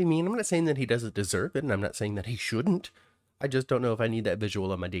trying to be mean. I'm not saying that he doesn't deserve it, and I'm not saying that he shouldn't. I just don't know if I need that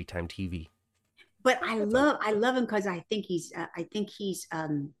visual on my daytime TV. But I love him because I think he's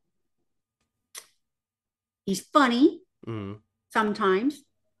funny sometimes.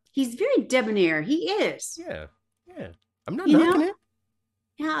 He's very debonair. He is. Yeah. I'm not knocking it.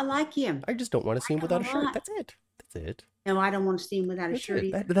 Yeah, I like him. I just don't want to see him without a shirt. That's it. No, I don't want to see him without a shirt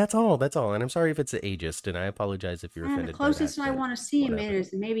either. That's all. And I'm sorry if it's ageist, and I apologize if you're offended. The closest I want to see him in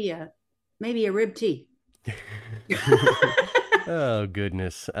is maybe a rib tee. Oh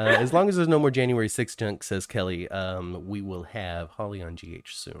goodness! As long as there's no more January 6th junk, says Kelly, we will have Holly on GH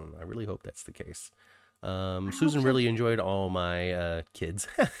soon. I really hope that's the case. Susan really enjoyed all my kids.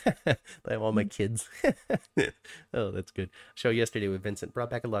 All my kids. Oh, that's good. Show yesterday with Vincent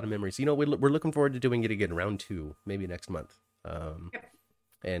brought back a lot of memories. We're looking forward to doing it again, round 2, maybe next month.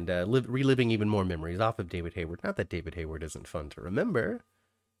 And reliving even more memories off of David Hayward. Not that David Hayward isn't fun to remember,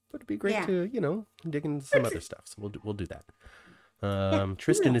 but it'd be great to dig into some other stuff. So we'll do that.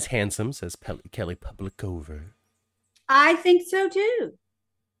 Tristan is handsome, says Kelly Publicover. I think so too.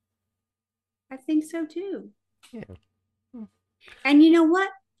 Yeah. And you know what?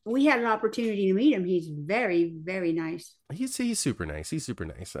 We had an opportunity to meet him. He's very, very nice. He's super nice. Super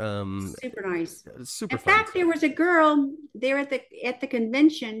nice. Super nice. Super. In fact, there was a girl there at the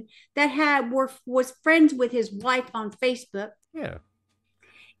convention that was friends with his wife on Facebook. Yeah.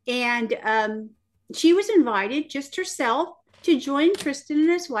 And she was invited, just herself, to join Tristan and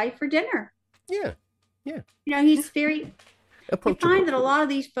his wife for dinner. Yeah. He's very. I approachable. find that a lot of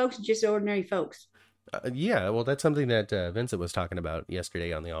these folks are just ordinary folks. Yeah, well, that's something that Vincent was talking about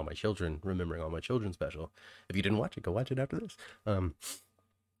yesterday on the Remembering All My Children special. If you didn't watch it, go watch it after this.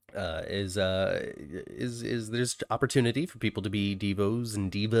 Is there's opportunity for people to be divos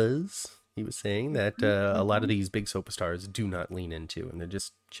and divas? He was saying that a lot of these big soap stars do not lean into, and they're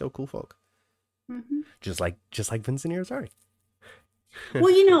just chill, cool folk. Just like Vincent Irizarry.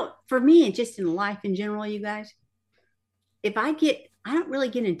 Well, for me and just in life in general, you guys, I don't really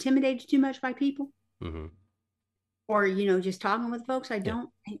get intimidated too much by people. Or, just talking with folks, I don't.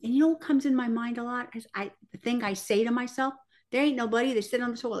 And you know what comes in my mind a lot is the thing I say to myself, there ain't nobody that sit on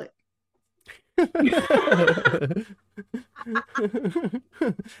the toilet.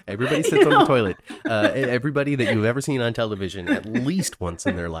 Everybody sits on the toilet. Everybody that you've ever seen on television at least once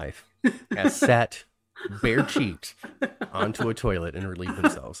in their life has sat bare-cheeked onto a toilet and relieved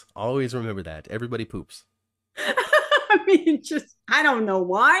themselves. Always remember that. Everybody poops. I mean, I don't know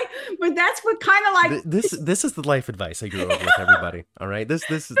why, but that's what kind of like this is the life advice I grew up with, everybody. All right, this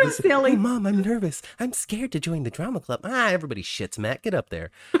is silly. Oh, Mom, I'm nervous. I'm scared to join the drama club. Everybody shits, Matt. Get up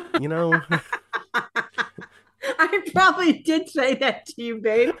there. I I probably did say that to you,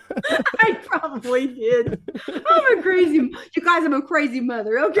 babe. I probably did. I'm a crazy, you guys, I'm a crazy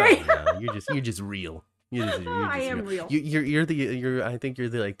mother, okay? Oh no, you're just real. You're I just real. am real. You're I think you're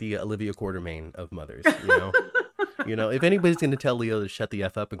the like the Olivia Quartermain of mothers. You know. You know, if anybody's going to tell Leo to shut the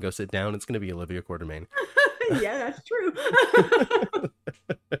f up and go sit down, it's going to be Olivia Quartermain. Yeah, that's true.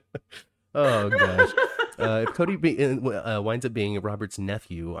 Oh gosh. If Cody winds up being Robert's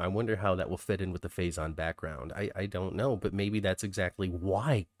nephew, I wonder how that will fit in with the Phazon background. I don't know, but maybe that's exactly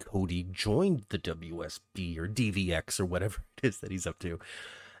why Cody joined the WSB or DVX or whatever it is that he's up to,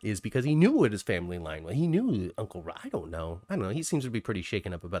 is because he knew what his family line was. He knew Uncle I don't know. He seems to be pretty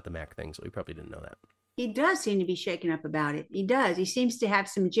shaken up about the Mac thing, so he probably didn't know that. He does seem to be shaken up about it. He does. He seems to have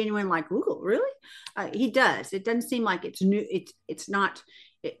some genuine, like, ooh, really? He does. It doesn't seem like it's new. It's not.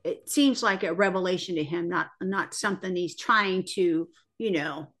 It seems like a revelation to him, not something he's trying to,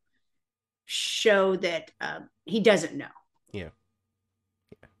 show that he doesn't know. Yeah.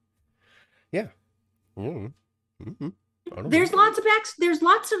 Yeah. Mm-hmm. Mm-hmm. There's lots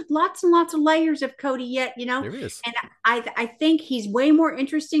and lots of layers of Cody yet, There is. And I think he's way more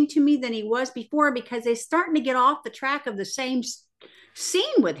interesting to me than he was before, because they're starting to get off the track of the same scene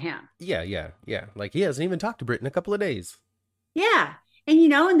with him. Yeah. Like he hasn't even talked to Britt in a couple of days. Yeah. And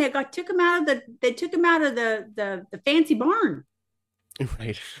and they took him out of the fancy barn.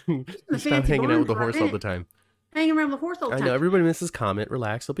 Right. Stop hanging out with the horse all the time. Hanging around the horse all the time. I know everybody misses Comet.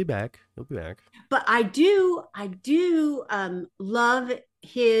 Relax, he'll be back. But I do love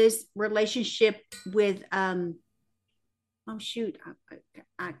his relationship with oh shoot,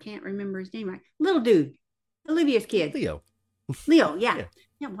 I can't remember his name right. Little dude, Olivia's kid. Leo, yeah.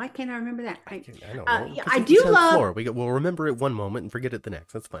 Yeah, why can't I remember that? I don't know. I do love. We'll remember it one moment and forget it the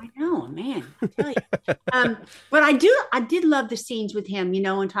next. That's fine. I know, man. I tell you. But I did love the scenes with him,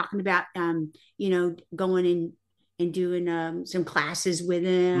 and talking about, going and doing some classes with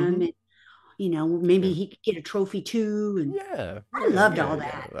him, Mm-hmm. and maybe he could get a trophy too. And I loved all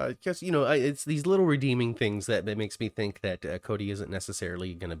that. Just it's these little redeeming things that makes me think that Cody isn't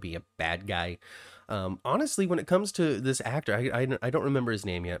necessarily going to be a bad guy. Honestly, when it comes to this actor, I don't remember his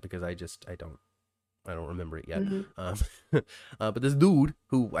name yet because I don't remember it yet. Mm-hmm. But this dude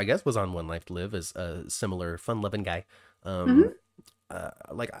who I guess was on One Life to Live is a similar fun-loving guy.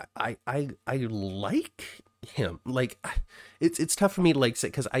 Like I like him. Like it's tough for me to like say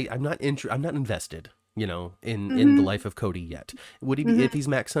because I'm not invested. In the life of Cody yet. Would he be if he's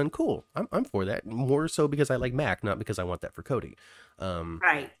Mac's son? Cool. I'm for that. More so because I like Mac, not because I want that for Cody.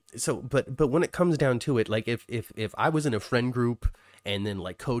 Right. So, but when it comes down to it, like if I was in a friend group and then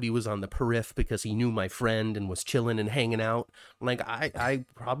like Cody was on the periph because he knew my friend and was chilling and hanging out, like I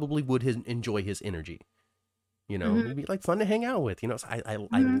probably would enjoy his energy. It'd be like fun to hang out with. So I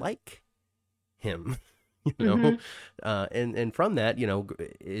like him. And from that,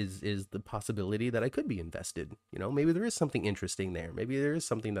 is the possibility that I could be invested. Maybe there is something interesting there. Maybe there is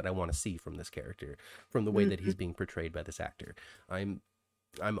something that I want to see from this character, from the way that he's being portrayed by this actor. I'm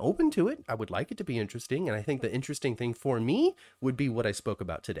open to it. I would like it to be interesting, and I think the interesting thing for me would be what I spoke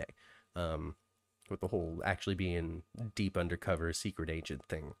about today, with the whole actually being deep undercover secret agent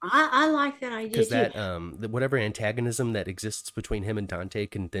thing. I like that idea because that whatever antagonism that exists between him and Dante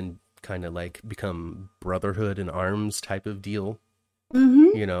can then kind of like become brotherhood in arms type of deal.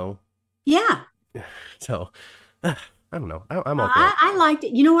 Yeah. So I don't know. I'm okay. I liked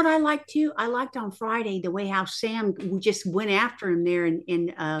it. You know what I liked too? I liked on Friday the way how Sam just went after him there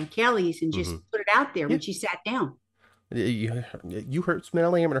in Kelly's and just put it out there when she sat down. You hurt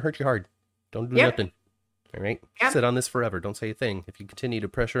Smelly, I'm gonna hurt you hard. Don't do nothing. All right. Sit on this forever. Don't say a thing. If you continue to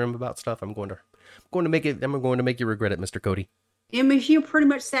pressure him about stuff, I'm going to make you regret it, Mr. Cody. I mean, she pretty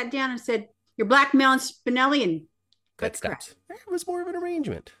much sat down and said, "You're blackmailing Spinelli," and that stops. It was more of an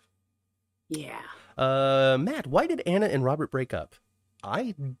arrangement. Yeah. Matt, why did Anna and Robert break up?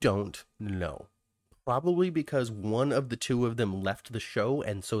 I don't know. Probably because one of the two of them left the show,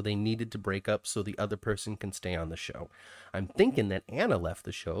 and so they needed to break up so the other person can stay on the show. I'm thinking that Anna left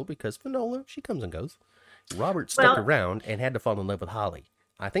the show because Finola, she comes and goes. Robert stuck around and had to fall in love with Holly.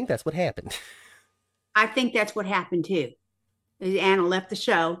 I think that's what happened. I think that's what happened too. Anna left the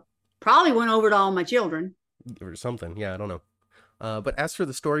show, probably went over to All My Children. Or something, yeah, I don't know. But as for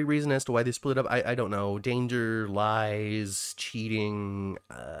the story reason as to why they split up, I don't know. Danger, lies, cheating,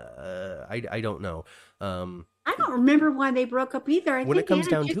 I don't know. I don't remember why they broke up either. When it comes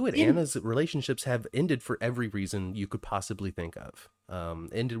down to it, Anna's relationships have ended for every reason you could possibly think of.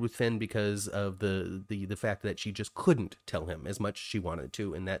 Ended with Finn because of the fact that she just couldn't tell him as much as she wanted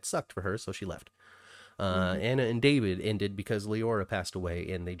to, and that sucked for her, so she left. Anna and David ended because Leora passed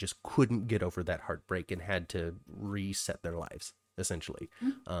away, and they just couldn't get over that heartbreak and had to reset their lives, essentially.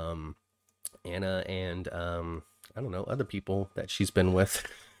 Anna and I don't know, other people that she's been with.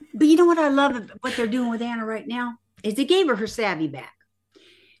 But you know what I love what they're doing with Anna right now is they gave her savvy back.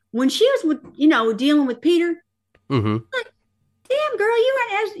 When she was with, dealing with Peter, like, damn girl,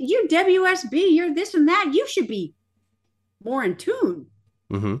 you're WSB, you're this and that. You should be more in tune.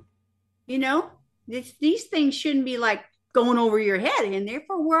 These things shouldn't be like going over your head, and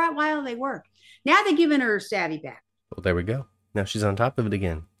therefore a while they work. Now they're giving her savvy back. Well, there we go. Now she's on top of it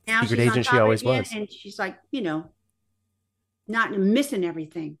again. Now Secret agent she always was. And she's like, not missing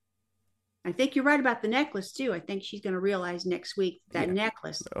everything. I think you're right about the necklace too. I think she's going to realize next week that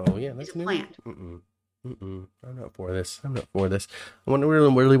necklace. Oh yeah, that's a plant. I'm not for this. I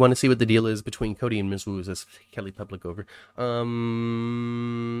really want to see what the deal is between Cody and Miss Wu. Is this Kelly Public over?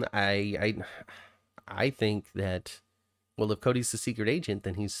 I think that, well, if Cody's the secret agent,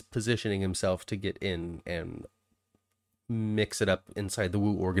 then he's positioning himself to get in and mix it up inside the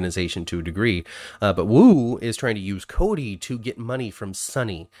Wu organization to a degree. But Wu is trying to use Cody to get money from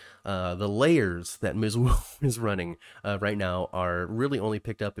Sunny. The layers that Ms. Wu is running right now are really only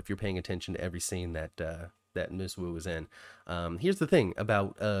picked up if you're paying attention to every scene that Ms. Wu is in. Here's the thing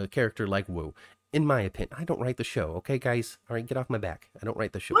about a character like Wu. In my opinion, I don't write the show, okay, guys? All right, get off my back. I don't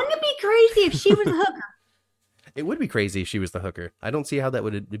write the show. Wouldn't it be crazy if she was a hooker? It would be crazy if she was the hooker. I don't see how that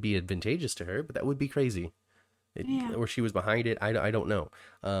would be advantageous to her, but that would be crazy. Or she was behind it. I don't know.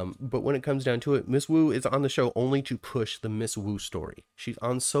 But when it comes down to it, Miss Wu is on the show only to push the Miss Wu story. She's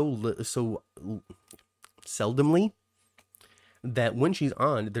on so seldomly that when she's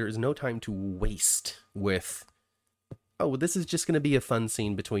on, there is no time to waste with, oh, this is just going to be a fun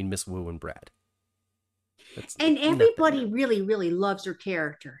scene between Miss Wu and Brad. And everybody really, really loves her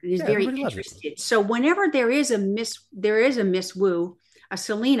character and is very interested. So whenever there is a Miss Wu, a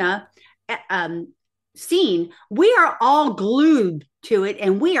Selena scene, we are all glued to it,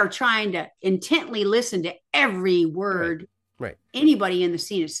 and we are trying to intently listen to every word anybody in the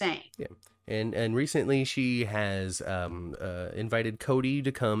scene is saying. Yeah. And recently she has invited Cody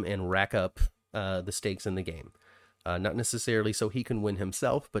to come and rack up the stakes in the game. Not necessarily so he can win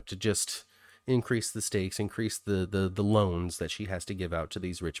himself, but to just increase the stakes, increase the loans that she has to give out to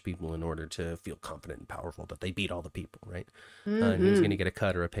these rich people in order to feel confident and powerful that they beat all the people, right? And he's going to get a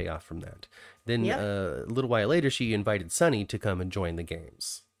cut or a payoff from that. Then a little while later, she invited Sunny to come and join the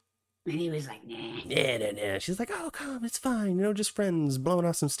games. And he was like, nah. Nah. She's like, oh, come, it's fine. Just friends blowing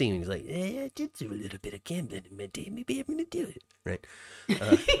off some steam. And he's like, I did do a little bit of gambling. Maybe I'm going to do it, right?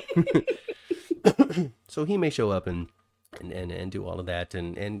 So he may show up and do all of that,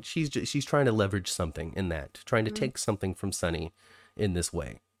 and she's trying to leverage something in that, trying to take something from Sunny in this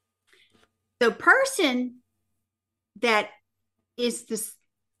way. The person that is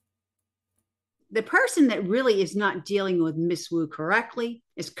the person that really is not dealing with Miss Wu correctly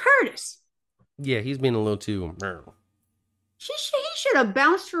is Curtis. Yeah, he's being a little too. He should have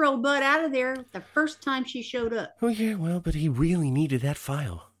bounced her old butt out of there the first time she showed up. Oh yeah, well, but he really needed that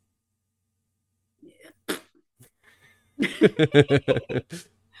file.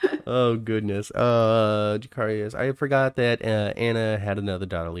 Oh goodness. Jakarius, I forgot that Anna had another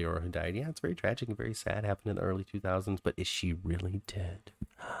daughter, Leora, who died. Yeah, it's very tragic and very sad. Happened in the early 2000s, but is she really dead?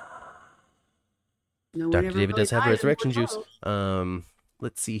 Dr. David does have resurrection juice.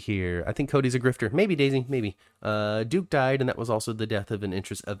 Let's see here. I think Cody's a grifter. Maybe Daisy, maybe. Duke died, and that was also the death of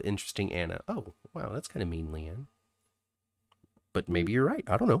interesting Anna. Oh, wow, that's kind of mean, Leanne. But maybe you're right.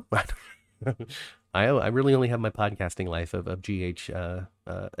 I don't know. I really only have my podcasting life of GH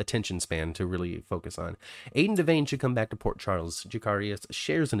attention span to really focus on. Aiden Devane should come back to Port Charles. Jakarius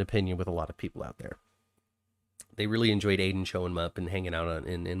shares an opinion with a lot of people out there. They really enjoyed Aiden showing up and hanging out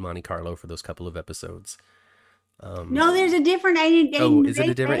in Monte Carlo for those couple of episodes. No, there's a different Aiden. Oh, is it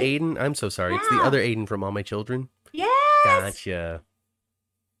a different Aiden? I'm so sorry. Yeah. It's the other Aiden from All My Children. Yes. Gotcha.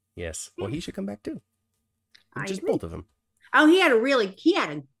 Yes. Well, he should come back too. Just both of them. Oh, he had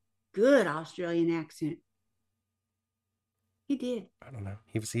a good Australian accent. He did. I don't know.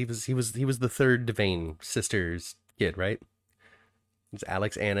 He was the third Devane sisters kid, right? It's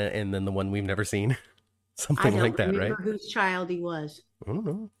Alex, Anna, and then the one we've never seen. Something like that, right? I don't remember whose child he was. I don't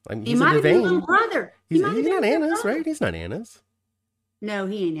know. He might have been a little brother. He's not Anna's, right? He's not Anna's. No,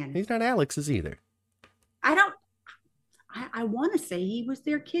 he ain't Anna's. He's not Alex's either. I want to say he was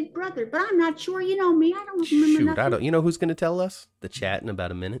their kid brother, but I'm not sure. You know me. I don't remember nothing. You know who's going to tell us? The chat in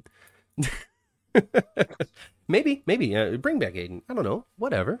about a minute. maybe. Bring back Aiden. I don't know.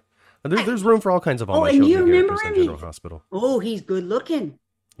 Whatever. There's room for all kinds of All My Children characters in General Hospital. Oh, he's good looking.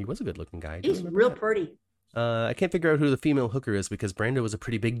 He was a good looking guy. He's real pretty. I can't figure out who the female hooker is because Brando was a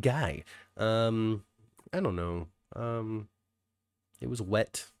pretty big guy. I don't know. It was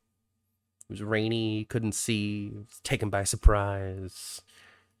wet. It was rainy. Couldn't see. Was taken by surprise.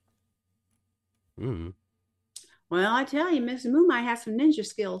 Well, I tell you, Mrs. Moon might have some ninja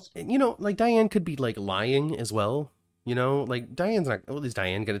skills. And, like Diane could be like lying as well. Like Diane's not. Well, is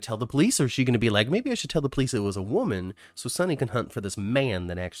Diane going to tell the police, or is she going to be like, maybe I should tell the police it was a woman, so Sonny can hunt for this man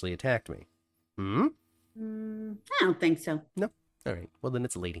that actually attacked me? I don't think so. No. All right. Well, then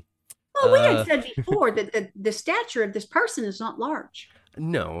it's a lady. Well, we had said before that the stature of this person is not large.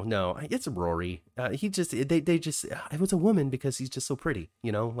 No, it's Rory. They just it was a woman because he's just so pretty.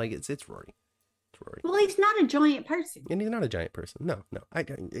 Like it's Rory. It's Rory. Well, he's not a giant person. And he's not a giant person. No.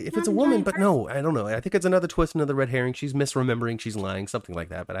 If it's a woman, but no, I don't know. I think it's another twist, another red herring. She's misremembering. She's lying, something like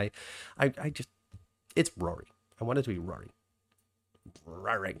that. But I just, it's Rory. I want it to be Rory.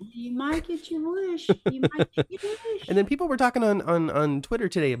 Rory. You might get your wish. And then people were talking on Twitter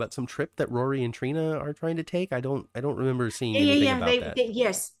today about some trip that Rory and Trina are trying to take. I don't remember seeing anything about that.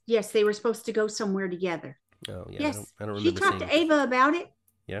 Yes, they were supposed to go somewhere together. Oh yeah, yes. I don't remember. She talked to Ava about it.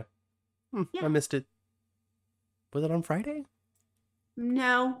 Yeah. I missed it. Was it on Friday?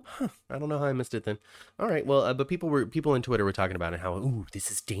 No. I don't know how I missed it then. All right. Well, but people on Twitter were talking about it, how, ooh,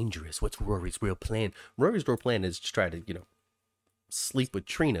 this is dangerous. What's Rory's real plan? Rory's real plan is to try to, sleep with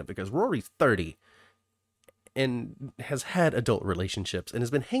Trina because Rory's 30 and has had adult relationships and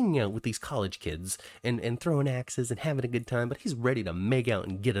has been hanging out with these college kids and throwing axes and having a good time, but he's ready to make out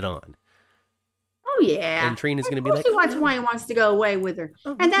and get it on. Oh yeah. And Trina's going to be like, that's why he wants to go away with her.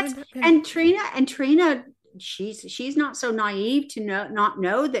 Oh, and Trina, she's not so naive to not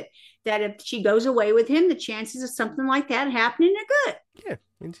know that if she goes away with him, the chances of something like that happening are good. Yeah.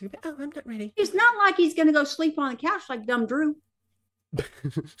 And she's like, I'm not ready. It's not like he's going to go sleep on the couch like dumb Drew. No,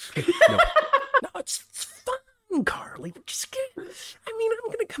 it's fun, Carly. I'm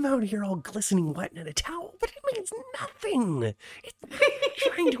going to come out here all glistening wet in a towel, but it means nothing. It's not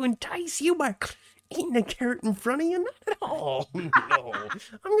trying to entice you by eating a carrot in front of you. Not at all. No, I'm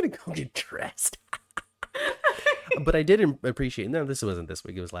going to go get dressed. But I did appreciate, no, this wasn't this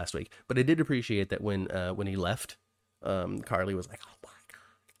week, it was last week, but I did appreciate that when he left, Carly was like, oh my God.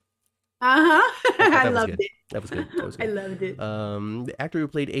 I loved it. That was good. I loved it. The actor who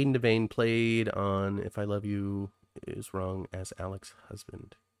played Aiden Devane played on If I Love You Is Wrong as Alex's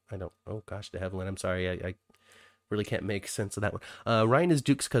husband. Oh gosh, de Havilland, I'm sorry, I really can't make sense of that one. Ryan is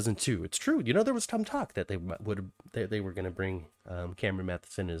Duke's cousin too. It's true. There was some talk that they were going to bring Cameron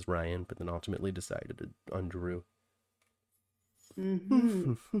Matheson as Ryan, but then ultimately decided on Drew.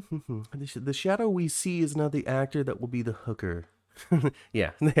 Mm-hmm. The shadow we see is not the actor that will be the hooker.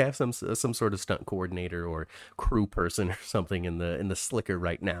 Yeah, they have some sort of stunt coordinator or crew person or something in the slicker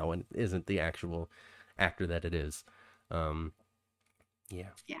right now, and it isn't the actual actor that it is. Yeah.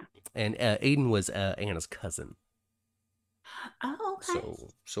 And Aiden was Anna's cousin. Oh, okay.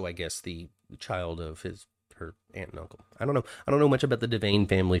 So I guess the child of her aunt and uncle. I don't know much about the Devane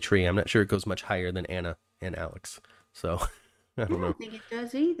family tree. I'm not sure it goes much higher than Anna and Alex. So I don't know. I don't think it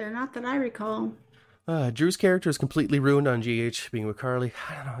does either. Not that I recall. Drew's character is completely ruined on GH being with Carly.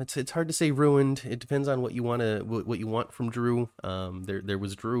 I don't know. It's hard to say ruined. It depends on what you want from Drew. There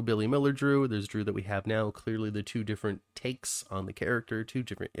was Drew, Billy Miller Drew. There's Drew that we have now. Clearly, the two different takes on the character, two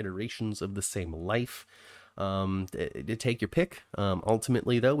different iterations of the same life. Take your pick.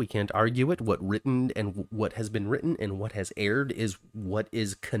 Ultimately, though, we can't argue it. What has been written and what has aired is what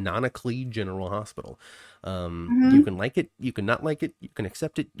is canonically General Hospital. You can like it, you can not like it, you can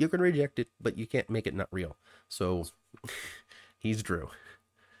accept it, you can reject it, but you can't make it not real. So he's Drew.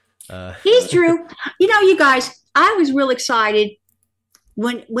 He's Drew. You guys, I was real excited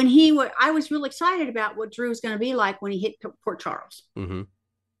I was real excited about what Drew's going to be like when he hit Port Charles. Mm-hmm.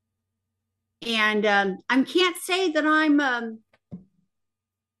 And I can't say that I'm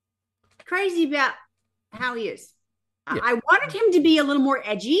crazy about how he is. Yeah. I wanted him to be a little more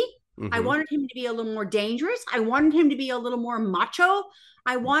edgy. Mm-hmm. I wanted him to be a little more dangerous. I wanted him to be a little more macho.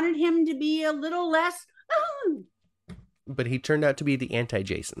 I wanted him to be a little less. But he turned out to be the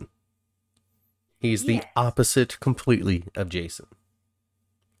anti-Jason. He's the opposite completely of Jason.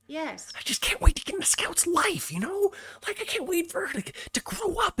 Yes. I just can't wait to get in the Scout's life, Like, I can't wait for her to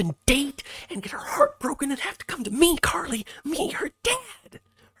grow up and date and get her heart broken and have to come to me, Carly. Me, her dad.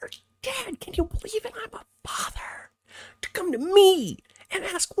 Her dad. Can you believe it? I'm a father. To come to me and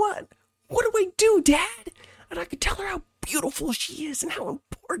ask what? What do I do, Dad? And I could tell her how beautiful she is and how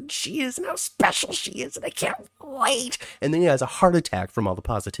important she is and how special she is. And I can't wait. And then he has a heart attack from all the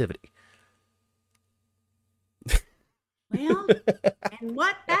positivity. Well, and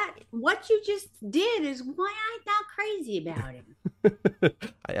what you just did is why I'm not crazy about him.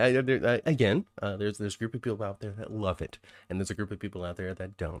 Again, there's a group of people out there that love it, and there's a group of people out there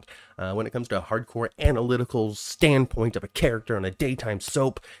that don't. When it comes to a hardcore analytical standpoint of a character on a daytime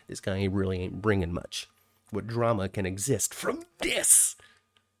soap, this guy really ain't bringing much. What drama can exist from this?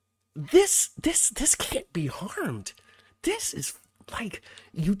 This can't be harmed. This is like,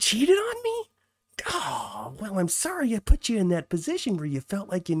 you cheated on me? Oh, well, I'm sorry I put you in that position where you felt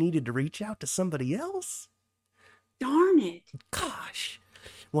like you needed to reach out to somebody else. Darn it. Gosh.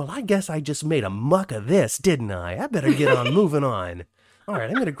 Well, I guess I just made a muck of this, didn't I? I better get on moving on. All right,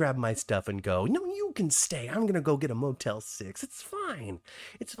 I'm going to grab my stuff and go. No, you can stay. I'm going to go get a Motel 6. It's fine.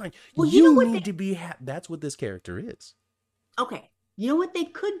 It's fine. Well, you need to be happy. That's what this character is. Okay. You know what they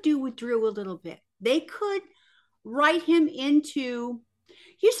could do with Drew a little bit? They could write him into...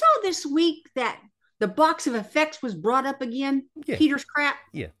 You saw this week that the box of effects was brought up again? Yeah. Peter's crap?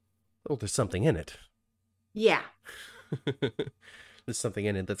 Yeah. Well, there's something in it. Yeah. There's something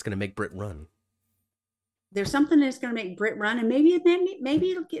in it that's going to make Britt run. There's something that's going to make Britt run, and maybe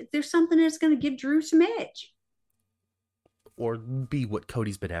it'll get... There's something that's going to give Drew some edge. Or be what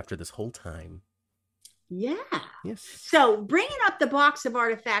Cody's been after this whole time. Yeah. Yes. So bringing up the box of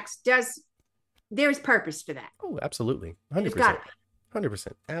artifacts there's purpose for that. Oh, absolutely. 100%. 100%.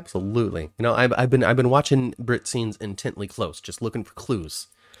 Absolutely. You know, I've been watching Britt scenes intently close, just looking for clues.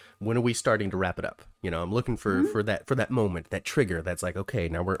 When are we starting to wrap it up? You know, I'm looking for that moment, that trigger that's like, okay,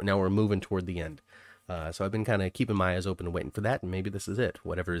 now we're moving toward the end. So I've been kind of keeping my eyes open and waiting for that, and maybe this is it.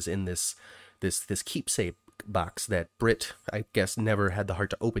 Whatever is in this keepsake box that Britt, I guess, never had the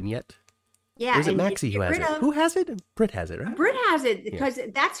heart to open yet. Yeah. Or is it Maxie who has it? Who has it? Britt has it, right? Britt has it because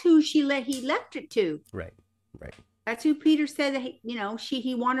that's who he left it to. Right. That's who Peter said that he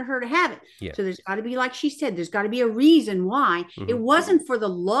wanted her to have it. Yeah. So there's got to be, like she said, there's got to be a reason why. Mm-hmm. It wasn't for the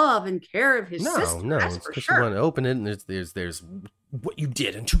love and care of his sister. No, that's for sure. You want to open it, and there's what you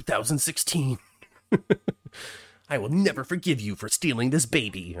did in 2016. I will never forgive you for stealing this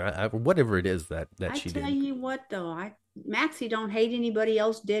baby, whatever it is that she did. I tell you what, though, Maxie don't hate anybody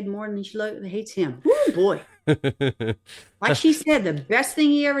else dead more than she hates him. Oh boy! Like she said, the best thing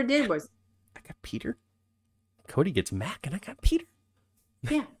he ever did was, I got Peter. Cody gets Mac, and I got Peter.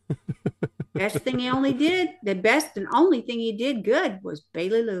 Yeah. Best thing he only did, the best and only thing he did good was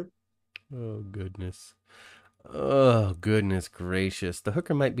Bailey Lou. Oh goodness. Oh, goodness gracious. The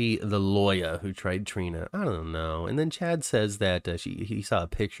hooker might be the lawyer who tried Trina. I don't know. And then Chad says that he saw a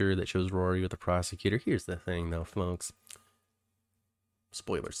picture that shows Rory with the prosecutor. Here's the thing, though, folks.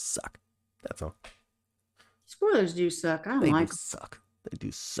 Spoilers suck. That's all. Spoilers do suck. I don't like them. Suck. They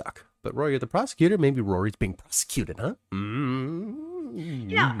do suck. But Rory the prosecutor, maybe Rory's being prosecuted, huh?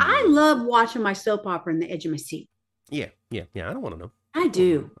 Mm-hmm. I love watching my soap opera in the edge of my seat. Yeah. I don't want to know. I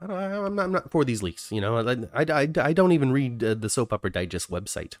do. I'm not for these leaks. I don't even read the Soap Opera Digest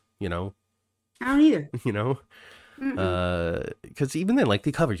website. I don't either. Because even then, like,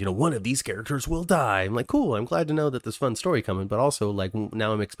 they covered, one of these characters will die. I'm like, cool. I'm glad to know that there's fun story coming, but also, like,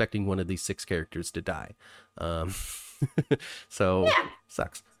 now I'm expecting one of these 6 characters to die. So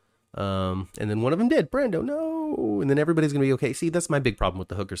sucks. And then one of them did. Brando, no. And then everybody's gonna be okay. See, that's my big problem with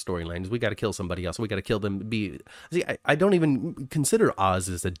the hooker storyline, is we got to kill somebody else. We got to kill them. See, I don't even consider Oz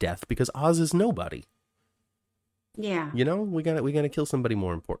as a death, because Oz is nobody. Yeah. We gotta kill somebody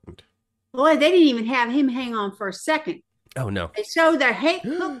more important. Boy, they didn't even have him hang on for a second. Oh no. They showed their hate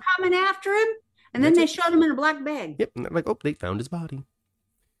hook coming after him, and then they showed him in a black bag. Yep. And they're like, oh, they found his body.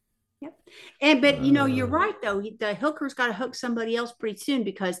 Yep. But you're right though. The hooker's got to hook somebody else pretty soon,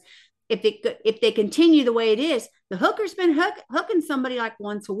 because if they continue the way it is, the hooker's been hooking somebody like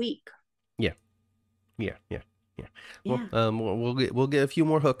once a week. Yeah. Well, we'll get a few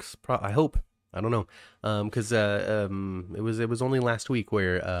more hooks. I hope. I don't know. Because it was only last week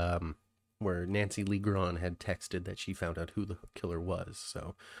where Nancy Lee Grahn had texted that she found out who the killer was.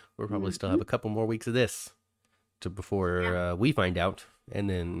 So we'll probably still have a couple more weeks of this before we find out, and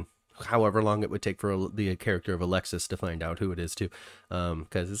then however long it would take for the character of Alexis to find out who it is too,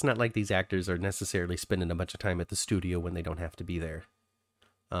 because it's not like these actors are necessarily spending a bunch of time at the studio when they don't have to be there.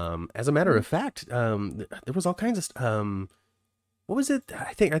 As a matter of fact, there was all kinds of what was it?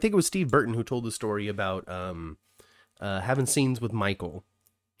 I think it was Steve Burton who told the story about having scenes with Michael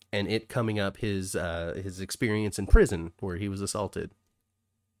and it coming up his experience in prison where he was assaulted.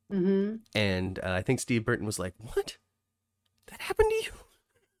 Mm-hmm. And I think Steve Burton was like, "What? That happened to you?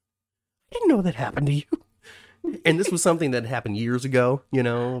 I didn't know that happened to you." And this was something that happened years ago, by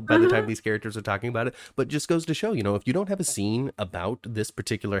the time these characters are talking about it. But just goes to show, if you don't have a scene about this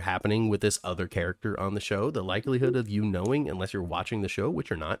particular happening with this other character on the show, the likelihood of you knowing, unless you're watching the show,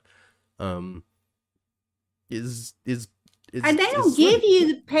 which you're not, is and they don't give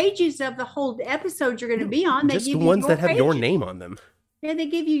you the pages of the whole episode you're going to be on. They just give the you ones that pages. have your name on them. Yeah, they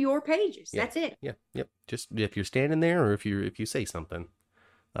give you your pages. Yeah. That's it. Yeah, yep. Just if you're standing there, or if you say something.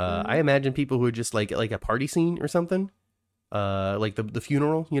 I imagine people who are just like a party scene or something, like the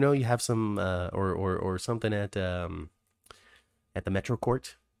funeral. You have some or something at the Metro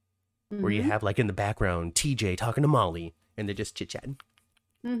Court, where you have like in the background TJ talking to Molly, and they're just chit chatting.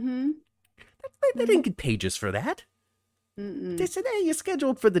 They didn't get pages for that. They said, "Hey, you're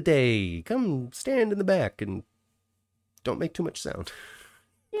scheduled for the day. Come stand in the back and don't make too much sound."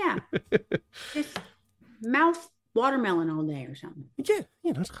 Yeah, just mouth watermelon all day or something. Yeah,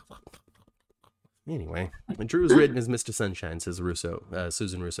 Anyway, Drew's written as Mr. Sunshine, says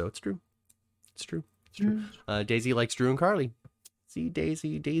Susan Russo. It's true. It's true. Daisy likes Drew and Carly. See, Daisy's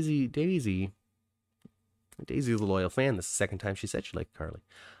a loyal fan. This is the second time she said she liked Carly.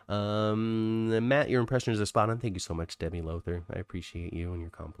 Matt, your impressions are spot on. Thank you so much, Debbie Lothar. I appreciate you and your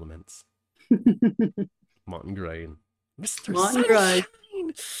compliments. Martin Gray and Mr. Sunshine.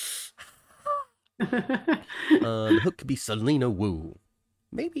 The hook could be Selena Wu.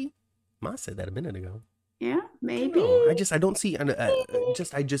 Maybe. Ma said that a minute ago. Yeah, maybe. I just don't see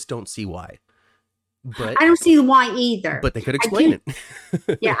why. But I don't see why either. But they could explain it.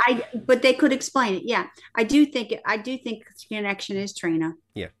 Yeah, but they could explain it. Yeah, I do think the connection is Trina.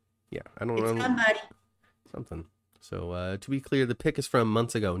 Yeah. I don't know. Somebody. Something. So to be clear, the pic is from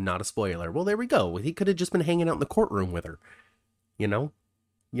months ago, not a spoiler. Well, there we go. He could have just been hanging out in the courtroom with her. I'm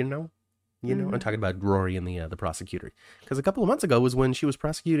talking about Rory and the prosecutor, because a couple of months ago was when she was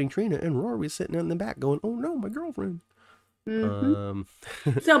prosecuting Trina, and Rory was sitting in the back going, "Oh no, my girlfriend." So,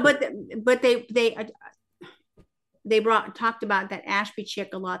 but they talked about that Ashby chick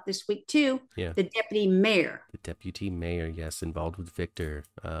a lot this week too. Yeah, the deputy mayor. The deputy mayor, yes, involved with Victor.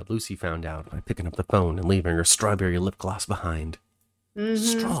 Lucy found out by picking up the phone and leaving her strawberry lip gloss behind.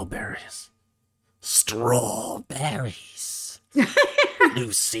 Strawberries.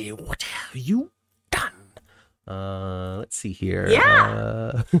 Lucy, what have you done? Let's see here.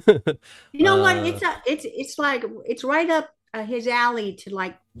 Yeah. You know what? It's like it's right up his alley to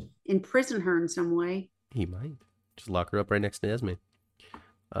like imprison her in some way. He might just lock her up right next to Esme.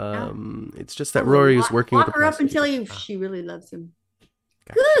 It's just that Rory is working. Lock her up until she really loves him.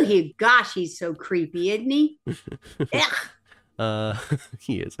 Gotcha. Gosh, he's so creepy, isn't he?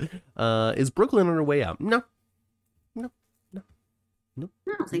 He is. Is Brooklyn on her way out? No. I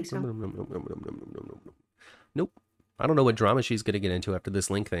don't think so. Nope. I don't know what drama she's going to get into after this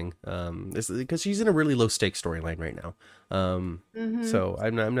Link thing. Because she's in a really low stakes storyline right now. So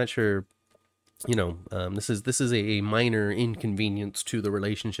I'm not sure. This is a minor inconvenience to the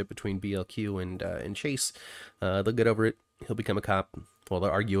relationship between BLQ and Chase. They'll get over it. He'll become a cop. Well,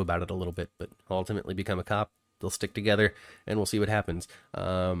 they'll argue about it a little bit, but ultimately become a cop. They'll stick together, and we'll see what happens.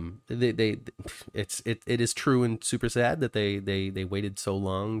 It is true and super sad that they waited so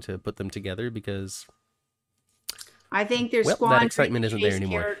long to put them together, because I think they're squandering that excitement isn't there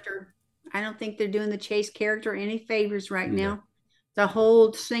anymore. Character. I don't think they're doing the Chase character any favors right now. The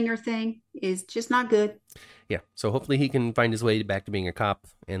whole Singer thing is just not good. Yeah, so hopefully he can find his way back to being a cop,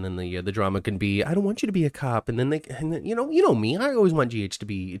 and then the drama can be, I don't want you to be a cop, and then you know me, I always want GH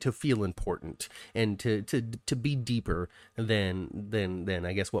to feel important and to be deeper than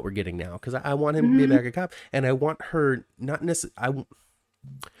I guess what we're getting now, because I want him to be back a cop, and I want her not necessarily.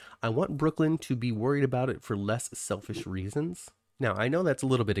 I want Brooklyn to be worried about it for less selfish reasons. Now, I know that's a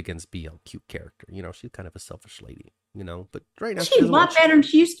little bit against BLQ character. She's kind of a selfish lady, but right now she's a lot better than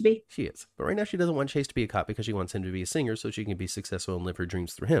she used to be. She is. But right now she doesn't want Chase to be a cop because she wants him to be a singer so she can be successful and live her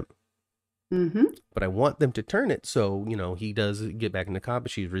dreams through him. But I want them to turn it so, he does get back into cop,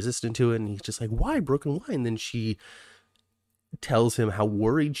 but she's resistant to it. And he's just like, why, Brooklyn, why? And then she tells him how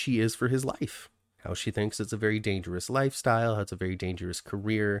worried she is for his life. How she thinks it's a very dangerous lifestyle, how it's a very dangerous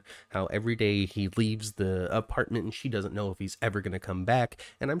career, how every day he leaves the apartment and she doesn't know if he's ever going to come back.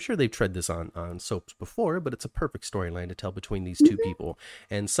 And I'm sure they've tread this on soaps before, but it's a perfect storyline to tell between these two people.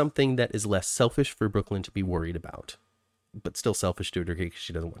 And something that is less selfish for Brooklyn to be worried about, but still selfish to her because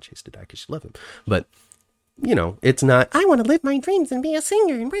she doesn't want Chase to die because she loves him. But, it's not, I want to live my dreams and be a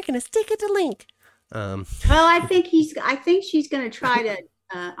singer and we're going to stick it to Link. Well, I think she's going to try to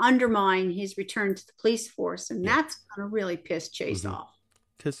undermine his return to the police force, and that's going to really piss Chase off.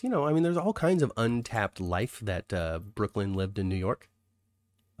 Because there's all kinds of untapped life that Brooklyn lived in New York.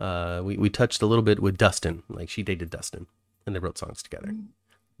 We touched a little bit with Dustin. Like, she dated Dustin, and they wrote songs together.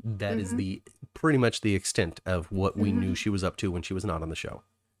 That is the pretty much the extent of what we knew she was up to when she was not on the show.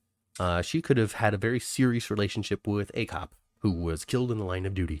 She could have had a very serious relationship with a cop who was killed in the line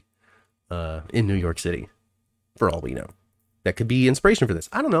of duty in New York City, for all we know. That could be inspiration for this.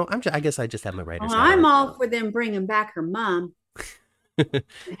 I don't know. I guess I just have my writer's hat. I'm all for them bringing back her mom and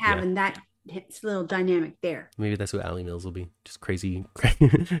having that little dynamic there. Maybe that's what Allie Mills will be. Just crazy,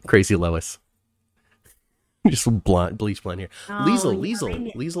 crazy Lois. Just blonde, bleach blonde hair. Liesl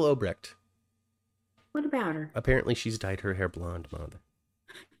Obrecht. What about her? Apparently she's dyed her hair blonde, Mom.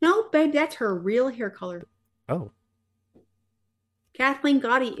 No, babe, that's her real hair color. Oh. Kathleen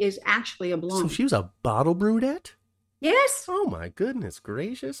Gotti is actually a blonde. So she was a bottle brunette? Yes. Oh my goodness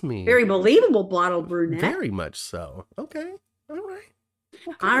gracious me. Very believable bottle brunette. Very much so. Okay. All right.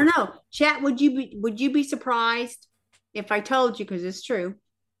 Okay. I don't know. Chat, would you be surprised if I told you, because it's true,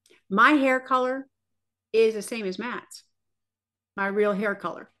 my hair color is the same as Matt's. My real hair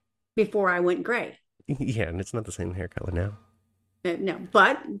color before I went gray. Yeah, and it's not the same hair color now. No,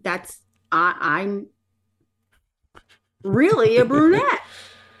 but I'm really a brunette.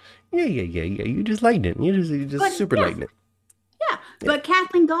 Yeah. You just liked it. You just super liked it. Yeah, but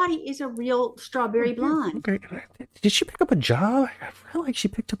Kathleen Gotti is a real strawberry blonde. Okay. Did she pick up a job? I feel like she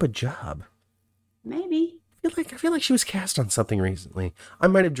picked up a job. Maybe. I feel like she was cast on something recently. I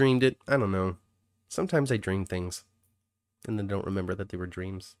might have dreamed it. I don't know. Sometimes I dream things and then don't remember that they were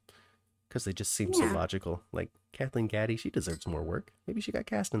dreams because they just seem so logical. Like Kathleen Gotti, she deserves more work. Maybe she got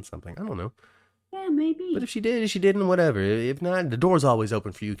cast in something. I don't know. Yeah, maybe. But if she didn't, whatever. If not, the door's always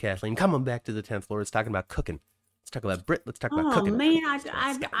open for you, Kathleen. Come on back to the 10th floor. Let's talk about cooking. Let's talk about Brit. Let's talk about cooking. Oh, man,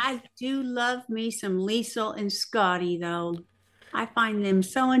 I do love me some Liesl and Scotty, though. I find them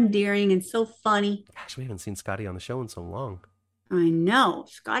so endearing and so funny. Gosh, we haven't seen Scotty on the show in so long. I know.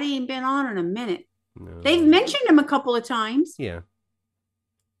 Scotty ain't been on in a minute. No. They've mentioned him a couple of times. Yeah.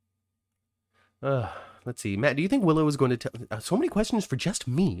 Let's see. Matt, do you think Willow is going to tell... so many questions for just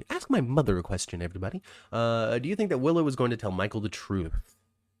me. Ask my mother a question, everybody. Do you think that Willow is going to tell Michael the truth?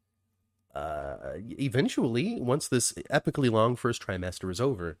 Eventually, once this epically long first trimester is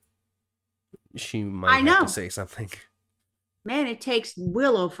over, she might have to say something. Man, it takes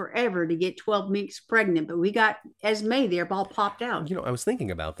Willow forever to get 12 weeks pregnant, but we got Esme there all popped out. You know, I was thinking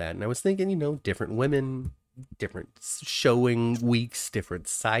about that, and I was thinking, different women, different showing weeks, different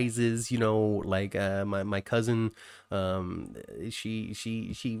sizes, like my cousin,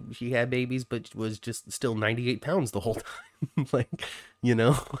 she had babies, but was just still 98 pounds the whole time.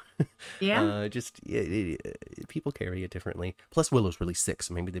 Yeah. People carry it differently. Plus Willow's really sick,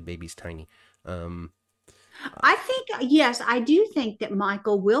 so maybe the baby's tiny. I think, yes, I do think that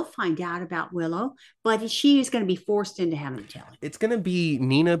Michael will find out about Willow, but she is going to be forced into having to tell him. It's going to be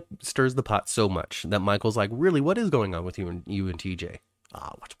Nina stirs the pot so much that Michael's like, really, what is going on with you and TJ?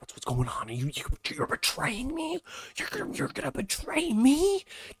 What's going on? You're betraying me? You're going to betray me?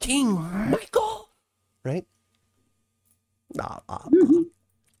 King Michael? Right?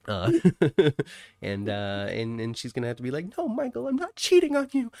 And she's going to have to be like, no, Michael, I'm not cheating on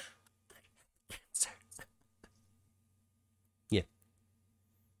you.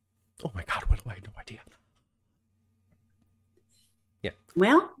 Oh my God, what do I have no idea? Yeah.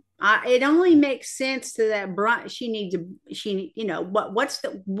 Well, it only makes sense to that what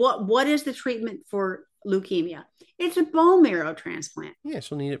is the treatment for leukemia? It's a bone marrow transplant. Yeah,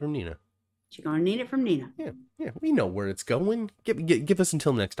 she'll need it from Nina. She's going to need it from Nina. Yeah, we know where it's going. Give us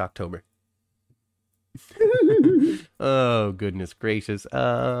until next October. Oh, goodness gracious.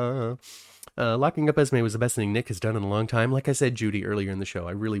 Locking up Esme was the best thing Nick has done in a long time. Like I said, Judy, earlier in the show,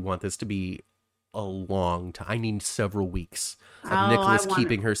 I really want this to be a long time. I need several weeks of Nicholas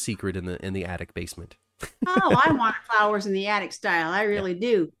keeping her secret in the attic basement. I want flowers in the attic style. I really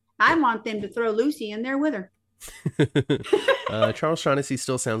do. I want them to throw Lucy in there with her. Charles Shaughnessy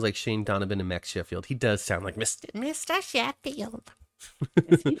still sounds like Shane Donovan and Max Sheffield. He does sound like Mr. Sheffield.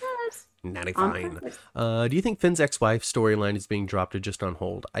 Yes, he does. Not fine. Do you think Finn's ex-wife storyline is being dropped or just on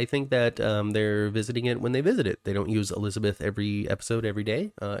hold? I think that they're visiting it when they visit it. They don't use Elizabeth every episode, every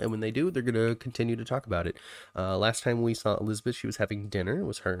day. And when they do, they're going to continue to talk about it. Last time we saw Elizabeth, she was having dinner. It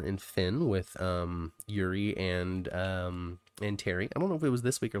was her and Finn with Yuri and Terry. I don't know if it was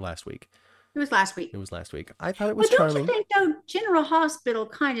this week or last week. It was last week. I thought it was charming. Don't you think, though, General Hospital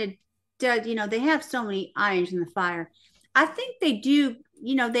kind of does, they have so many irons in the fire. I think they do,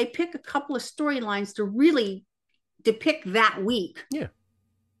 they pick a couple of storylines to really depict that week. Yeah.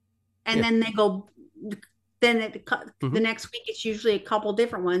 And then they go, the next week, it's usually a couple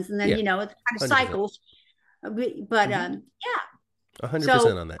different ones. And then, it kind of cycles. But, yeah. 100%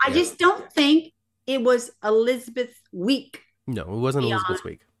 So on that. I Yeah. just don't think it was Elizabeth's week. No, it wasn't Beyond, Elizabeth's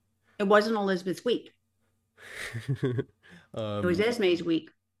week. it wasn't Elizabeth's week. It was um, Esme's week.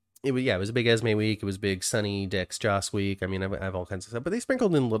 it was, yeah, it was a big Esme week. It was big Sunny Dex Joss week. I mean, I have all kinds of stuff, but they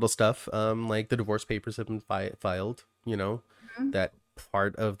sprinkled in little stuff. Like the divorce papers have been filed. You know, Mhm. that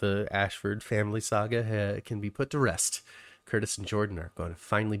part of the Ashford family saga can be put to rest. Curtis and Jordan are going to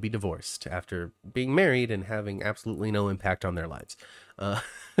finally be divorced after being married and having absolutely no impact on their lives. Uh,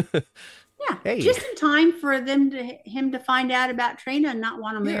 Yeah, hey, just in time for him to find out about Trina and not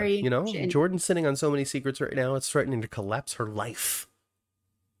want to yeah, marry. you know, Jordan's sitting on so many secrets right now, it's threatening to collapse her life.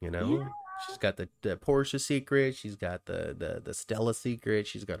 You Yeah. know, she's got the Porsche secret, she's got the Stella secret,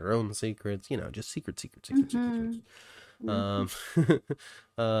 she's got her own secrets. You know, just secrets. Mm-hmm. Mm-hmm. Um,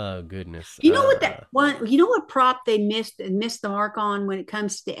 oh goodness. You know what that one? You know what prop they missed the mark on when it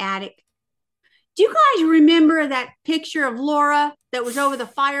comes to the attic? Do you guys remember that picture of Laura that was over the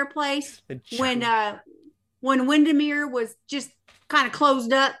fireplace when when Windermere was just kind of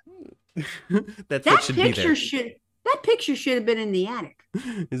closed up? That's That what should be there. that picture should have been in the attic.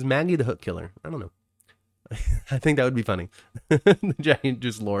 Is Maggie the hook killer? I don't know. I think that would be funny. The giant,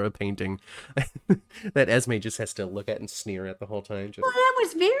 just Laura painting that Esme just has to look at and sneer at the whole time. Just, Well,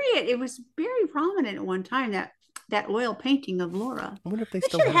 it was very prominent at one time, that oil painting of Laura. I wonder if they They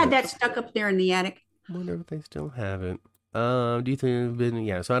still should have have had it. that stuck up there in the attic. I wonder if they still have it. Do you think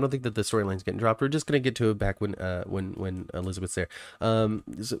yeah, so I don't think that the storyline's getting dropped. We're just gonna get to it back when Elizabeth's there.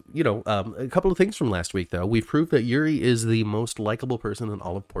 So, you know, a couple of things from last week though. We've proved that Yuri is the most likable person in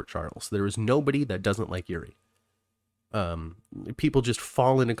all of Port Charles. There is nobody that doesn't like Yuri. People just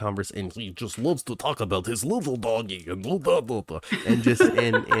fall into converse and he just loves to talk about his little doggy and blah, blah, blah, blah. And just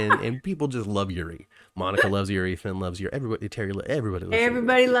and people just love Yuri. Monica loves Yuri, Finn loves Yuri, everybody, Terry, everybody loves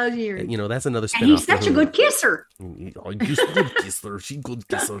Everybody loves Yuri. You know, that's another And spin-off. he's such a good kisser. I just good kisser. She good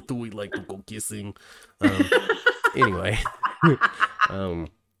kisser too. We like to go kissing. Anyway.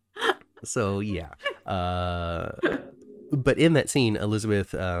 So yeah. But in that scene,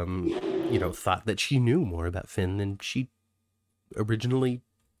 Elizabeth, you know, thought that she knew more about Finn than she originally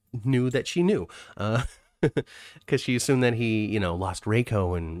knew that she knew. Because she assumed that he, you know, lost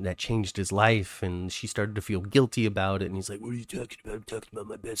Reiko and that changed his life, and she started to feel guilty about it. And he's like, "What are you talking about? I'm talking about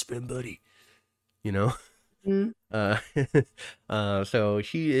my best friend, buddy." You know. Mm-hmm. So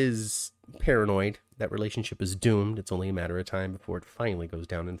she is paranoid. That relationship is doomed. It's only a matter of time before it finally goes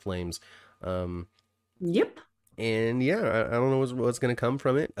down in flames. Yep. And yeah, I don't know what's going to come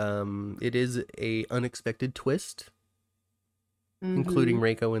from it. It is a unexpected twist, including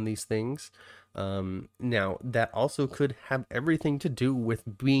Reiko in these things. Now that also could have everything to do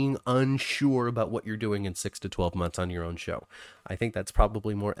with being unsure about what you're doing in 6 to 12 months on your own show. I think that's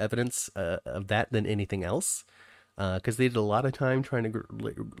probably more evidence of that than anything else. Because they did a lot of time trying to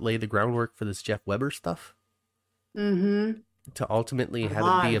lay the groundwork for this Jeff Weber stuff. Mm-hmm. To ultimately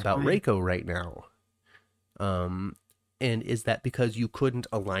have it be about Reiko right now. And is that because you couldn't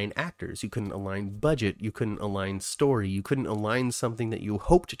align actors, you couldn't align budget, you couldn't align story, you couldn't align something that you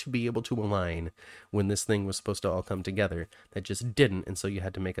hoped to be able to align when this thing was supposed to all come together that just didn't, and so you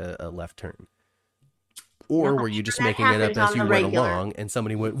had to make a left turn? Or were you just making it up as you went along, and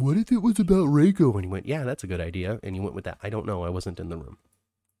somebody went, "What if it was about Reiko?" And you went, "Yeah, that's a good idea," and you went with that. I don't know. I wasn't in the room.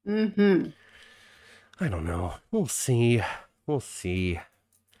 Mm-hmm. I don't know. We'll see. We'll see.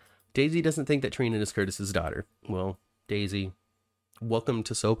 Daisy doesn't think that Trina is Curtis's daughter. Well, Daisy, welcome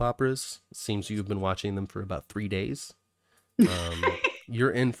to soap operas. Seems you've been watching them for about 3 days.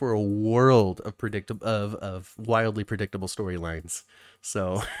 You're in for a world of of wildly predictable storylines.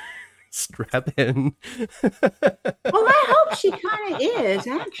 So strap in. Well, I hope she kind of is,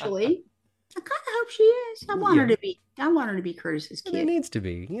 actually. I kind of hope she is. I want her to be. I want her to be Curtis's kid. It needs to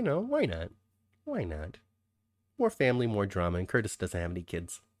be. You know, why not? Why not? More family, more drama, and Curtis doesn't have any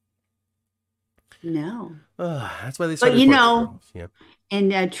kids. No. That's why they started. But you know, yeah.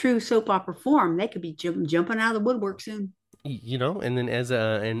 in true soap opera form, they could be jumping out of the woodwork soon. You know, and then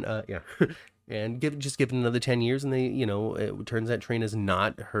yeah, and give it another 10 years, and they, you know, it turns out Trina's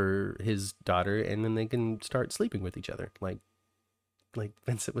not his daughter, and then they can start sleeping with each other, like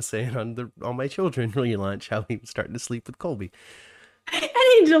Vincent was saying on the All My Children relaunch, how he was starting to sleep with Colby, and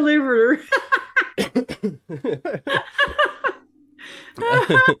he delivered her.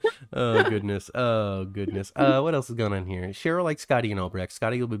 Oh goodness. What else is going on here? Cheryl likes Scotty and Albrecht.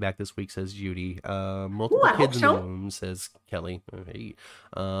 Scotty will be back this week, says Judy. Multiple kids in the room, says Kelly. Hey.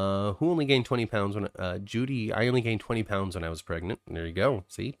 Who only gained 20 pounds when Judy? I only gained 20 pounds when I was pregnant. There you go.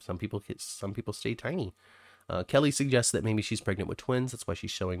 See, some people stay tiny. Kelly suggests that maybe she's pregnant with twins. That's why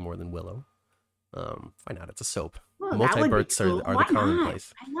she's showing more than Willow. Why not? It's a soap. Well, that would be Multi-births cool. are the Why not?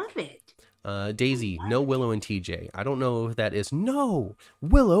 commonplace. I love it. Daisy, no Willow and TJ. I don't know if that is no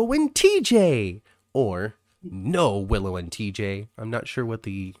Willow and TJ or no Willow and TJ. I'm not sure what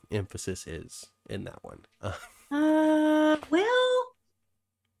the emphasis is in that one. Well,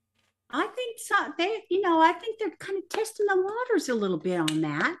 I think so. I think they're kind of testing the waters a little bit on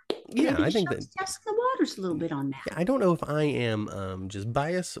that. Yeah, Maybe I the think show's that. testing the waters a little bit on that. Yeah, I don't know if I am just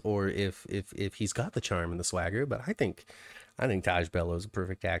biased or if he's got the charm and the swagger, but I think Taj Bello is a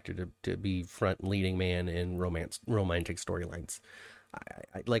perfect actor to be front leading man in romantic storylines.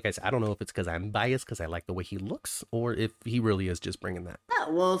 Like I said, I don't know if it's because I'm biased because I like the way he looks, or if he really is just bringing that.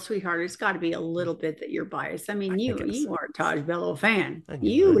 Oh, well, sweetheart, it's got to be a little bit that you're biased. I mean, I guess. you are a Taj Bello fan. I do.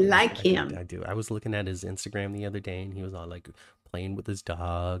 You like him. I do. I was looking at his Instagram the other day, and he was all like playing with his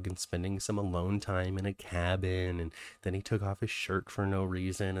dog and spending some alone time in a cabin, and then he took off his shirt for no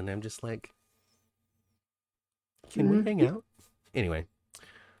reason, and I'm just like, can we hang out? Anyway,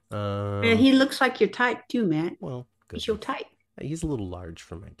 And he looks like your type too, Matt. well, good. He's your type. He's a little large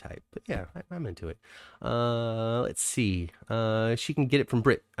for my type, but yeah, I'm into it. Let's see. She can get it from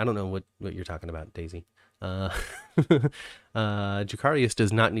Brit. I don't know what you're talking about, Daisy. Jakarius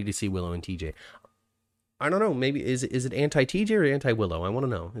does not need to see Willow and TJ. I don't know. Maybe is it anti TJ or anti Willow? I want to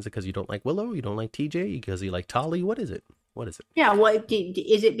know. Is it because you don't like Willow? You don't like TJ? Because you like Tolly? What is it? What is it? Yeah.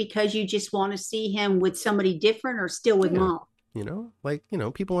 Is it because you just want to see him with somebody different or still with mom?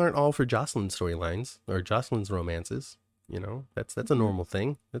 People aren't all for Jocelyn's storylines or Jocelyn's romances. That's a normal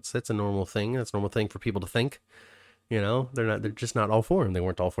thing. That's a normal thing. That's a normal thing for people to think. They're just not all for him. They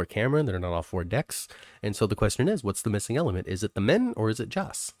weren't all for Cameron. They're not all for Dex. And so the question is, what's the missing element? Is it the men or is it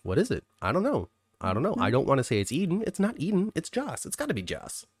Joss? What is it? I don't know. I don't want to say it's Eden. It's not Eden. It's Joss. It's got to be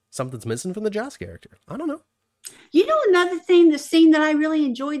Joss. Something's missing from the Joss character. I don't know. Another thing, the scene that I really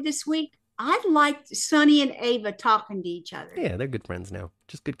enjoyed this week, I liked Sonny and Ava talking to each other. Yeah, they're good friends now.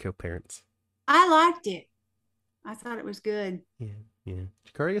 Just good co-parents. I liked it. I thought it was good. Yeah.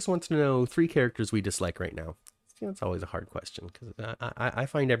 Jakarius wants to know 3 characters we dislike right now. It's always a hard question because I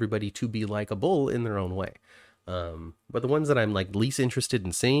find everybody to be likable in their own way. But the ones that I'm like least interested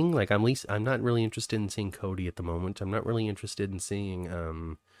in seeing, like I'm not really interested in seeing Cody at the moment. I'm not really interested in seeing,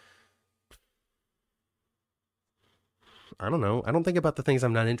 I don't know. I don't think about the things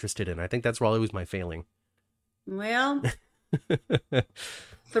I'm not interested in. I think that's always my failing. Well, 3.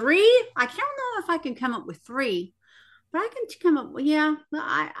 I don't know if I can come up with 3, but I can come up with, yeah.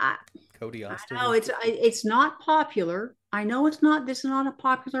 Cody Austin. No, it's not popular. I know it's not. This is not a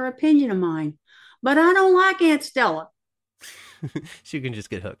popular opinion of mine, but I don't like Aunt Stella. She can just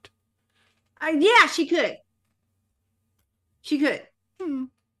get hooked. Yeah, she could. She could.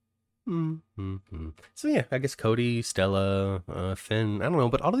 So yeah, I guess Cody, Stella, Finn. I don't know,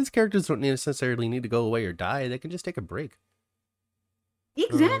 but all of these characters don't necessarily need to go away or die. They can just take a break.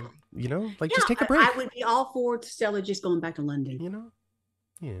 Exactly. Just take a break. I would be all for Stella just going back to London.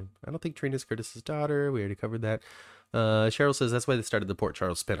 Yeah. I don't think Trina's Curtis's daughter. We already covered that. Cheryl says that's why they started the Port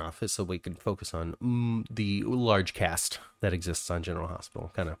Charles spinoff, is so we can focus on the large cast that exists on General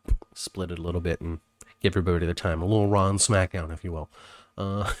Hospital. Kind of split it a little bit and give everybody their time. A little Raw and SmackDown, if you will.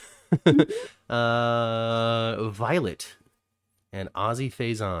 Violet and Ozzy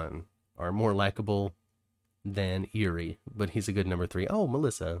Faison are more likable than Eerie, but he's a good number 3. Oh,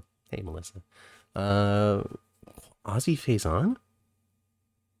 Melissa. Hey, Melissa. Ozzy Faison?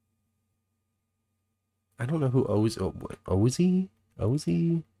 I don't know who Ozzy?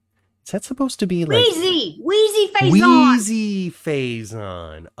 Is that supposed to be like Wheezy Faison? Wheezy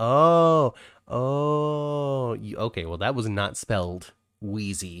Faison. Oh, okay. Well, that was not spelled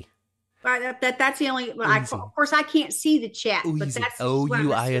Wheezy. Right, that's the only. Of course, I can't see the chat, Wheezy. but that's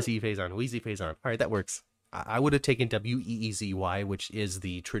Ouise Faison. Wheezy Faison. All right, that works. I would have taken Weezy, which is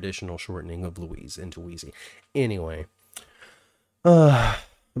the traditional shortening of Louise, into Wheezy. Anyway,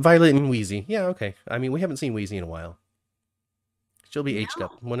 Violet and Wheezy. Yeah, okay. I mean, we haven't seen Wheezy in a while. She'll be aged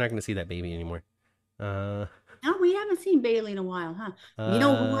up. We're not going to see that baby anymore. No, we haven't seen Bailey in a while, huh? You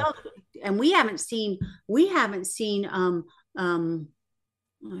know who else? And we haven't seen.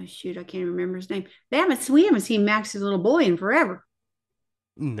 Oh shoot, I can't remember his name. We haven't seen Max's little boy in forever.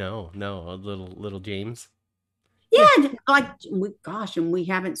 No, little James. Yeah, and we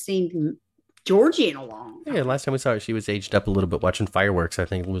haven't seen Georgie in a long time. Yeah, last time we saw her, she was aged up a little bit watching fireworks. I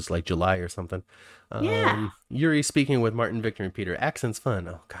think it was like July or something. Yeah. Yuri speaking with Martin, Victor, and Peter. Accent's fun.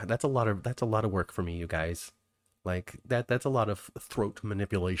 Oh God, that's a lot of work for me, you guys. Like that's a lot of throat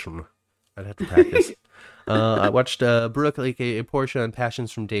manipulation. I'd have to practice. I watched Brooke, aka Portia, on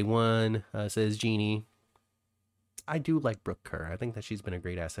Passions from Day One. Says Jeannie. I do like Brooke Kerr. I think that she's been a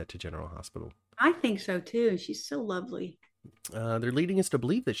great asset to General Hospital. I think so too. She's so lovely. They're leading us to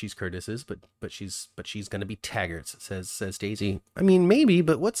believe that she's Curtis's, but she's going to be Taggart's, says Daisy. I mean, maybe,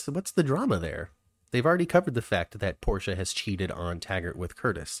 but what's the drama there? They've already covered the fact that Portia has cheated on Taggart with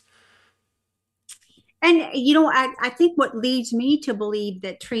Curtis. And I think what leads me to believe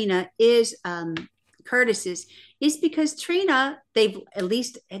that Trina is Curtis's is because Trina, they've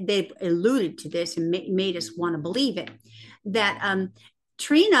alluded to this and made us want to believe it, that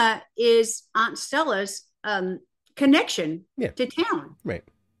Trina is Aunt Stella's connection to town. Right.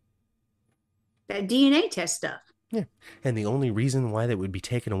 That DNA test stuff. Yeah. And the only reason why that would be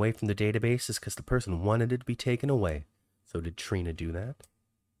taken away from the database is because the person wanted it to be taken away. So did Trina do that?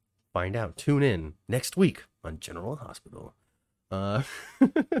 Find out. Tune in next week on General Hospital. They're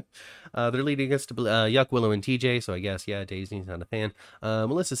leading us to Yuck, Willow, and TJ. So I guess, yeah, Daisy's not a fan.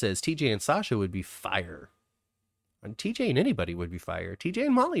 Melissa says TJ and Sasha would be fire. And TJ and anybody would be fire. TJ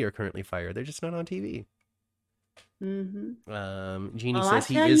and Molly are currently fire. They're just not on TV. Jeannie says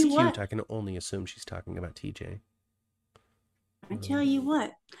he is cute. What? I can only assume she's talking about TJ. I tell you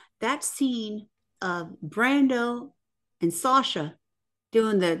what, that scene of Brando and Sasha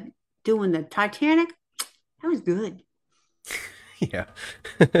doing the Titanic, that was good. Yeah.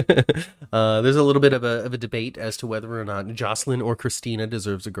 There's a little bit of a debate as to whether or not Jocelyn or Christina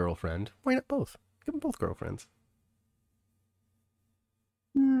deserves a girlfriend. Why not both? Give them both girlfriends.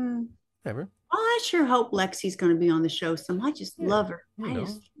 Ever. Well, I sure hope Lexi's going to be on the show some. I just love her. I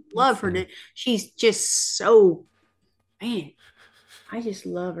just love her. She's just so, man, I just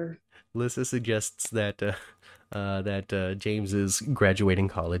love her. Lissa suggests that James is graduating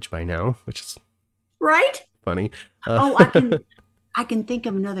college by now, which is right. Funny. I can think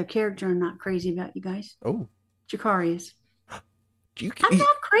of another character I'm not crazy about, you guys. Oh, Jakarius. I'm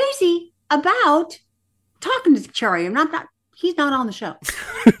not crazy about talking to Jakari. I'm not that. He's not on the show.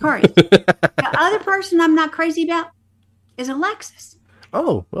 Jakarius. The other person I'm not crazy about is Alexis.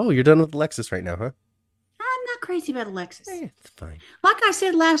 Oh, you're done with Alexis right now, huh? I'm not crazy about Alexis. It's fine. Like I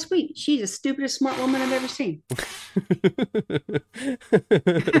said last week, she's the stupidest smart woman I've ever seen.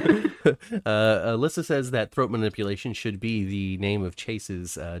 Alyssa says that throat manipulation should be the name of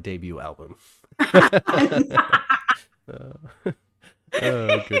Chase's debut album.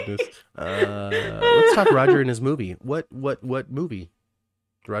 Oh goodness. Let's talk Roger and his movie. What movie?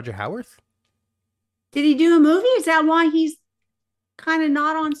 Roger Howarth? Did he do a movie? Is that why he's kind of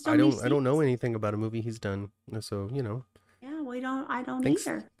not on so many scenes? I don't know anything about a movie he's done. So, Yeah, I don't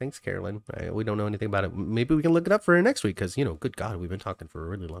either. Thanks, Carolyn. We don't know anything about it. Maybe we can look it up for next week because, good God, we've been talking for a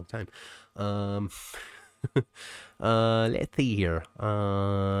really long time. Let's see here.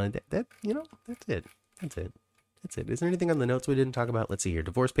 That's it. That's it. Is there anything on the notes we didn't talk about? Let's see here.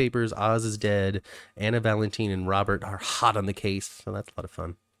 Divorce papers, Oz is dead, Anna, Valentine, and Robert are hot on the case. So that's a lot of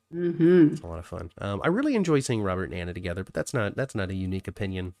fun. It's a lot of fun. I really enjoy seeing Robert and Anna together, but that's not a unique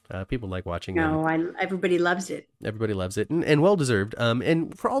opinion. People like watching them. No, everybody loves it. Everybody loves it, and well deserved.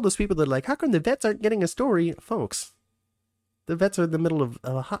 And for all those people that are like, how come the vets aren't getting a story, folks? The vets are in the middle of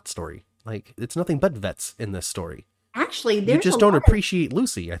a hot story. Like, it's nothing but vets in this story. Actually, you just don't appreciate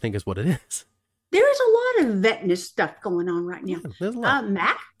Lucy, I think is what it is. There is a lot of vetness stuff going on right now. Yeah, there's a lot.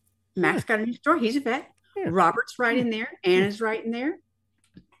 Mac's got a new story. He's a vet. Yeah. Robert's right in there. Anna's right in there.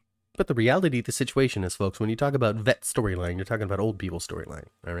 But the reality of the situation is, folks, when you talk about vet storyline, you're talking about old people storyline,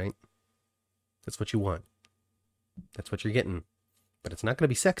 all right? That's what you want. That's what you're getting. But it's not going to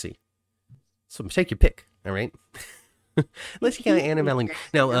be sexy. So take your pick, all right? Unless you got Anna and Valentine.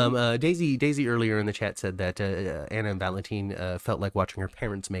 Now, Daisy earlier in the chat said that Anna and Valentine felt like watching her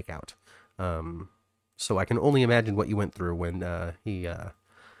parents make out. So I can only imagine what you went through when he,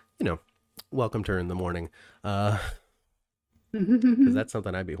 welcomed her in the morning. Because that's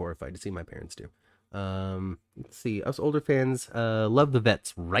something I'd be horrified to see my parents do. Let's see. Us older fans love the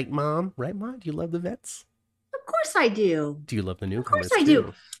vets, right, Mom? Right, Mom? Do you love the vets? Of course I do. Do you love the newcomers? Of course I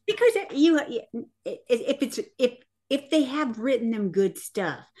do. Because if they have written them good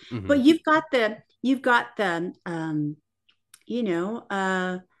stuff, but you've got the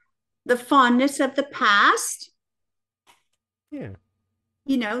the fondness of the past. Yeah.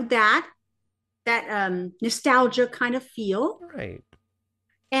 That nostalgia kind of feel. Right.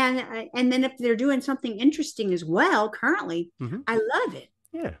 And then if they're doing something interesting as well currently, I love it.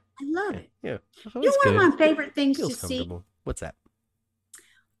 Yeah. I love it. Yeah. One of my favorite things to see. What's that?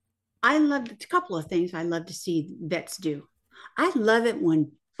 I love a couple of things I love to see vets do. I love it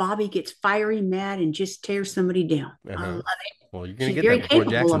when Bobby gets fiery mad and just tears somebody down. I love it. Well, you're going to get that before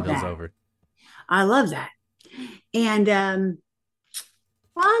Jacksonville's over. I love that. And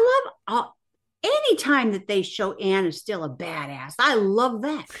I love anytime anytime that they show Anne is still a badass, I love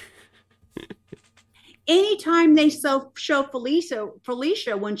that. Anytime they show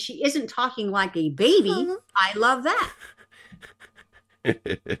Felicia when she isn't talking like a baby, I love that.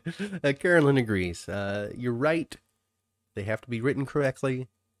 Carolyn agrees. You're right. They have to be written correctly,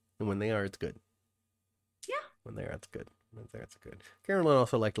 and when they are, it's good. Yeah. When they are, it's good. That's good. Carolyn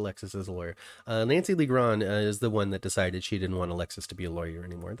also liked Alexis as a lawyer. Nancy Lee Grahn is the one that decided she didn't want Alexis to be a lawyer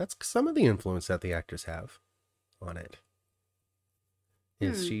anymore. That's some of the influence that the actors have on it.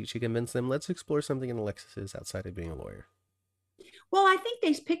 Is she convinced them, let's explore something in Alexis outside of being a lawyer. Well, I think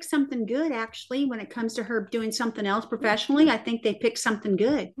they picked something good, actually, when it comes to her doing something else professionally. I think they picked something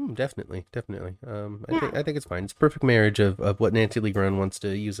good. Definitely. I think it's fine. It's a perfect marriage of what Nancy Lee Grahn wants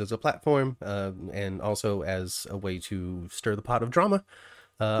to use as a platform and also as a way to stir the pot of drama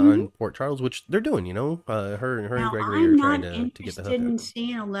on Port Charles, which they're doing, her and Gregory are trying to get the hook. I'm not interested in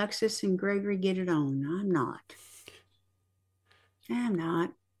seeing Alexis and Gregory get it on. I'm not.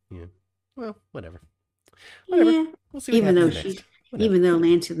 Yeah. Well, whatever. Yeah. We'll see. Even though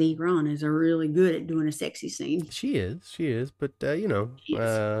Nancy Lee Grahn is really good at doing a sexy scene. She is. But she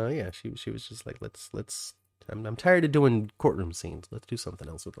was just like, let's. I'm tired of doing courtroom scenes. Let's do something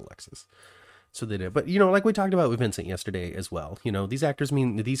else with Alexis. So they did. But, like we talked about with Vincent yesterday as well, these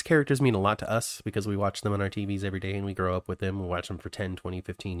characters mean a lot to us because we watch them on our TVs every day and we grow up with them. We watch them for 10, 20,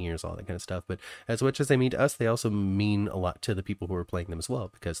 15 years, all that kind of stuff. But as much as they mean to us, they also mean a lot to the people who are playing them as well,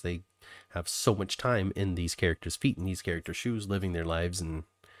 because they have so much time in these characters' feet, in these characters' shoes, living their lives and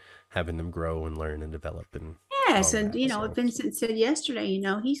having them grow and learn and develop. And yes, and Vincent said yesterday,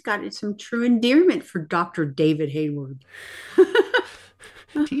 he's got some true endearment for Dr. David Hayward.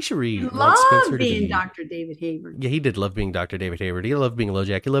 T. Cherie wants Spencer being Dr. David Hayward. Yeah, he did love being Dr. David Hayward. He loved being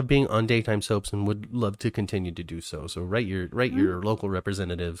LoJack. He loved being on daytime soaps and would love to continue to do so. So write your local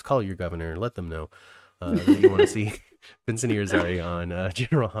representatives, call your governor, let them know that you want to see Vincent Irizarry on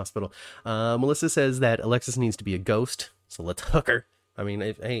General Hospital. Melissa says that Alexis needs to be a ghost, so let's hook her. I mean,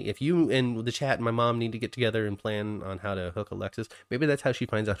 if you and the chat and my mom need to get together and plan on how to hook Alexis, maybe that's how she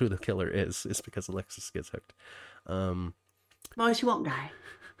finds out who the killer is because Alexis gets hooked. Well, she won't die.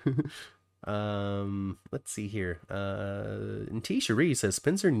 Let's see here. And T. Cherie says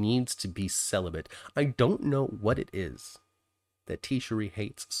Spencer needs to be celibate. I don't know what it is that T. Cherie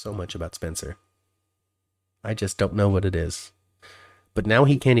hates so much about Spencer. I just don't know what it is. But now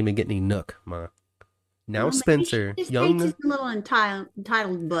he can't even get any nook, Ma. Now Spencer, young, hates his little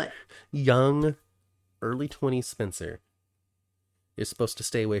entitled butt. Young, early 20s Spencer is supposed to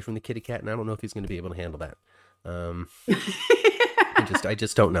stay away from the kitty cat, and I don't know if he's going to be able to handle that. I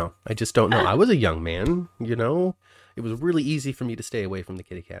just don't know. I was a young man, It was really easy for me to stay away from the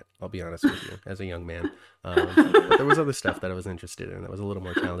kitty cat, I'll be honest with you, as a young man. But there was other stuff that I was interested in that was a little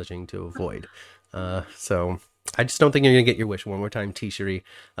more challenging to avoid. So I just don't think you're going to get your wish one more time, T. Cherie.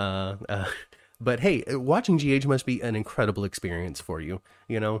 But hey, watching GH must be an incredible experience for you,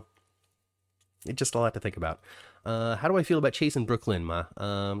 It's just a lot to think about. How do I feel about Chase in Brooklyn, Ma?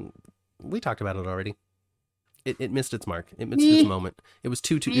 We talked about it already. It missed its mark. It missed its moment. It was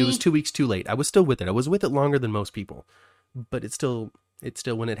it was 2 weeks too late. I was still with it. I was with it longer than most people, but it's still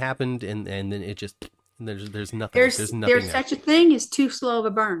when it happened, and then it just there's nothing. There's nothing. There's such a thing as too slow of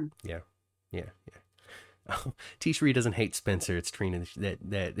a burn. Yeah. Oh, T. Cherie doesn't hate Spencer. It's Trina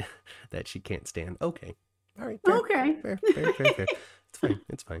that she can't stand. Okay. All right. Fair, okay. Fair.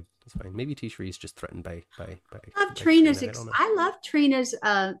 It's fine. Maybe T. Cherie is just threatened by. I love Trina's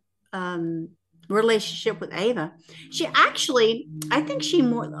relationship with Ava.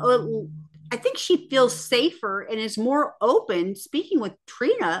 I think she feels safer and is more open speaking with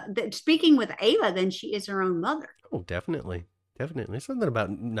Ava than she is her own mother. Oh, definitely. There's something about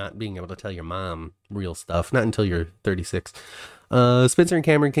not being able to tell your mom real stuff, not until you're 36. Spencer and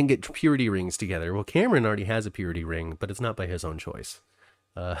Cameron can get purity rings together. Well, Cameron already has a purity ring, but it's not by his own choice.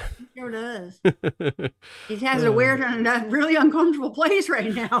 He sure does. He has to wear it in a really uncomfortable place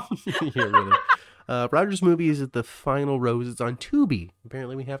right now. Yeah, really. Roger's movie is at The Final Rose. It's on Tubi.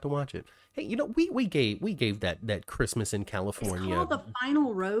 Apparently, we have to watch it. Hey, we gave that Christmas in California. It's called The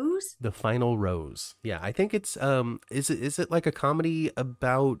Final Rose. The Final Rose. Yeah, I think it's is it like a comedy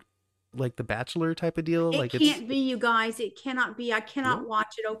about like The Bachelor type of deal? It can't be, you guys. It cannot be. I cannot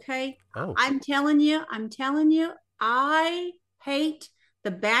watch it. Okay. Oh. I'm telling you. I hate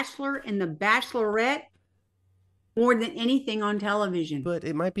The Bachelor and The Bachelorette more than anything on television. But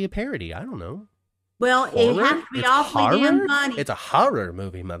it might be a parody. I don't know. Well, it has to be awfully damn funny. It's a horror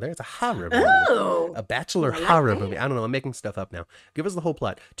movie, Mother. It's a horror movie. Oh. A Bachelor horror movie. I don't know. I'm making stuff up now. Give us the whole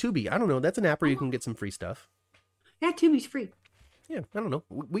plot. Tubi. I don't know. That's an app where you can get some free stuff. Yeah, Tubi's free. Yeah, I don't know.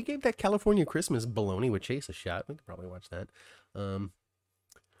 We gave that California Christmas baloney with Chase a shot. We could probably watch that. Um,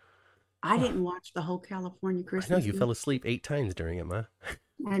 I didn't watch the whole California I know Christmas you movie. fell asleep 8 times during it, Ma.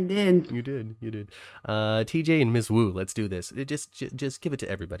 I did. You did. You did. TJ and Miss Wu, let's do this. Just give it to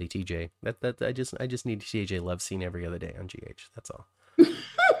everybody, TJ. I just need TJ Love Scene every other day on GH. That's all.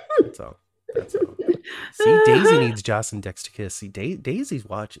 That's all. That's all. See, Daisy needs Joss and Dexter Kiss. See,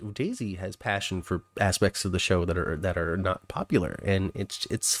 Daisy has passion for aspects of the show that are not popular, and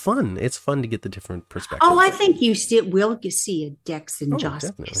it's fun. It's fun to get the different perspectives. Oh, I think you still will see a Dex and Joss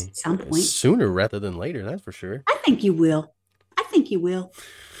definitely at some point. Sooner rather than later, that's for sure. I think you will. I think you will.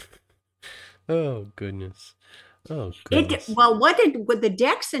 Oh goodness. Oh goodness. Well, what with the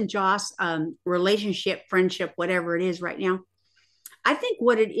Dex and Joss relationship, friendship, whatever it is right now? I think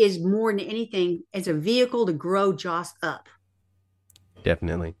what it is more than anything is a vehicle to grow Joss up.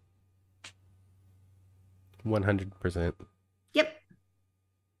 Definitely. 100%. Yep.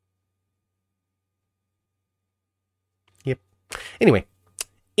 Yep. Anyway,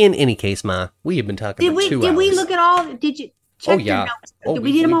 in any case, Ma, we have been talking for 2 hours. Did we look at all? Did you check your notes? Did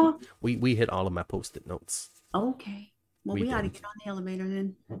we hit them all? We hit all of my post-it notes. Okay. Well, we ought to get on the elevator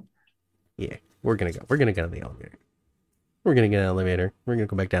then. Yeah, we're gonna go. We're gonna get on the elevator. We're gonna get an elevator. We're gonna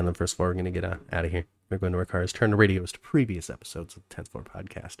go back down to the first floor. We're gonna get out of here. We're going to our cars, turn the radios to previous episodes of the 10th Floor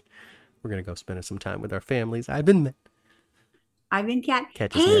Podcast. We're gonna go spend some time with our families. I've been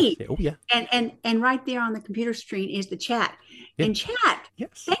Kat. Hey, oh yeah. And right there on the computer screen is the chat. Yeah. And chat.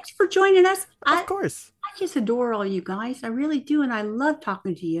 Yes. Thanks for joining us. Of course. I just adore all you guys. I really do, and I love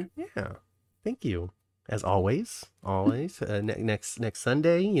talking to you. Yeah. Thank you. As always, next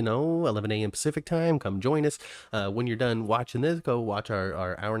Sunday, 11 a.m. Pacific time, come join us. When you're done watching this, go watch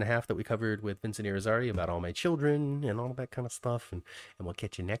our hour and a half that we covered with Vincent Irizarry about All My Children and all that kind of stuff. And we'll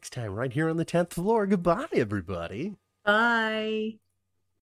catch you next time right here on the 10th floor. Goodbye, everybody. Bye.